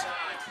Cox,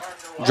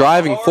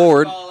 driving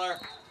forward.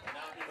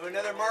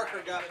 Another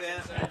marker got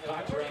bent.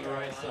 Cox around the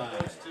right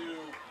side.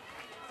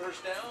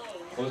 First down.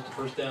 Close to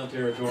first down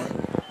territory.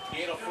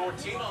 Gain of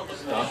 14 on the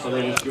Stops the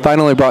play. latest drive.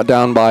 Finally brought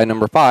down by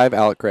number 5,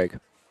 Alec Craig.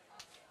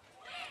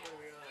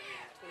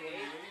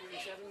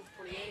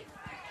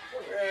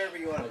 Wherever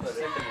you want to put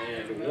it.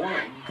 And 1.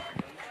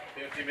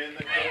 50 men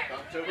that cook.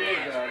 October.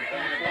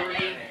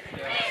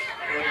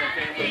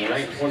 From the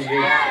right 28.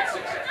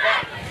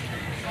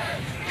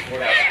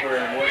 Courthouse Square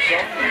in Warsaw.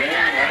 And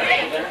then right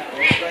after that,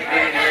 looks like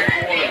getting ready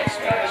for one of the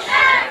smash.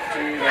 To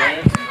the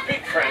hands.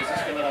 Big prizes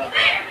coming up.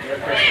 Your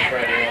Christmas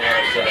Friday on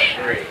our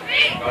 3.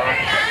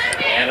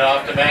 And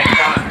off to Matt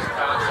Cox.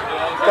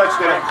 Cox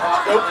again. Touchdown.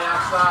 On the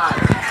outside.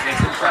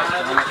 Gets inside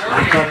the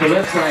Back off the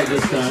left side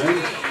this time.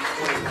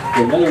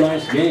 For another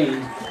nice gain.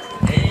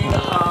 8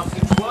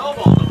 12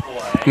 on the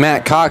play.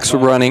 Matt Cox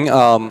running,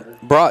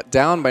 brought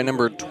down by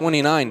number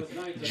 29,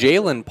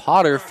 Jalen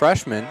Potter,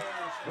 freshman.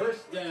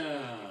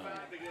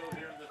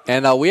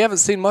 And we haven't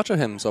seen much of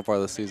him so far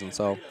this season,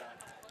 so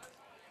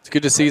it's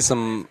good to see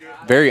some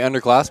very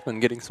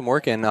underclassmen getting some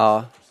work in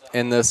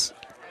this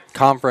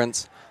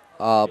conference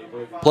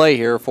play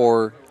here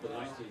for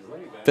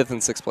 5th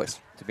and 6th place.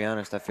 To be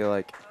honest, I feel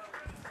like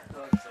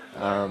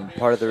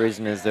part of the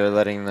reason is they're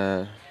letting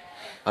the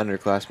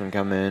underclassmen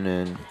come in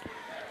and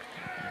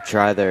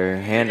try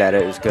their hand at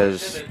it is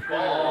because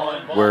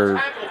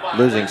we're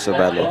losing so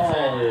badly.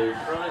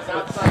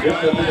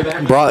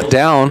 Brought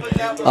down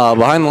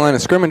behind the line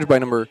of scrimmage by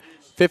number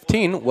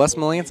 15, Wes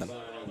Melanson.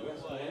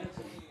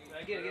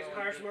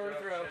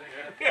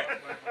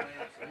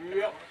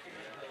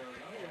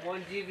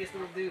 One devious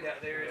little dude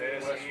out there.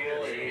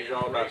 He's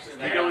all about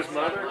you know his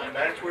mother?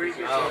 That's where he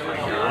gets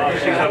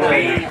she's a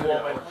mean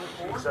woman.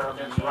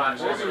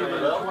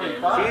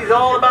 She's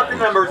all about the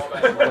numbers.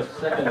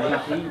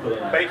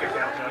 Bank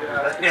account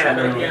numbers. Yeah.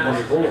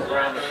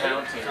 Around the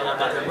county. It's all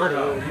about the money.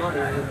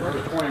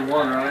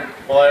 21, right?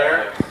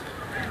 Blair.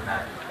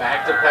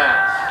 Back to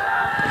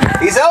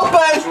pass. He's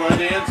open. Toward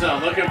the end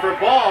zone, looking for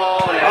ball.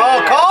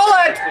 Oh, call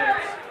it.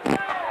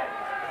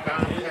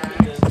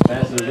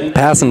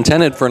 Pass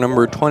intended for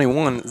number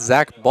 21,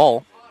 Zach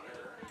Ball.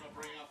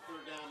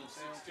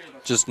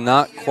 Just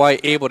not quite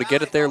able to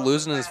get it there,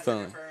 losing his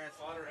phone.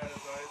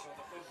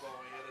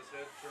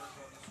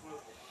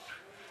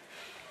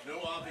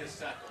 No obvious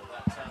tackle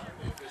that time,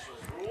 the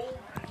officials rule.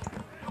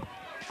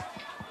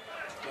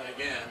 But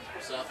again,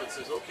 Southwood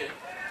says, okay,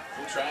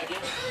 we'll try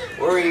again.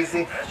 We're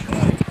easy.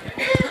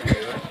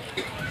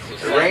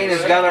 The rain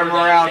has got our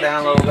morale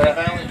down a little bit.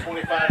 Valley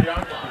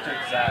 25-yard line.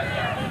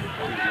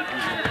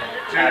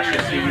 Actually,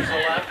 to the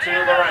left, to the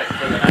right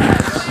for the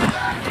Knights.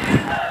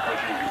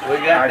 We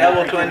got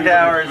double twin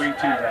towers. Blair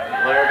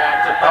back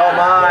to Oh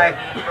my.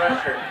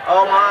 pressure.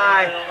 Oh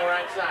my. On the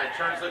right side,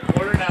 turns the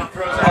corner now,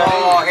 throws it.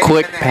 Oh, hit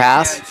Quick him in the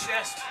pass.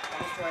 head.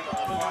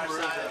 On the far side,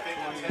 I think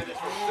intended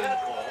for field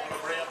goal.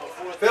 Bring up a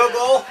fourth Field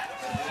goal.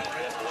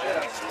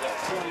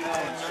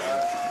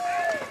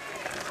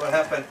 What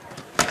happened?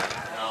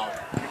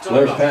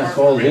 Blair's pass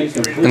falls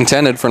incomplete.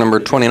 Intended for number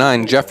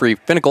 29, Jeffrey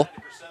Finnicle.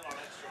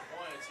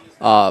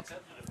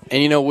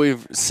 And, you know,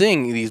 we've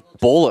seen these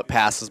bullet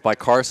passes by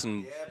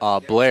Carson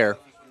Blair.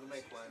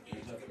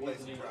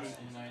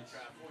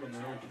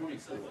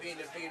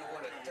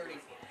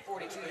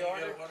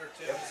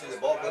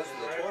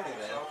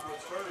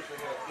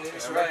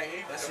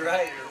 That's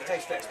right.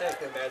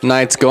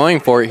 Knights going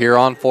for it here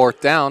on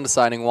 4th down,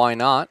 deciding why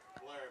not.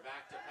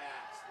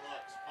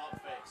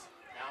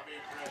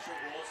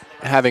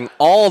 Having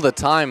all the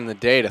time in the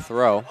day to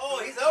throw.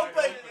 Oh, he's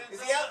open. Is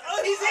he out?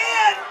 Oh, he's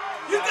in.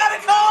 You got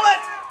to call it.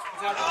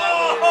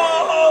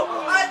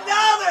 Oh,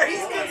 another.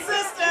 He's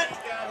consistent.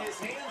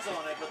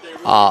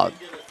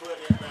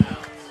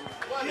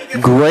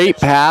 Great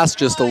pass,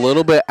 just a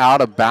little bit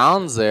out of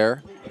bounds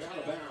there.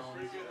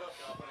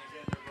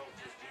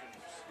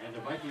 And the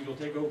Vikings will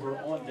take over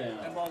on down.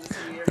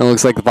 It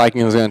looks like the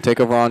Vikings are going to take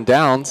over on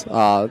downs.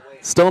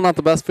 Still not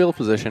the best field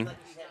position.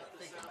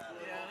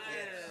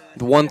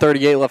 The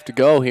 1:38 left to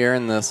go here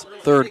in this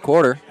 3rd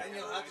quarter.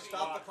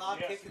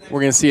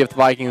 We're going to see if the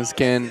Vikings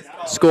can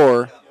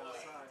score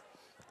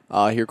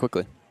here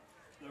quickly.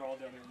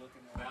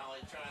 Valley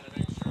trying to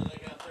make sure they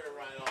got their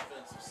right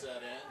offensive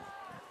set in.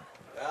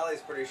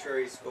 Valley's pretty sure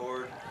he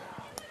scored.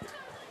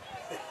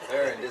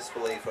 They're in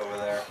disbelief over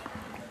there.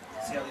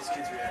 See how these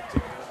kids react to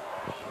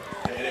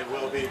it. And it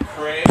will be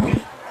Craig.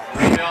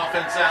 Bring the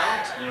offense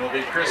out. And it will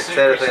be Chris.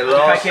 Said if they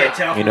lost,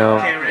 You know,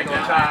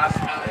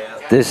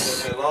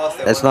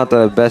 that's not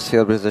the best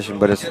field position,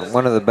 but it's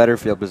one of the better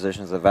field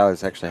positions that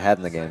Valley's actually had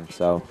in the game.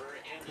 So,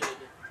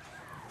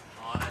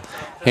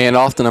 Hand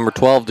off to number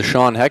 12,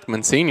 Deshaun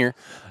Heckman, senior,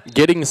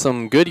 getting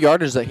some good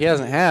yardage that he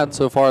hasn't had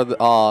so far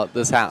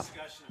this half.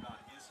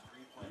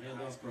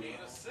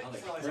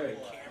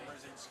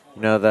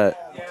 you know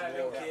that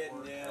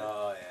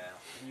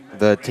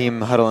the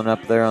team huddling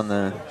up there on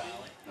the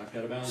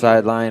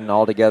sideline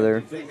all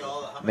together.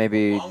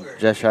 Maybe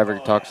Jess Shriver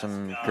could talk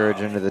some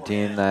courage into the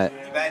team that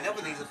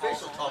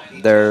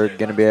they're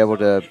going to be able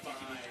to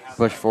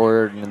push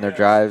forward in their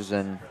drives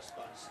and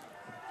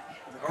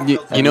You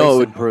know, it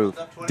would improve.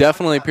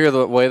 definitely appear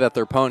the way that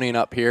they're ponying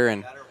up here,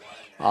 and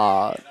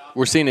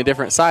we're seeing a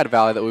different side of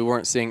Valley that we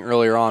weren't seeing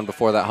earlier on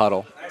before that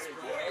huddle.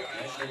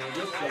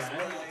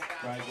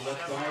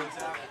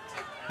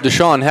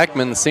 Deshaun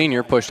Heckman, the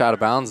senior, pushed out of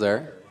bounds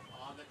there.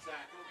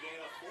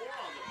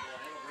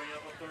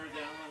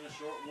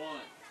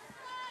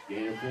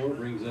 Gain of 4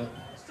 brings up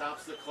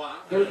Stops the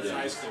clock. third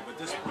down. But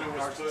this one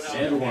was put out.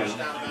 And 1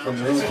 from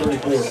their own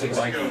 34 for the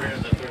Vikings.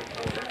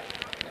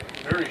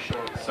 Very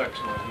short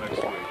sectionals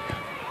next week.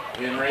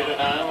 Being rated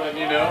now, and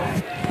you know,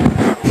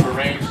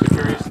 arranged to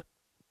carry.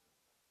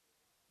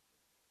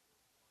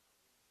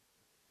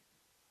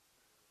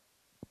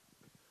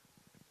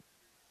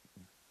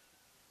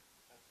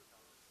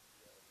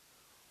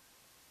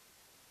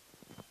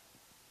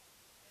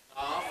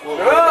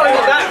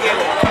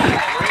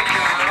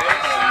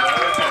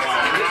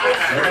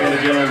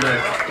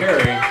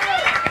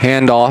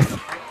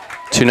 Handoff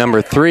to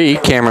number 3,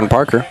 Cameron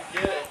Parker.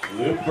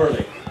 Luke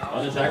Burley.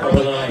 tackle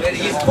for the Knights.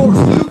 He's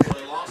forced Luke.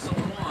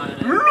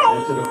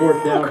 Into the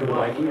fourth down for the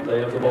Vikings. They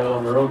have the ball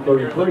on their own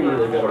 33.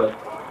 They've got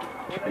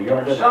a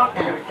yard to go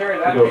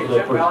for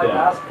that first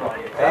down.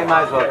 They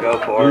might as well go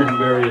for it.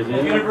 Dusenberry is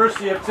in.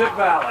 University of Tip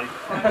Valley.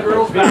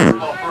 Girls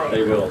basketball program.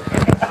 They will.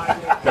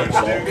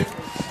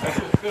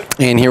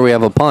 And here we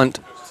have a punt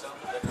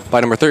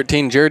by number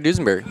 13, Jared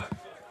Dusenberry.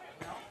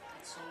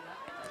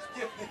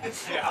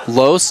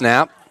 Low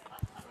snap.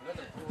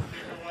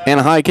 And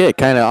a high kick,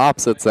 kind of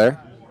opposites there.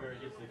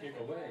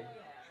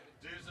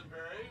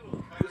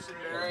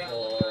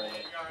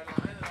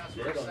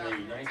 Dead on the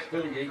Knights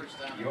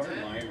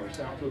 38-yard line where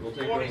Southwood will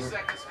take 40 over.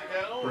 seconds to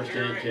go. First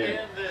Here and 10. in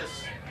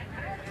this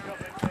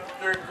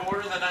third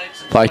quarter, the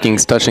Knights.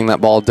 Vikings touching that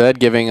ball dead,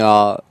 giving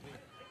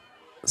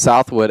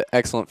Southwood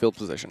excellent field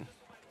position.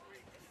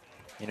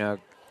 You know,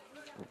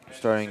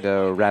 starting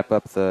to wrap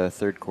up the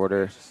third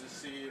quarter.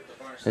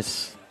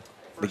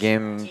 The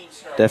game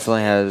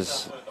definitely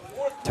has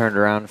turned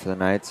around for the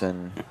Knights,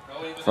 and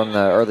from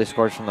the early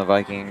scores from the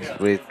Vikings,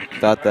 we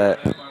thought that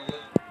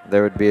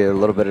there would be a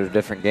little bit of a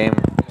different game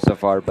so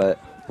far, but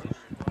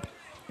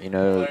you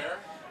know,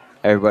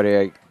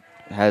 everybody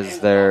has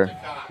their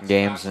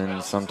games,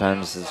 and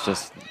sometimes it's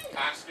just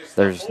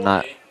there's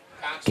not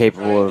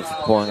capable of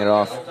pulling it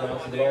off.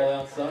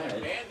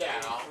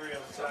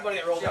 Somebody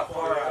rolled up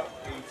far out.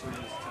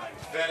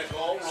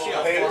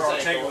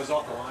 Ortega was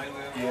off the line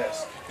then?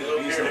 Yes. It'll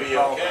appear to be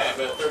okay,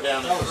 but they're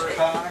down to 3.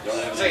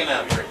 Second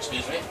down,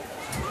 excuse me.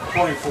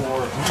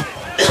 24.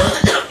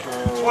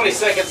 20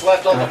 seconds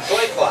left on the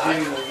play clock.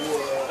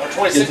 Or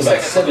 26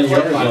 seconds on the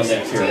play clock.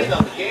 16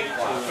 on the game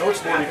clock. So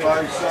it's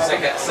 45.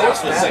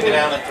 Southwood second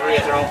down and 3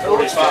 at their own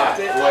 45.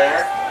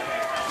 Blair,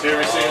 2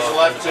 receivers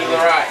left to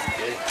the right.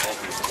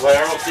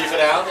 Blair will keep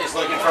it out. He's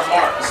looking for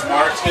Marks.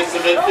 Marks gets the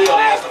midfield. He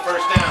has the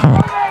first down.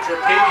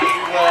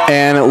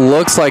 And it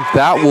looks like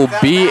that will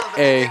be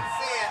a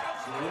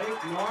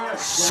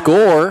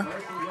score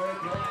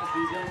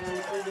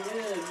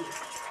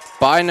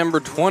by number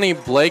 20,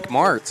 Blake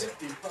Martz.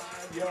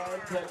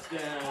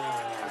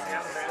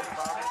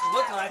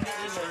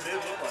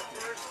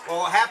 Well,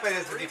 what happened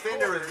is the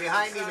defender was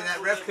behind him, and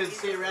that ref couldn't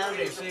see around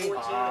him. See? He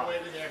was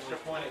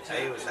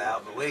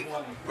out, but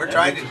we're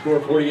trying to score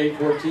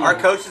 48-14. Our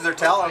coaches are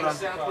telling them.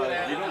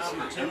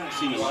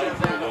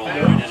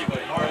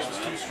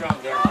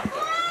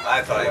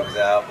 I thought he was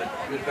out, but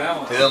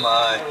who am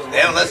I? They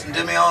haven't listened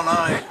to me all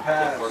night.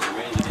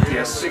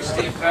 Yes,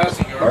 16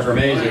 passing yards. Parker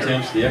Mays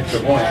attempts the extra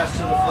point.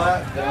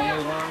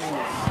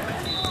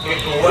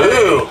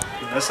 Woo!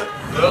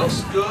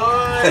 Looks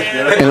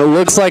good. And it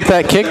looks like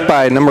that kick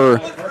by number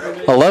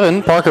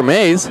 11, Parker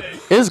Mays,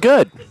 is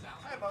good.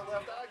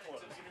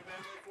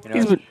 You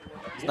know,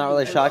 it's not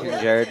really shocking,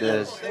 Jared,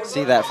 to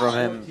see that from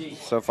him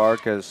so far,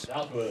 because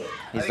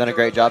he's done a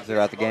great job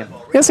throughout the game.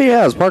 Yes, he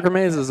has. Parker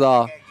Mays is,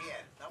 I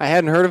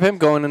hadn't heard of him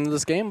going into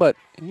this game, but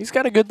he's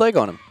got a good leg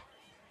on him.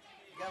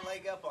 Got a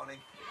leg up on him.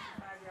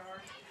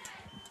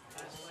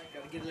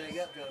 Got to get a leg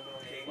up, John.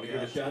 Want to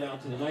give a shout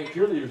out to the night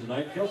cheerleaders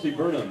tonight. Kelsey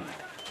Burnham,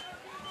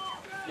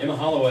 Emma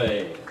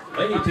Holloway,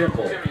 Lady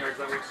Temple,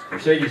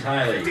 Mercedes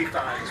Hiley,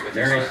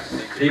 Mary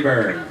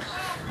Seaburns,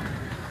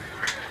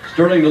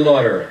 Sterling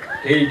DeLauder,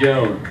 Katie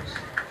Jones,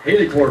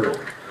 Haley Porter,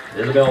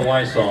 Isabel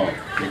Wysong,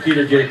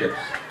 Nikita Jacobs,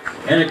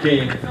 Anna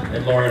King,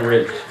 and Lauren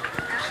Rich.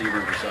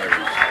 Seaburn beside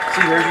you.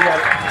 Seaburn, you got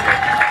it.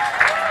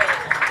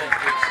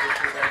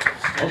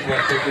 Also,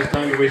 I'd take this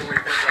time to wish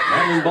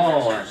Madeline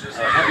Ball a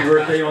happy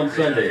birthday on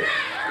Sunday.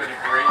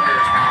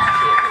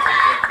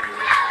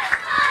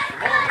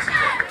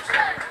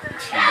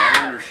 She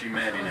Madeline or she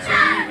Maddie now? Do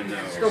you even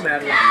know? Still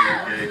Madeline.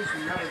 Okay.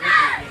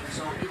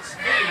 So it's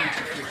very much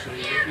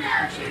appreciated if you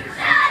appreciate it.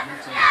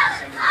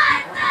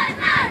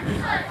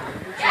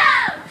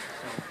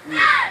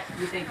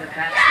 We think that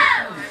that's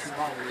the point of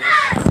all of this.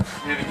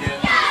 And again,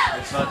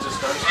 it's not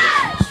just our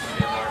stations,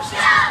 and our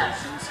sister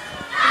stations.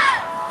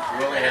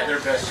 Really had their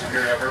best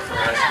year ever for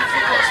high school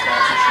football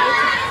sponsorship.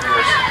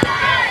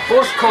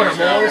 Fourth quarter,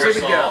 boys. Here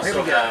we go. Here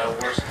we go.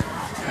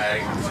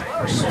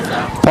 We're sold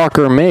out.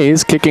 Parker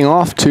Mays kicking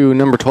off to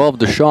number 12,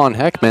 Deshaun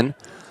Heckman.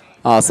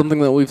 Something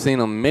that we've seen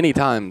him many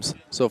times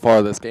so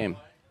far this game.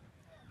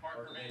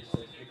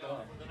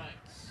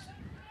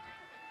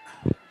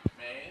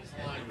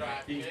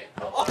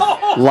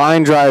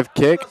 Line drive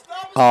kick.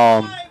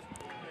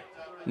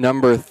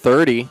 Number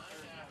 30.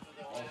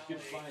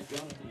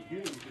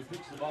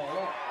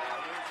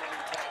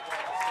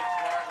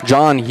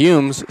 John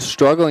Humes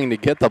struggling to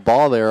get the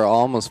ball there,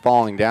 almost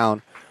falling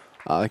down,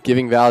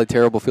 giving Valley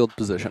terrible field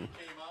position.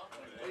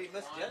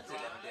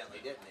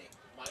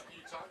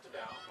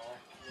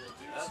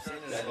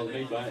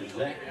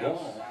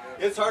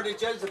 It's hard to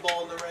judge the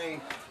ball in the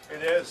rain.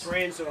 It is. It's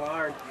rained so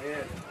hard.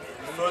 Yeah.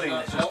 The footing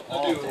is just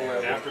awful.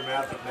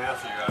 Aftermath of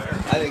Matthew out here.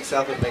 I think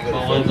Southwood may go.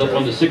 Ball ends up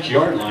on the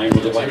 6-yard line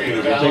with the Vikings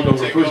will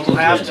take over first and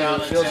 10. Down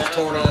the field is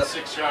torn up.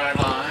 6-yard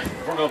line.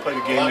 We're going to play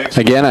the game next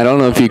Again, I don't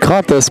know if you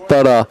caught this,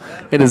 but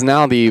it is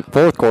now the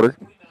fourth quarter.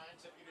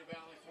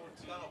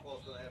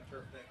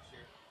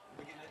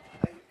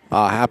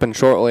 Happened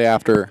shortly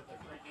after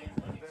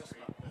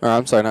or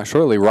I'm sorry, not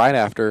shortly, right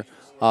after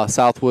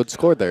Southwood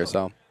scored there.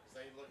 So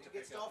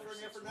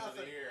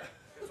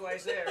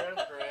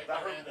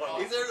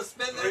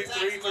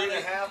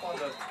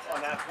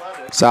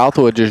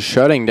Southwood just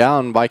shutting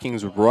down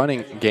Vikings'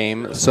 running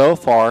game so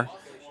far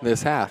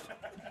this half.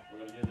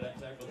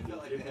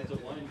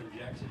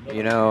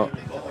 You know,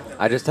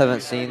 I just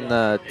haven't seen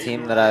the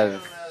team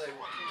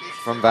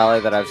from Valley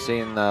that I've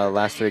seen the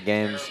last 3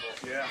 games.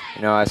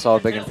 You know, I saw a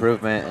big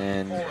improvement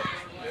and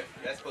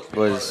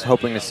was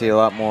hoping to see a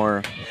lot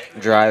more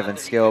drive and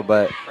skill,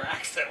 but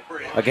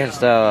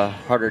against a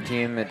harder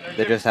team,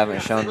 they just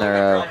haven't shown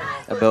their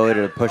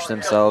ability to push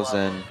themselves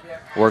and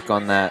work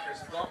on that.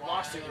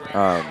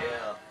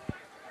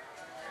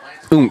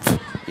 Oomph.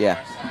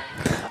 Yeah.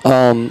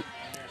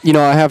 You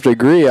know, I have to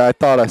agree. I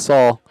thought I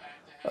saw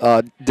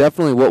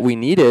definitely what we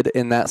needed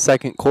in that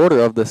second quarter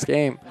of this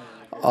game.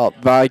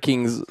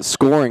 Vikings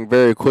scoring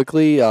very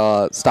quickly,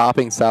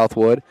 stopping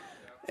Southwood,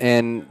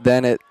 and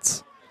then it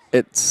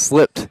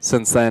slipped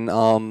since then.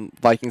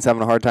 Vikings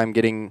having a hard time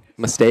getting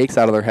mistakes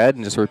out of their head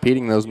and just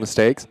repeating those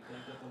mistakes,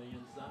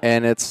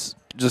 and it's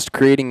just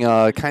creating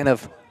a kind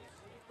of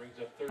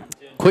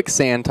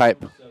quicksand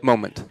type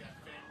moment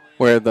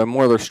where the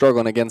more they're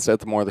struggling against it,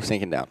 the more they're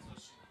sinking down.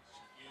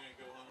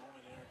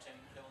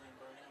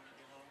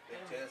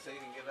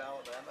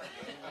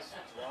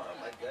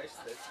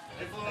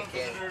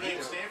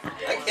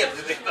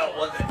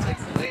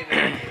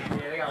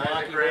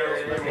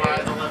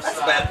 That's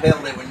a bad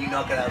penalty when you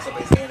knock it out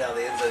somebody's hand out of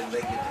the end zone and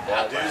make it the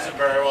ball.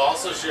 Duesenberg will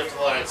also shift to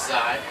the right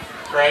side.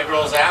 Craig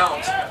rolls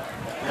out.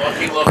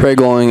 Looking. Craig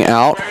going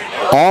out.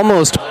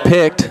 Almost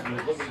picked.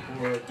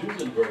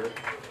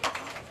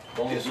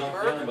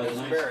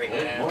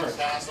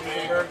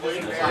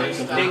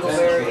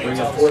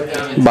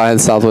 By the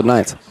Southwood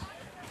Knights.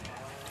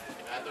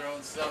 At their own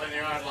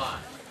 7-yard line.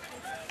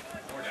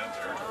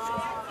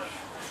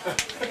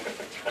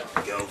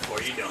 Go for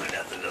it. You don't have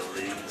nothing to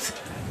lose.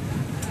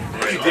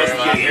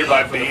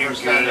 Hereby being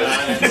good.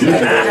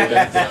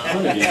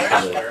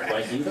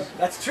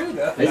 That's true,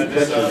 though. And you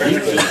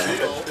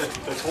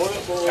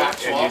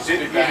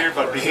didn't get here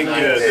by being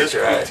good. This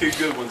was 2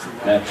 good ones.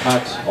 Matt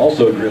Cox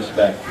also drifts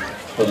back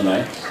for the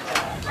Knights.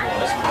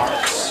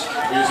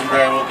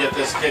 Duesenberg will get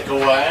this kick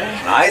away.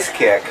 Nice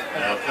kick.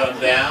 They'll come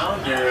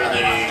down near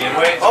the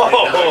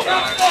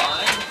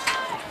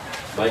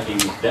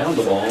Vikings down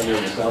the ball near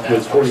the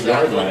Southwood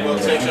 40-yard line. We'll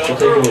take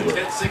over.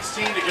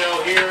 10-16 to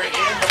go here in the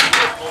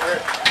fourth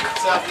quarter.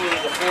 Southwood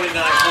with a 49-14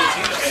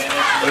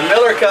 advantage. When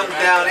Miller comes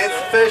down, it's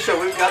official.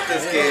 We've got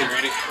this game.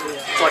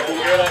 It's like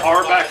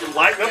our back and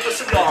lighting up the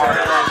cigar.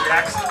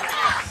 Jackson.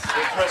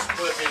 Good press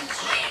clippings.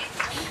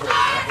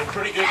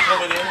 Pretty good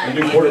coming in.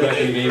 The new quarterback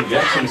of the game,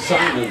 Jackson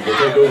Simon, will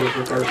take over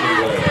for Carson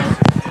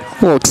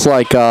Way. Looks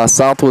like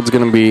Southwood's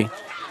going to be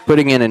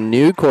putting in a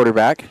new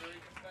quarterback,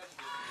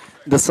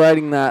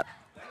 deciding that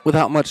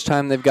without much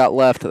time they've got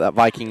left, that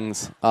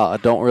Vikings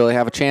don't really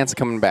have a chance of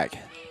coming back.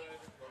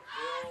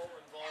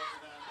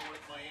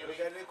 We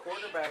got a new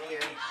quarterback here.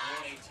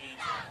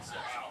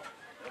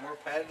 And we're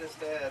padded his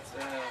stats.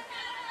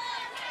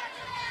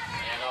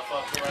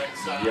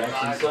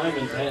 Jackson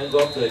Simons hands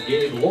off to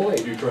Gabe Lloyd,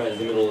 who tries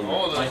the middle of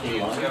the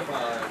Viking line.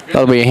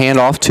 That'll be a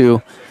handoff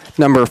to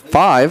number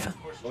 5,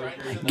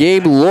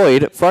 Gabe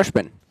Lloyd,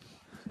 freshman.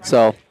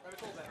 So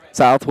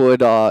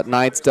Southwood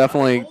Knights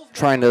definitely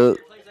trying to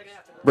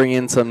bring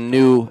in some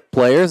new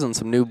players and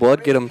some new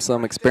blood, get them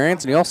some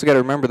experience. And you also got to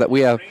remember that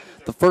we have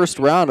the first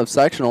round of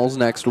sectionals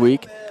next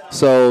week,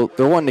 so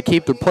they're wanting to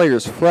keep their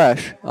players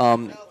fresh.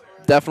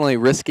 Definitely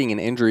risking an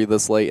injury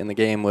this late in the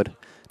game would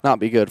not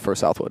be good for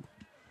Southwood.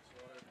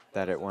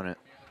 That it won it.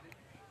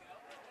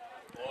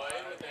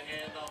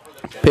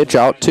 Pitch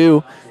out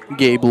to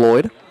Gabe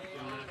Lloyd.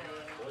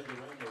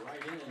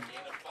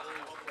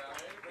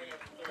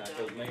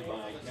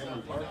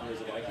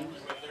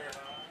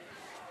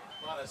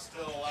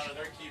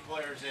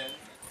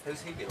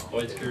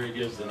 Lloyd's carry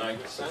gives the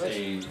Knights a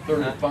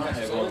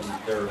 35 on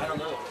their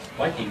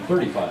Viking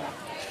 35.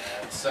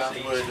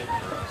 Southwood.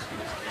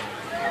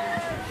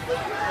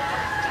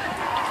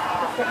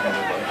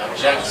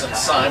 Jackson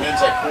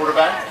Simons at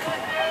quarterback.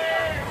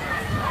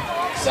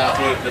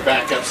 Southwood, the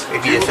backups.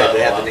 If you just had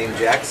to have the name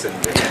Jackson.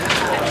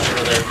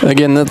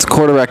 Again, that's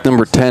quarterback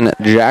number 10,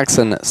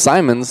 Jackson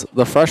Simons,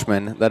 the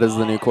freshman. That is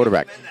the new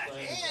quarterback.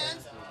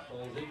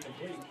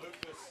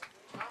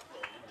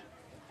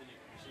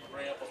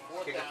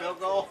 Kick a field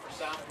goal.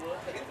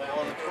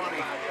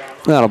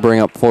 That'll bring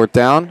up 4th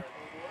down.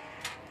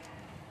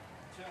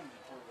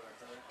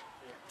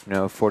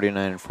 No,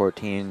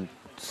 49-14.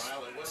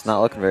 It's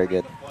not looking very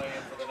good.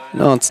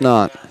 No, it's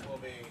not.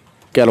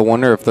 Got to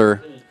wonder if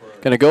they're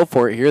going to go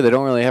for it here. They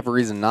don't really have a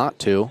reason not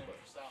to.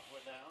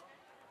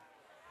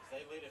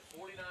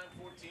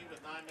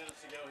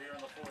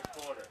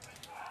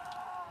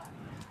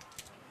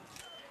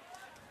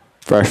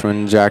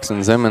 Freshman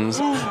Jackson Simmons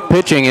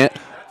pitching it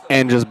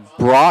and just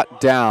brought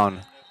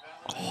down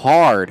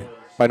hard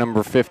by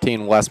number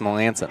 15, Wes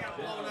Melanson.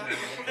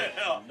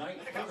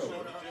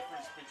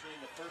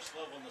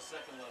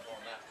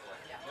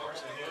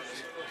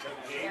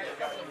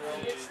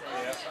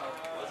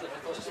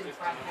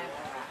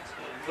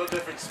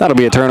 That'll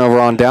be a turnover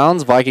on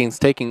downs. Vikings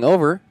taking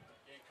over.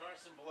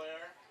 Carson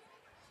Blair,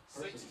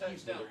 6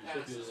 touchdown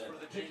passes for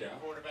the junior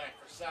quarterback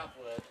for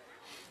Southwood.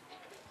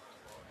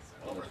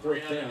 Over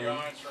 300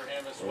 yards for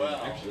him as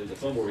well. Actually, the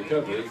fumble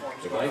recovery,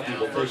 the Vikings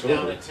will First take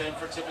down over. and 10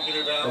 for Tippecanoe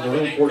On Valley their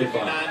with own 8:59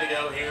 45. to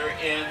go here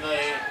in the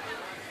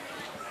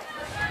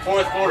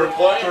fourth quarter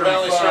play.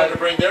 Valley's starting to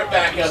bring their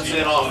backups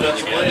in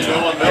offensively. And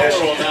Noah Miller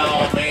will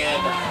now man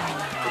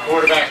the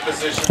quarterback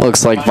position.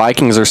 Looks like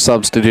Vikings are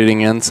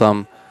substituting in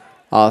some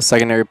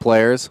secondary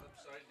players.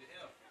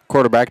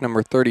 Quarterback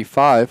number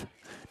 35,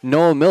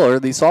 Noah Miller,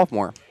 the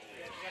sophomore.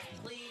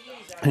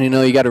 And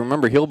you got to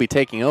remember he'll be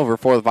taking over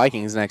for the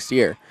Vikings next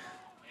year.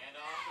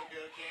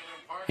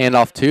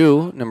 Handoff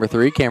to number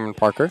 3, Cameron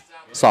Parker,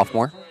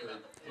 sophomore,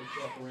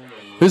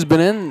 who's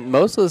been in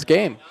most of this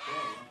game.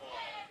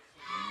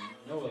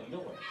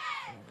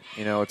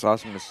 It's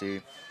awesome to see,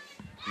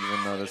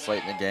 even though this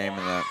late in the game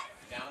and that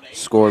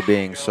score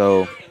being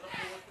such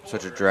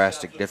a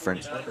drastic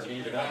difference.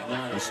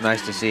 It's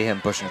nice to see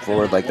him pushing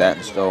forward like that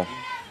and still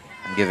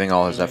giving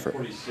all his effort.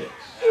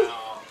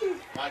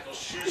 Michael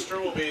Schuster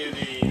will be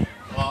the,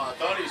 I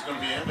thought he was going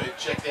to be in, but he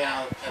checked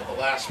out at the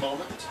last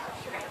moment.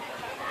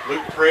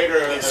 Luke Prater,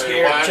 the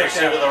wide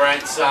receiver to the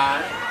right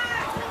side.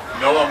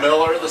 Noah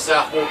Miller, the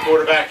sophomore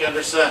quarterback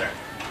under center.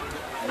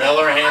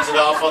 Miller hands it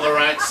off on the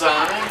right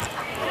side.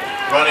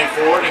 Running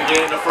forward and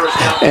getting the first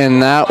down.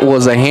 And that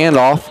was a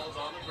handoff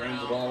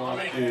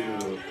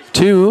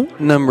to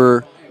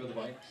number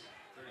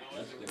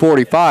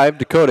 45,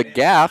 Dakota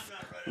Gaff,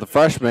 the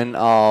freshman.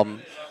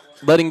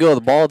 Letting go of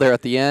the ball there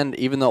at the end,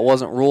 even though it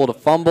wasn't ruled a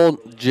fumble,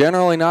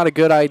 generally not a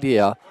good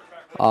idea.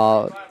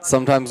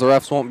 Sometimes the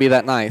refs won't be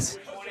that nice.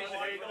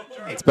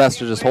 It's best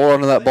to just hold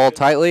onto that ball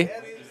tightly,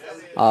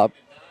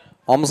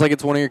 almost like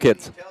it's one of your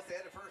kids.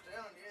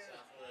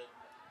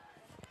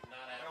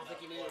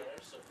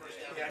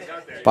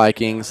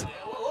 Vikings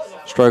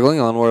struggling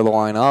on where to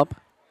line up.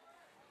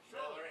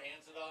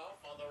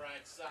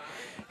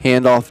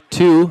 Handoff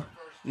to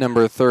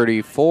number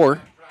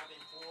 34,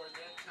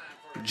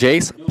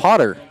 Jace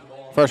Potter,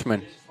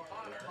 freshman.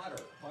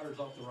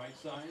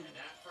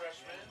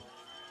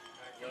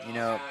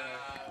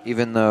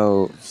 Even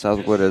though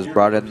Southwood has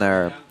brought in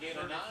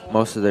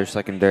most of their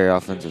secondary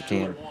offensive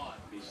team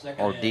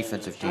or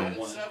defensive team,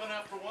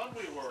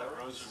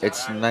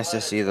 it's nice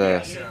to see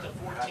the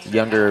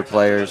younger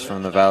players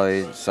from the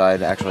Valley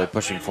side actually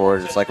pushing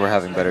forward. It's like we're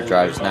having better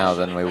drives now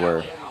than we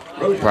were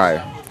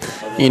prior.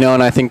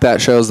 And I think that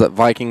shows that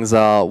Vikings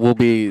will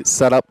be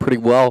set up pretty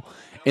well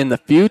in the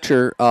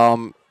future.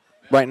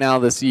 Right now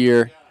this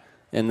year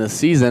in the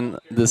season,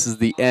 this is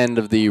the end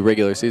of the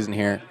regular season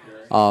here.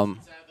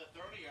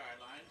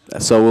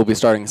 So we'll be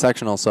starting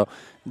sectional. So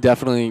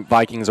definitely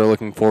Vikings are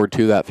looking forward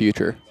to that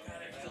future.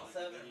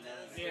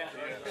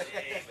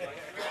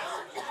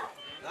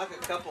 Knock a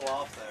couple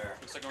off there.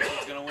 Looks like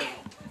Northfield's going to win.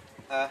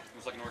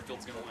 Looks like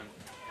Northfield's going to win.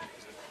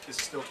 This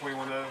is still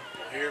 21-0.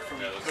 Here from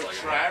Coach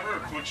Shriver,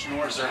 Coach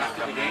Norris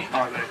after the game.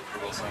 Are they?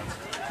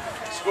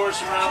 Scores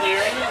from around the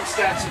area, and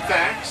stats and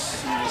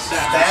facts.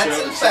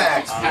 Stats and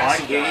facts. I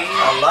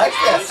I like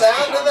that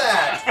sound of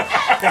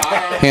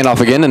that.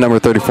 Handoff again to number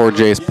 34,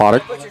 Jace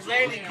Potter.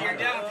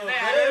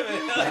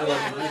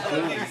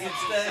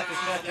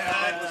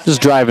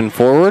 Just driving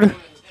forward.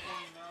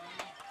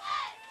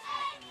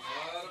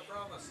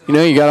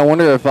 You got to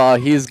wonder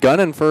if he's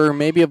gunning for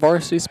maybe a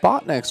varsity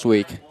spot next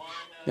week.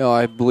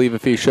 I believe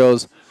if he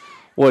shows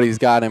what he's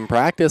got in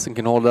practice and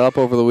can hold it up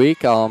over the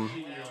week,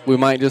 we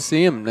might just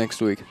see him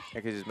next week.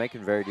 Because he's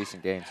making very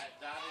decent gains.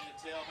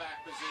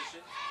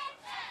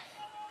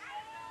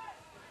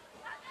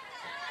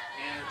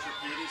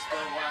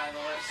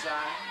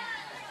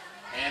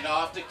 And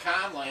off to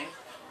Conley.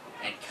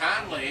 And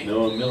Conley.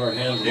 Noah Miller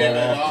hands the ball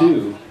off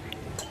to.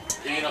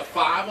 Gain of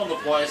 5 on the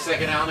play,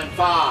 second down and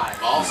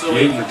 5. Also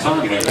Jaden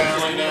Conley.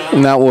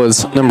 And that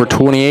was number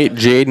 28,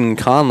 Jaden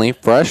Conley,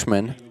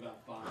 freshman,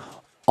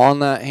 on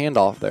that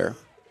handoff there.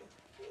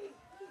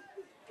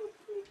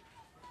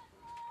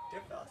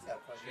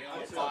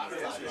 Wide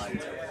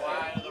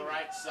to the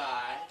right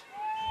side.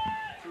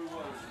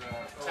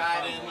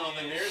 Tied in on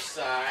the near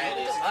side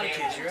is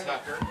Cameron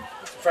Tucker.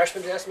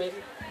 Freshman dress, maybe?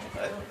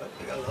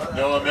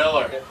 Noah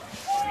Miller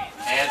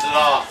hands it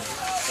off.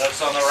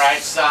 Looks on the right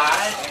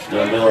side.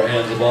 Noah Miller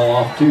hands the ball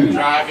off to.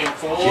 Driving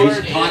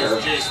forward Jace Potter.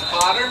 is Jace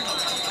Potter.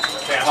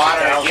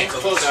 Potter again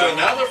close to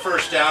another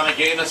first down, a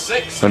gain of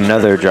 6.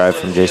 Another drive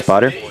from Jace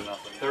Potter.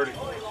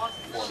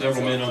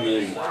 Several men on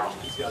the,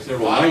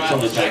 several Potter lights on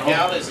the had to check tackle.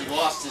 out as he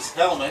lost his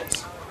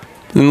helmet.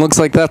 And looks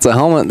like that's a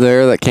helmet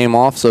there that came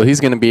off, so he's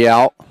going to be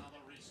out.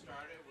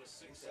 Restarted with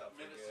 6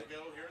 minutes to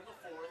go here in the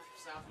fourth.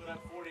 Southwood up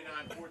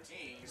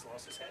 49-14. He's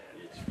lost his head.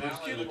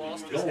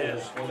 Goals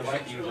for the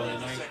Vikings on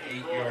the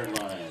 8-yard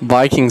line.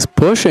 Vikings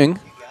pushing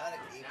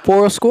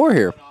for a score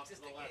here.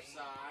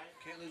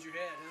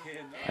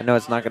 I know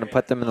it's not going to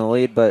put them in the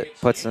lead, but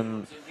puts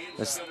them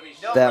just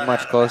that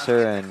much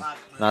closer and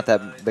not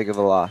that big of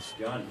a loss.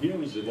 John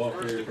Hughes, the ball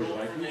carrier for the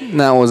Vikings. And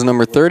that was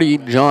number 30,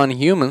 John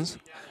Humans,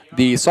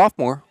 the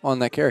sophomore on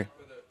that carry.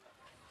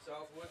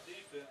 Southwood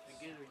defense.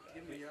 Give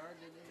him a yard,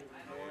 didn't they?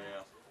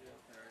 Yeah.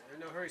 There's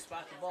no hurry,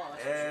 spot the ball.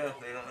 Yeah,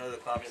 they don't know the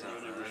clock's on.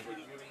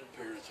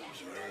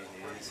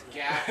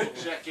 Gap will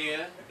check in.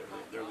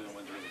 They're the only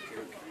ones that really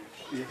care.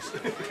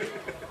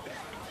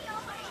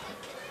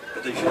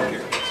 But they should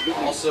care.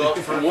 Also up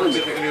front for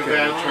Tippecanoe New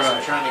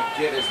Balance, trying to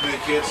get as many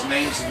kids'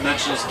 names as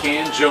mentioned as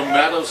can. Joe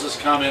Meadows has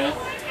come in.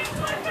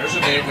 There's a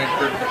name we've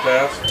heard in the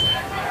past.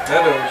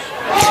 Meadows.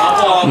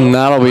 And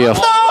that'll be a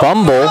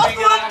fumble.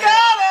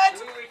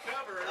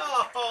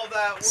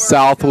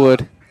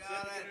 Southwood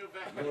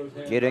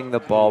Getting the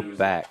ball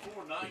back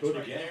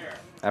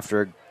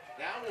after a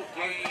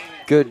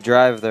good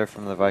drive there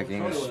from the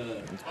Vikings.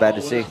 It's bad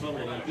to see.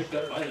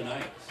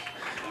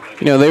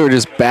 You know, they were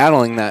just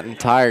battling that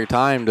entire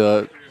time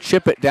to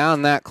chip it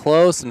down that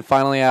close and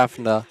finally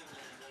having to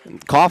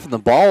cough the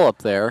ball up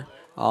there.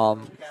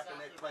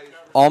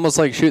 Almost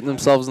like shooting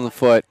themselves in the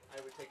foot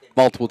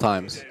multiple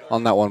times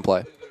on that one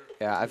play.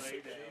 Yeah,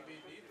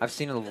 I've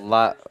seen a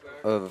lot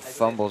of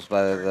fumbles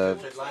by the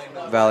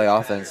Valley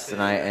offense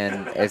tonight,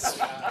 and it's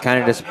kind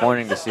of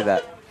disappointing to see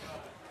that.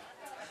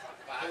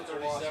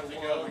 5:37 to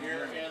go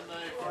here in the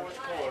fourth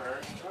quarter.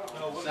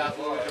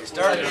 Southwood with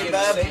Starting to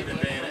the save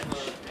advantage.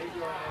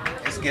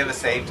 Just give a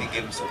safety,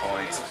 give them some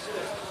points.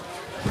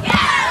 We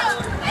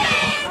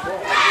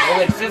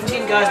had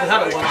 15 guys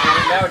without it one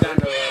time. Now we're down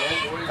to I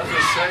was going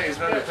to say, is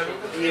that a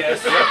penalty?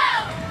 yes.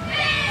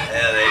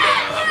 Yeah, they don't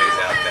know how many's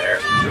out there.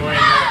 Join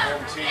their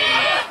home team.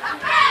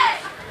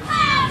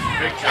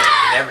 Victory.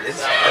 Never did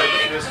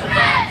Southwood pistol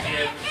back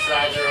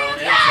inside their own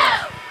end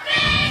zone.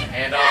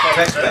 And off up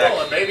Text the middle,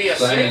 back. and maybe a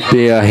safety.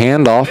 Be a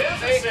handoff.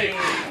 Safety.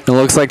 It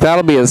looks like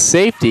that'll be a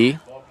safety.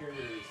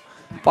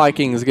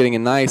 Vikings getting a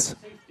nice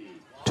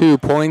 2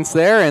 points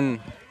there, and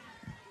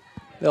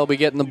they'll be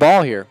getting the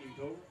ball here.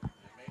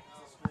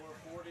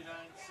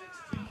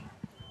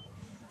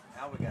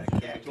 Now we got a A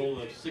kick.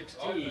 total of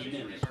 16,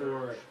 and the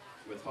score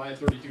with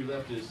 5:32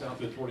 left is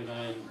Southwood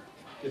 49,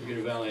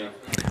 Tippecanoe Valley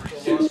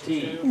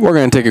 16. We're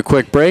going to take a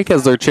quick break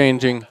as they're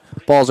changing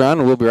balls around,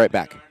 and we'll be right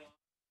back.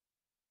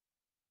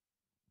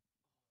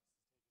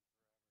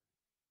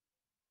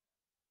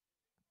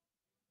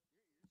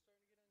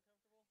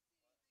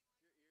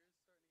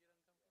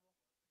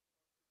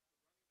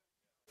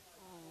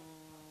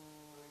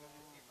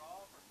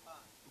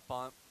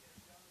 Punt.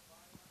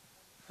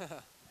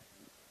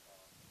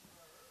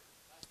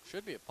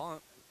 Should be a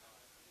punt.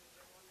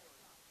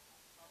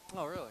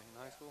 Oh, really? In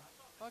high school?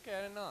 Okay,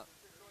 I did not.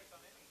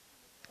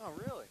 Oh,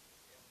 really?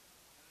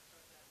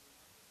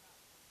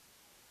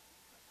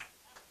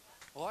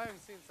 Well, I haven't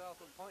seen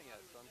Southwood punt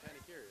yet, so I'm kind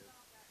of curious.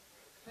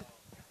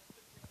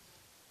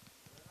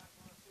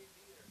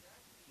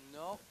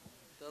 Nope,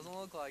 doesn't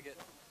look like it.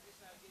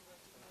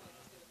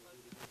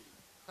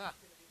 Huh.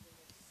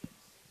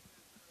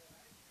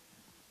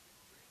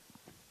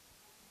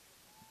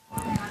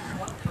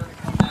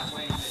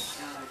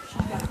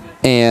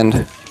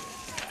 And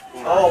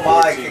Oh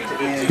my, kicked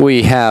it in.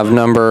 we have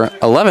number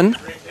 11,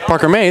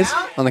 Parker Mays,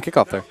 on the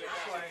kickoff there.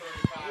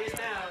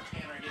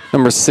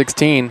 Number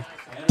 16,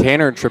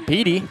 Tanner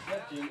Trapedi,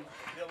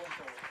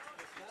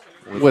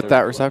 with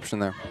that reception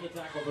there.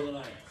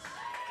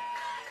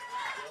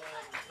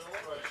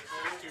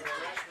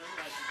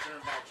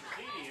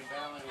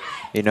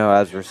 You know,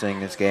 as we're seeing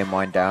this game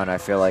wind down, I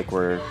feel like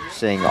we're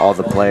seeing all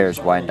the players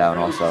wind down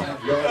also.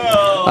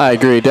 I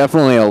agree.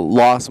 Definitely a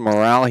loss of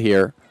morale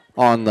here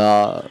on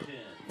the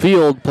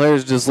field.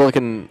 Players just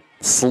looking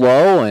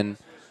slow and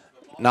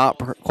not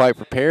quite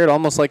prepared,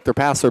 almost like they're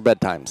past their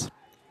bedtimes.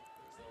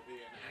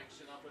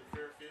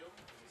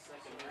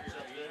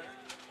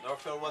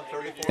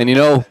 And you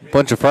know, a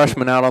bunch of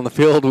freshmen out on the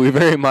field, we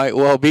very might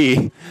well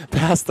be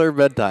past their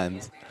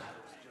bedtimes.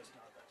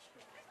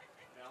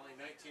 Valley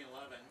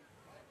 1911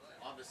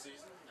 on the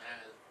season.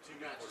 2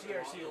 matches.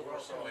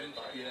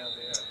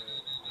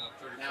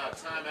 Now a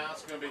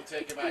timeout's going to be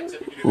taken by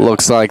Tippecanoe.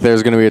 Looks like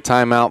there's going to be a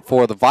timeout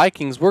for the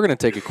Vikings. We're going to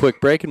take a quick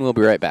break, and we'll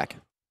be right back.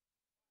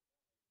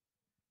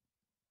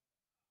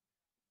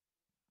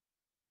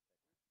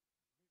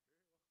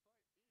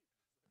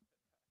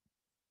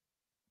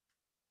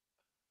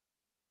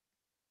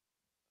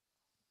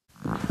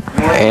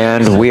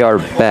 And we are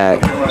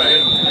back.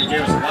 They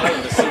gave us a lot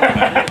of the season.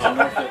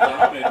 Northfield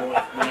dominated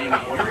with Miami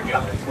a year ago.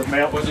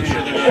 Wasn't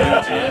sure they were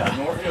going to.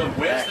 Northfield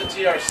wins the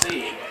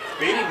TRC,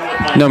 beating North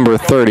Miami. Number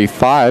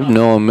 35,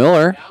 Noah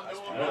Miller.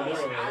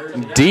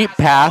 Deep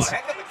pass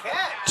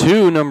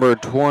to number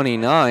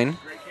 29.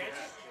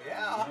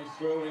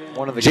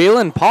 One of the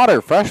Jalen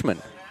Potter,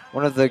 freshman.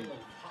 one of the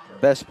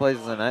best plays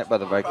of the night by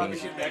the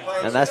Vikings,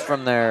 and that's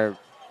from their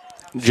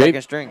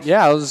second strings.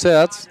 Yeah, I was going to say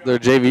that's their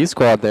JV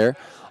squad there.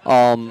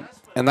 And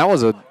that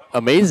was an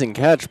amazing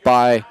catch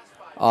by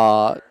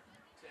 29,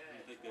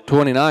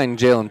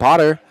 Jalen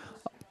Potter,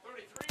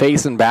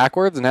 facing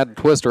backwards and had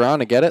to twist around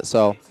to get it.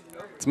 So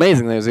it's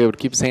amazing that he was able to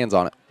keep his hands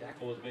on it.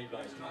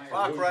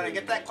 Clock running.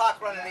 Get that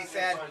clock running, he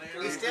said.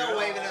 He's still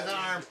waving his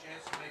arm.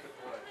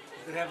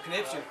 Could have a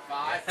conniption.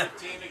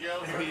 5:15 to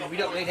go. We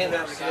don't need him to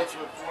have a conniption.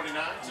 Southwood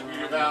 49,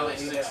 Tippecanoe Valley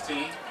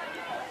 16.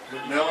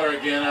 Miller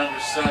again under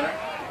center.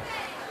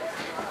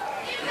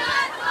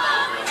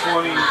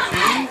 And a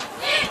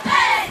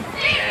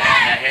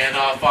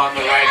handoff on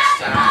the right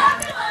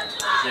side.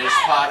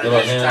 Jace Potter Little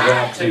this hand time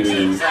drop takes to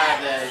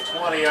inside the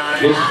 20-yard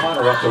Jason line.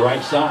 Potter up the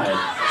right side.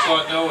 I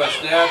saw Noah's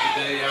dad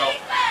today out.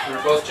 We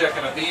were both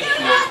checking a bean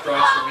field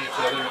across from each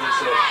other, and he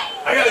said,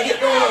 "I gotta get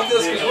going on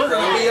this because we're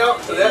gonna be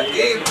out to that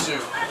game soon."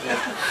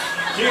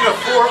 King of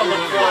 4 on the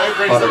fly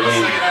brings up Potter the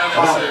gained second down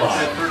about to 6.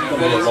 5. It's Pretty going to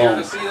be a good here long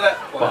to see that.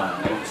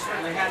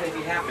 5. They had to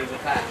be happy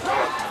with that.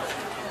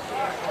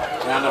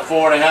 Down to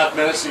 4.5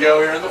 minutes to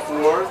go here in the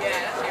fourth.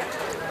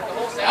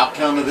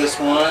 Outcome of this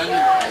one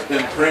has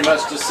been pretty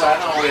much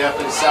decided. All we have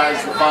to decide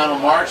is the final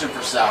margin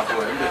for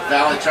Southwood. But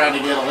Valley trying to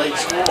get a late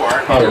score.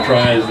 Potter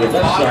tries the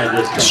left side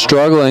this time.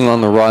 Struggling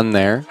on the run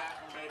there.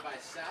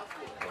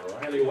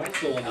 Riley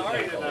Wetzel on the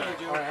tackle.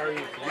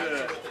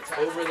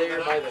 Over there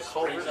by the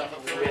culvert,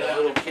 we had a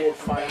little kid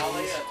Valley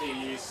finally. at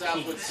the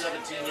Southwood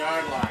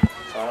 17-yard line.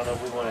 I don't know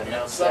if we want to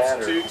announce that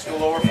or. Substitutes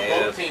galore for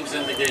both teams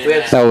in the game. We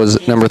had That was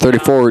number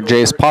 34,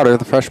 Jace Potter,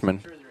 the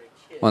freshman,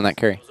 on that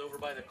carry. It was over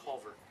by the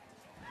culvert.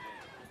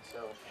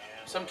 So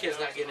some kid's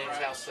not getting in his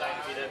house tonight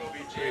if he doesn't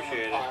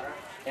appreciate it.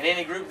 And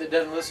any group that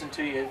doesn't listen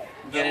to you,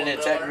 get in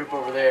that tech group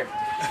over there.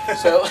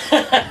 So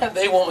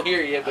they won't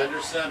hear you, but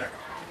Under center.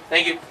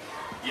 thank you.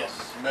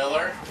 Yes,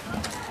 Miller.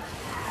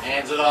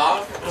 Hands it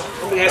off.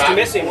 Has to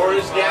miss him. For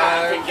his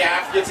Gaff, and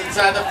Gaff gets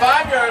inside the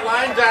 5-yard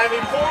line,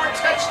 diving forward,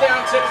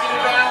 touchdown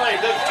Tippecanoe Valley.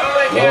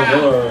 Dakota Well, Gaff.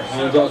 Miller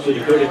hands off to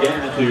Dakota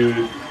Gann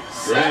to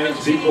drag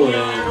people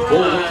and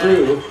pull them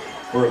through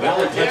for a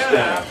Valley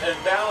touchdown. And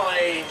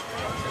Valley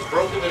has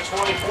broken the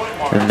 20-point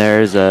mark. And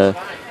there's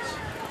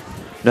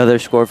another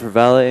score for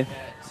Valley,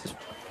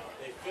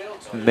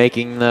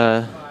 making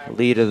the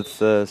lead of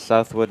the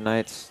Southwood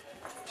Knights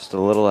just a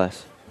little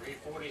less.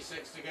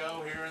 3:46 to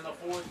go here in the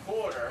fourth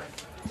quarter.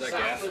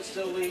 Southwood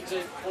still leads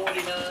at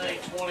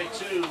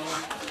 49-22.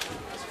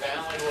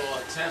 Valley will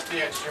attempt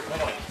the extra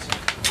point.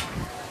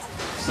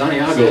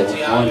 Santiago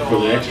on for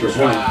the extra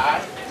point.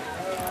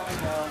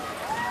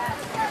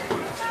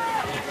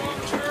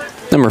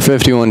 Number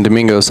 51,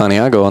 Domingo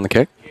Santiago on the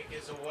kick. Kick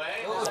is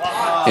away.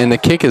 And the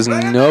kick is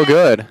no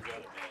good.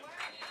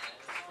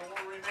 Score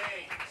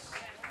remains.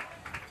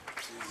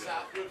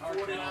 Southwood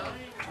 49,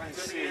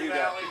 Tippecanoe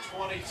Valley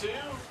 22.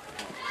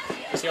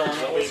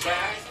 They'll be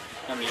back.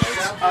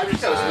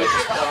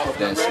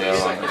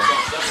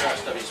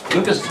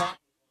 Lucas.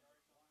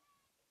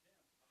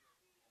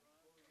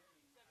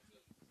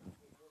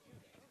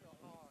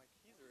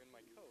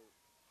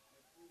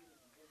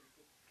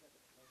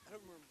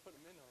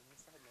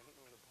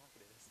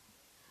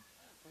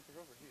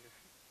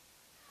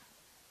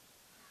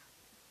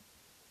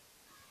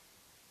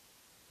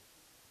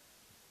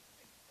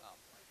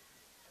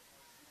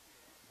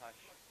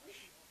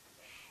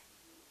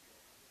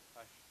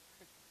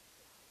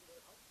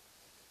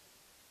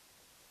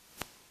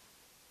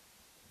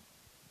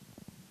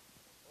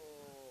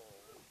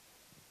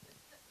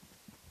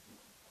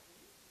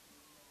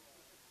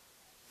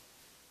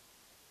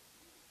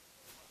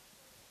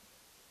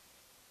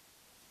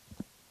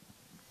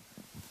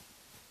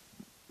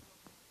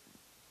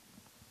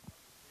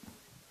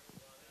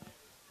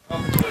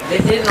 They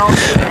didn't also.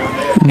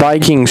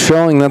 Vikings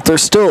showing that they're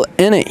still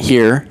in it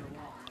here.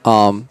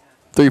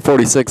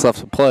 3:46 left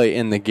to play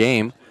in the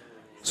game.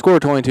 Score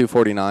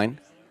 22-49.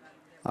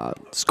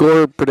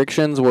 Score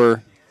predictions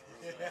were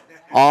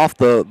off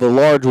the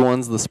large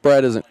ones. The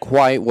spread isn't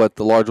quite what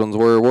the large ones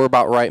were. We're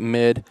about right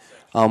mid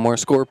where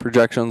score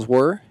projections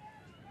were.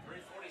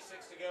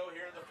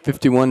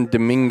 51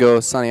 Domingo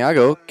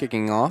Santiago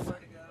kicking off.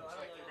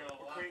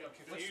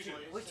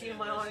 Which team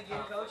am I on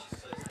again, Coach?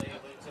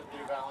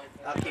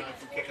 I'll keep him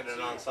from kicking it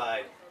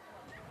onside.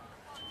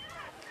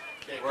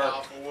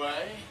 Kickoff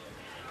away.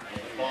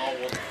 The ball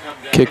will come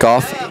down.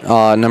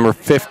 Kickoff number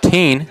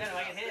 15.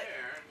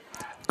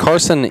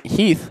 Carson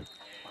Heath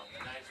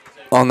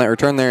on that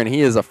return there, and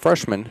he is a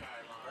freshman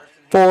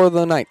for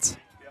the Knights.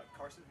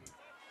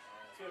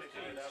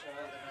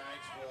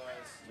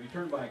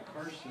 Returned by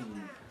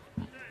Carson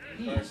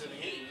Heath. Carson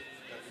Heath,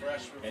 the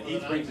freshman And for he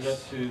the brings it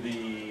Knights. up to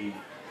the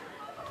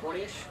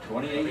 20-ish?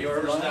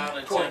 28-yard First line. down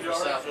and 10 for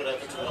Southwood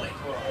at the 20.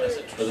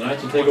 So the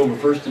Knights will take over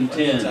first and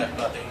 10.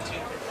 About the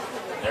 18.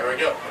 There we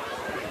go.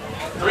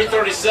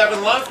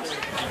 3:37 left.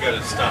 You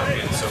gotta stop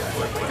getting so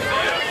quick with the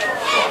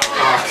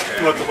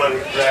let the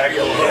weather drag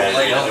a little bit.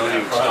 Don't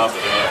even stop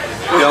it.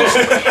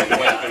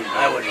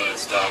 I wouldn't even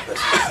stop it.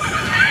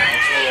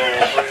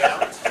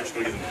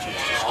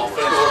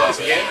 Offense once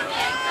again.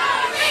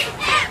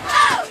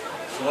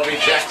 It'll be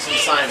Jackson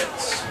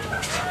Simons.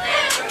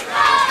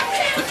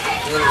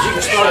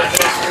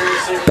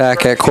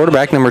 Back at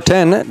quarterback, number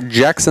 10,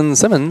 Jackson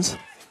Simmons,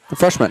 the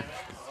freshman.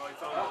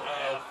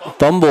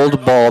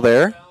 Fumbled ball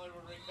there,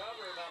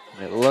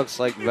 It looks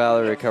like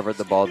Valley recovered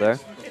the ball there.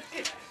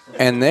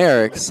 and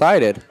they're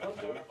excited.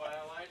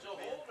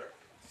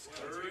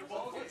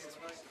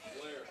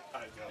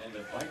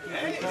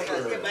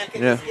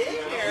 Yeah.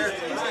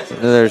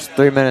 There's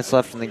 3 minutes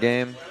left in the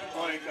game,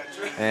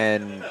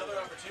 and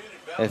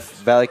if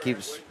Valley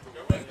keeps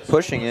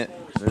pushing it,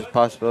 there's a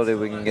possibility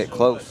we can get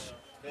close.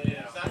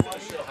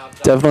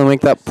 Definitely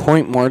make that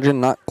point margin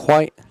not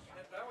quite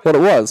what it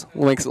was.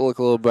 Makes it look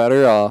a little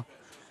better.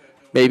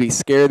 Maybe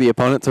scare the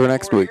opponent for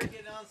next week.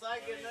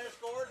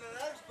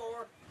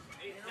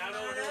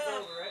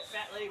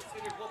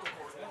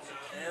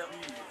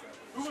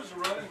 Who was the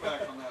running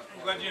back on that?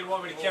 I'm glad you didn't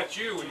want me to catch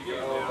you when you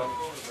get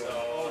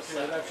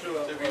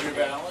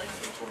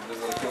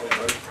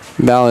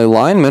Valley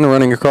lineman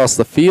running across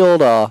the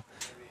field.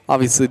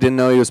 Obviously didn't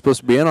know he was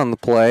supposed to be in on the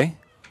play.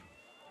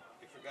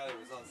 He forgot he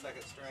was on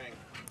second string.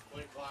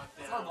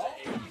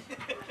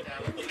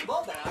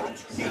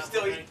 He's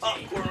still eating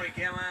popcorn when he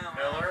came out.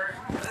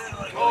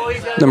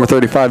 Number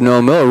 35,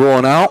 Noah Miller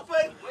rolling out.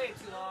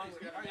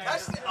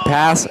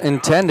 Pass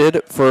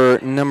intended for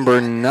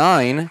number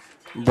 9,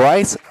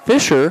 Bryce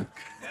Fisher,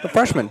 the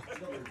freshman.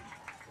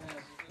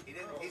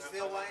 He's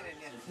still whining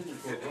you.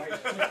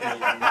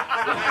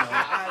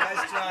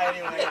 Nice try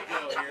anyway.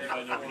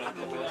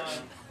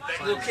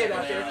 Little kid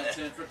out there.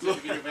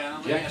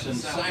 Jackson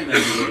Simon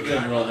with a good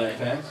on that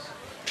pass.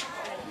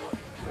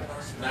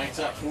 Knights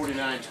up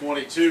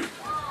 49-22.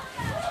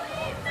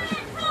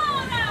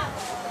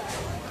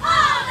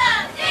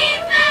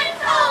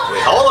 We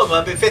hold him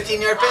up at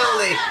 15-yard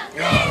penalty.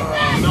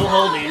 No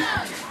holding.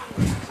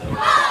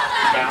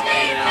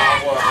 Valley now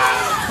will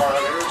have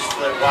Carter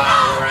split wide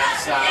on the right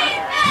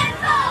side.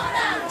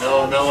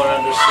 Noah Miller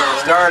under center.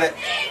 Start it.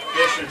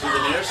 Fisher to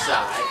the near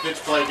side. Pitch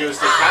play goes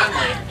to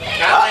Conley.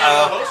 Conley and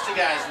a host of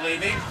guys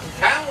leading.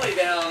 Conley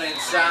down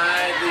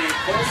inside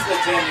close to the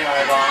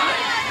 10-yard line.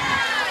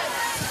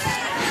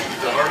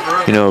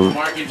 You know,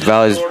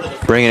 Valley's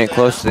bringing it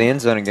close to the end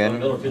zone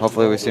again.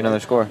 Hopefully we see another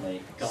score.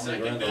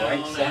 Second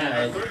down,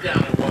 third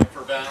down and 1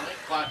 for Valley.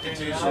 Clock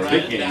continues to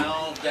run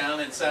down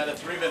inside of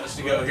 3 minutes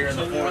to go here in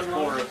the fourth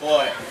quarter of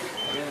play.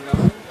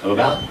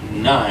 About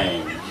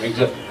 9. Brings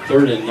up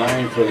 3rd and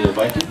 9 for the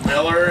Vikings.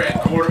 Miller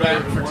at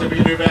quarterback for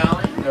Tippecanoe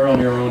Valley. They're on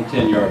their own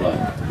 10-yard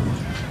line.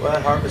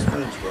 Well, Harvest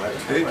Moon's right.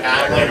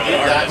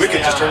 We could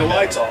just turn the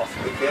lights off.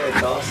 We could.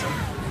 It's awesome.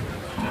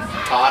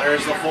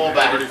 Potter's the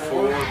fullback.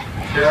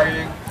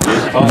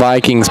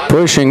 Vikings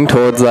pushing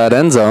towards that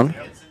end zone.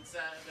 It's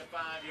inside the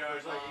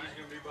 5-yard line. He's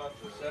going to be about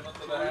the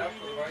 7th and a half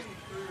for the Vikings.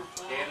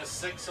 Gain of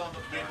 6 on the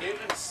game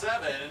and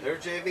 7. Their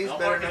JV's They'll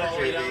better mark than it all our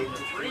the way down JV.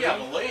 to 3, I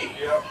believe.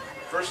 Yep.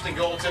 First and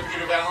goal,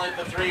 Tippecanoe Valley at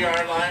the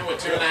 3-yard line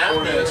with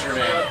 2.5 minutes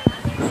remaining.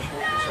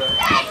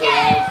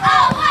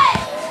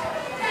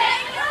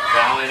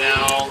 Valley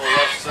now on the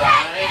left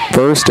side.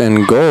 First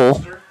and goal.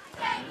 Noah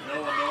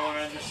Miller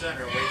under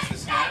center. Waits the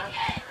snap.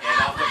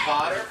 And off to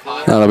Potter.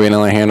 That'll be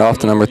another handoff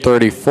to number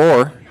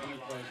 34,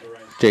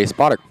 Jay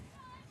Spotter.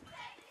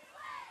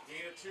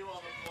 Gain of 2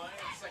 on the play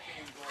and second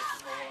and goal from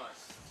the 1.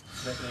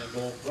 Second and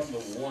goal from the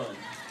 1.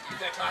 Keep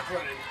that clock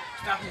running.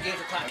 Stop and get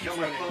the clock. Keep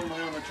running.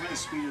 I'm trying to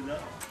speed it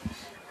up.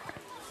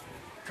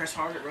 Press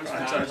hard. It runs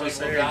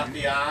Conley got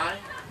the eye.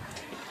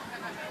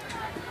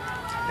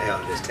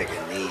 They'll just take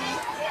a knee.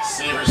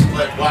 Receiver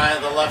split wide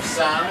on the left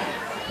side.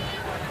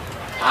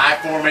 High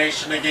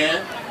formation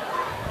again.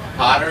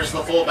 Potter's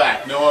the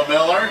fullback. Noah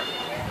Miller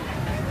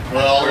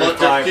will look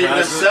to keep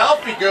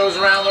himself. He goes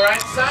around the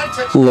right side.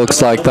 Touchdown.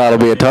 Looks like that'll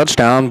be a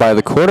touchdown by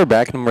the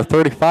quarterback, number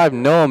 35,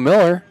 Noah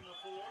Miller.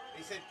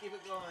 He said keep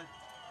it going.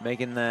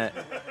 Making that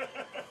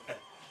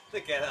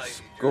Look at how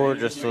score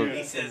just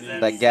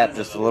that gap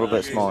just a little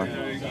bit smaller.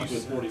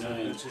 With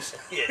 49.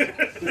 Santiago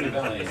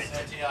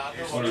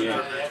will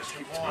try the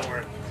extra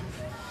point.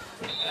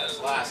 As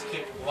last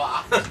kick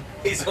blocked.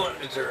 He's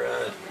wanting to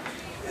run.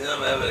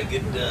 I'm having a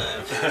good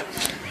time.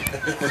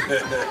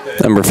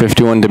 Number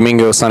 51,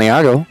 Domingo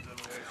Santiago,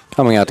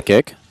 coming out to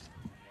kick.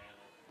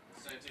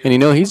 And you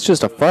know, he's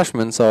just a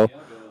freshman, so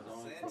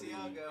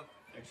Santiago,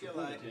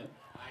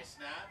 High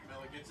snap.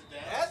 Miller gets it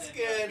down. that's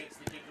good. Gets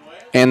the kick away.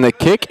 and the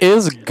kick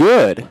is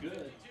good.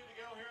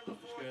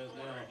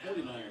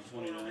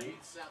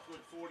 Southwood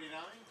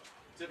 49.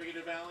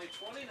 Tippecanoe Valley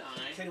 29.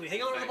 Can we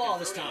hang on to the ball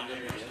this time?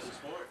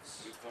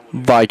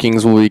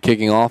 Vikings will be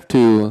kicking off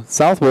to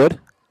Southwood.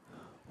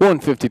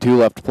 1:52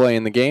 left to play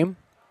in the game.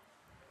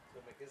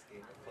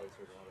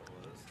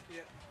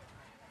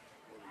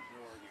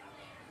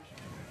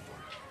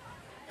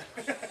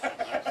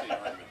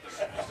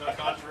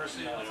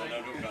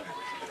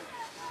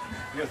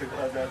 You have to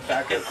have that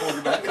backup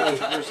quarterback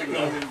controversy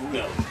going in the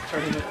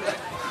tournament.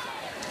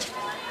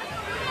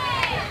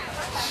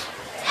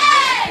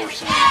 Or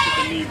someone took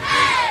a knee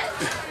break.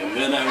 And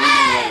then I went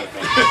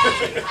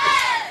in.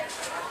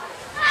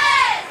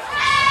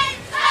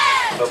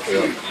 Hopefully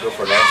he'll go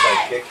for an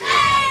outside kick here.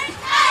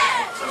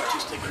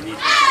 Just take a knee.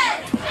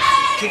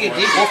 Kick it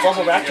deep. We'll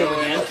fumble back to him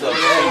again. I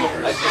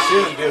just see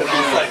him do an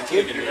outside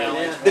kick here.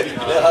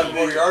 They'll have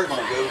more yards to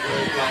go for a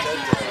good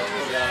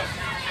touchdown.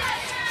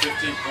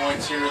 15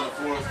 points here in the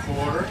fourth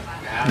quarter.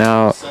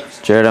 Now,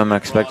 Jared, I'm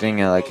expecting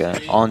like an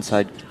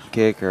onside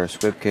kick or a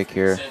squib kick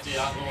here,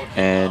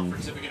 and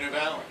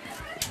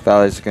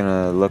Valley's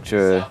gonna look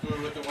to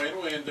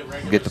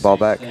get the ball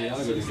back.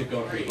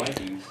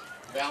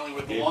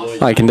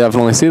 I can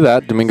definitely see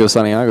that. Domingo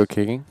Santiago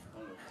kicking.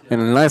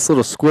 And a nice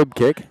little squib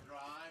kick.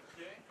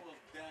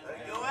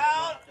 Go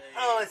out.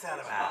 Oh, it's out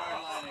of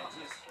bounds.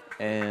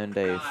 And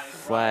a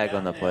flag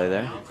on the play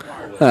there.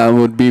 That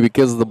would be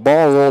because the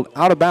ball rolled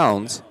out of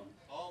bounds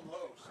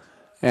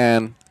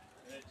and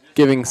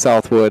giving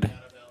Southwood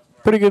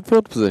pretty good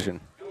field position.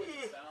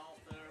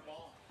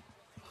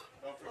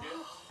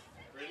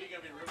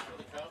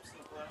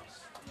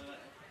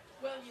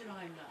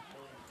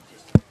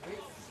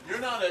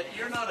 You're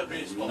not a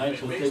baseball The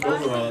Knights fan. will take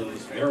over on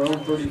their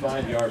own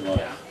 35-yard line.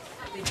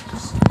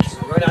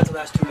 Right out the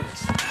last 2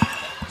 minutes.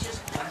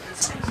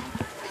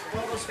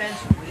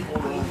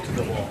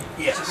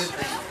 Yes.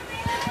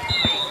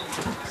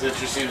 It's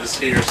interesting to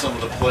hear some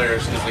of the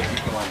players because they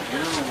keep going,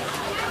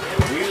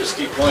 we just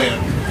keep playing.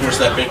 Of course,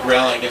 that big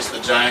rally against the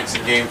Giants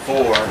in Game 4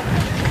 to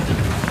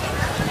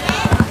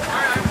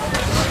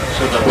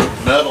the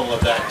mettle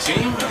of that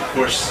team. And of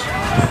course,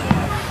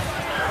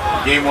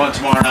 Game 1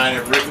 tomorrow night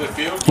at Wrigley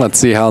Field. Let's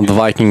see how the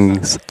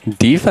Vikings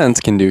defense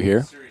can do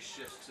here. Series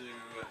shifts to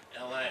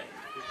LA.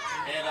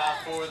 And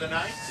for the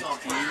Knights on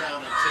 4th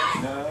down and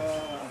 10.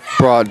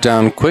 Brought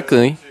down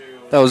quickly.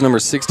 That was number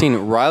 16,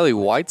 Riley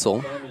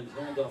Weitzel.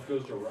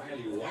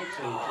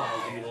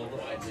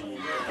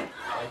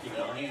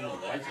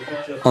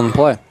 On the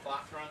play.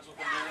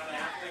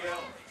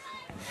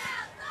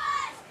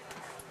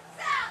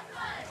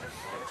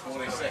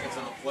 20 seconds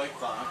on the play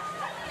clock.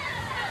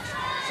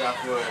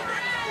 Southwood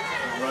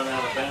will run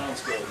out of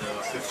bounds goal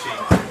now. 15.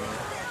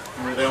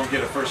 Remember, they don't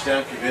get a first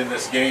down if you win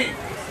this game.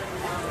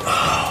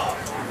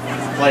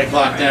 Play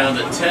clock down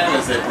to 10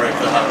 as they break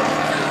the huddle.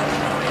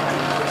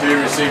 2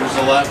 receivers to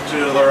the left, 2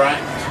 to the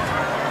right.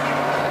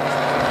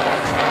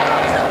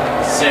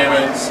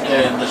 Simmons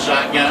in the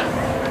shotgun.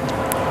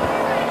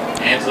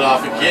 Hands it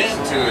off again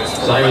to his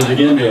Simons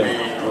again to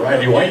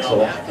Riley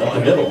Weitzel up the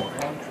middle.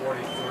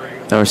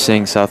 Now we're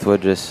seeing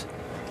Southwood just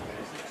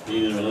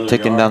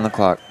ticking down the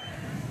clock.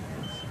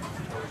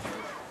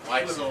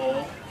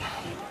 Weitzel.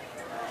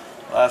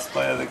 Last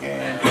play of the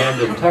game.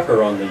 Camden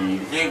Tucker on the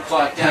Game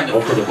clock down to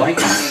tackle for the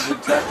Vikings.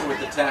 Camden Tucker with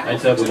the tackle.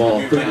 Knights have the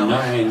ball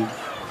 39.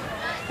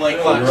 Play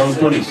clock Their own to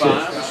 26.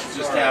 45. We should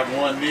just have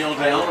one kneel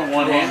down and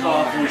one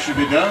handoff, and we should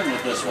be done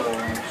with this one.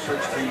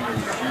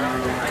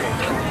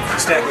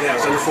 Stack it out.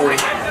 It's under 40.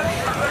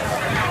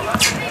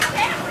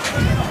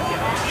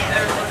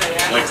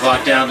 Play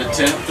clock down to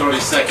 10, 30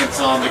 seconds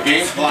on the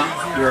game clock.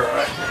 You're all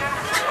right.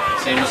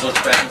 Samuels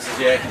looks back and says,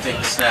 yeah, I can take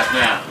the snap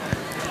now.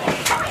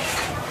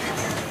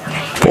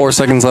 4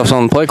 seconds left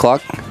on the play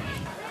clock.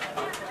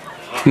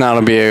 Now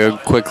it'll be a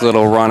quick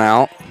little run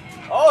out.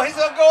 Oh, he's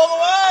gonna go all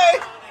the way.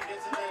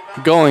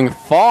 Going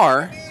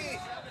far.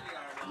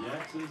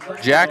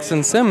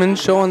 Jackson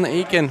Simmons showing that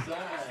he can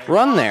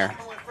run there.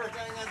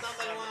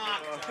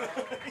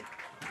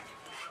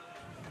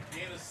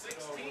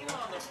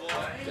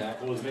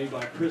 Tackle was made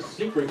by Chris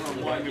Secret from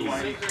the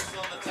Vikings.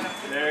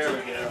 There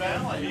we go.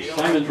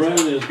 Simon's run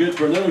is good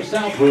for another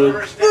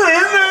Southwood.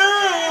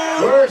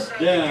 First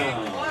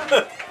down. And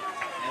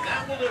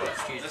that will do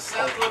it. The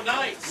Southwood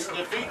Knights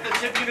defeat the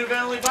Tippecanoe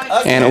Valley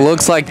Vikings. And it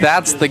looks like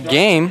that's the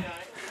game.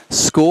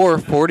 Score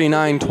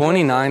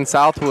 49-29,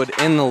 Southwood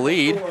in the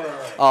lead.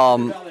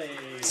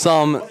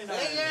 Some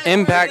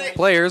impact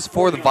players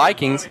for the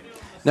Vikings.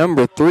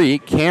 Number 3,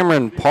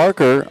 Cameron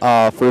Parker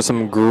for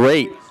some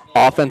great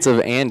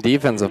offensive and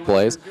defensive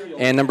plays.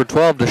 And number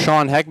 12,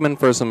 Deshaun Heckman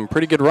for some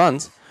pretty good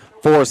runs.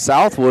 For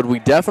Southwood, we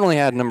definitely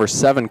had number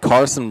 7,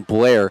 Carson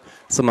Blair.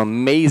 Some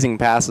amazing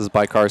passes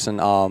by Carson.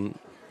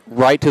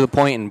 Right to the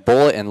point and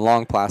bullet and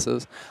long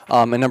passes.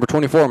 And number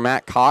 24,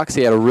 Matt Cox,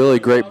 he had a really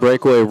great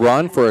breakaway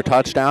run for a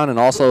touchdown and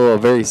also a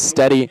very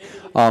steady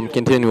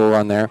continual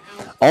run there.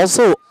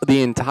 Also,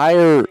 the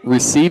entire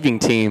receiving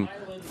team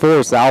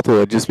for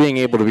Southwood just being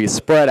able to be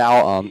spread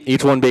out,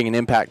 each one being an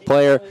impact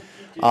player.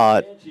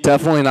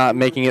 Definitely not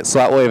making it so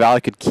that way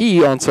Valley could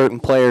key on certain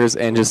players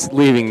and just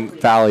leaving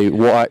Valley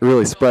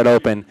really spread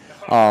open.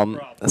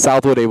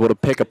 Southwood able to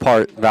pick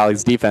apart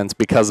Valley's defense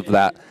because of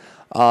that.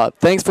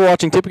 Thanks for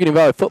watching Tippecanoe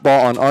Valley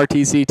Football on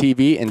RTC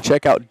TV, and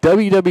check out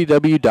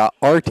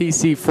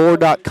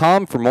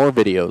www.rtc4.com for more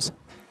videos.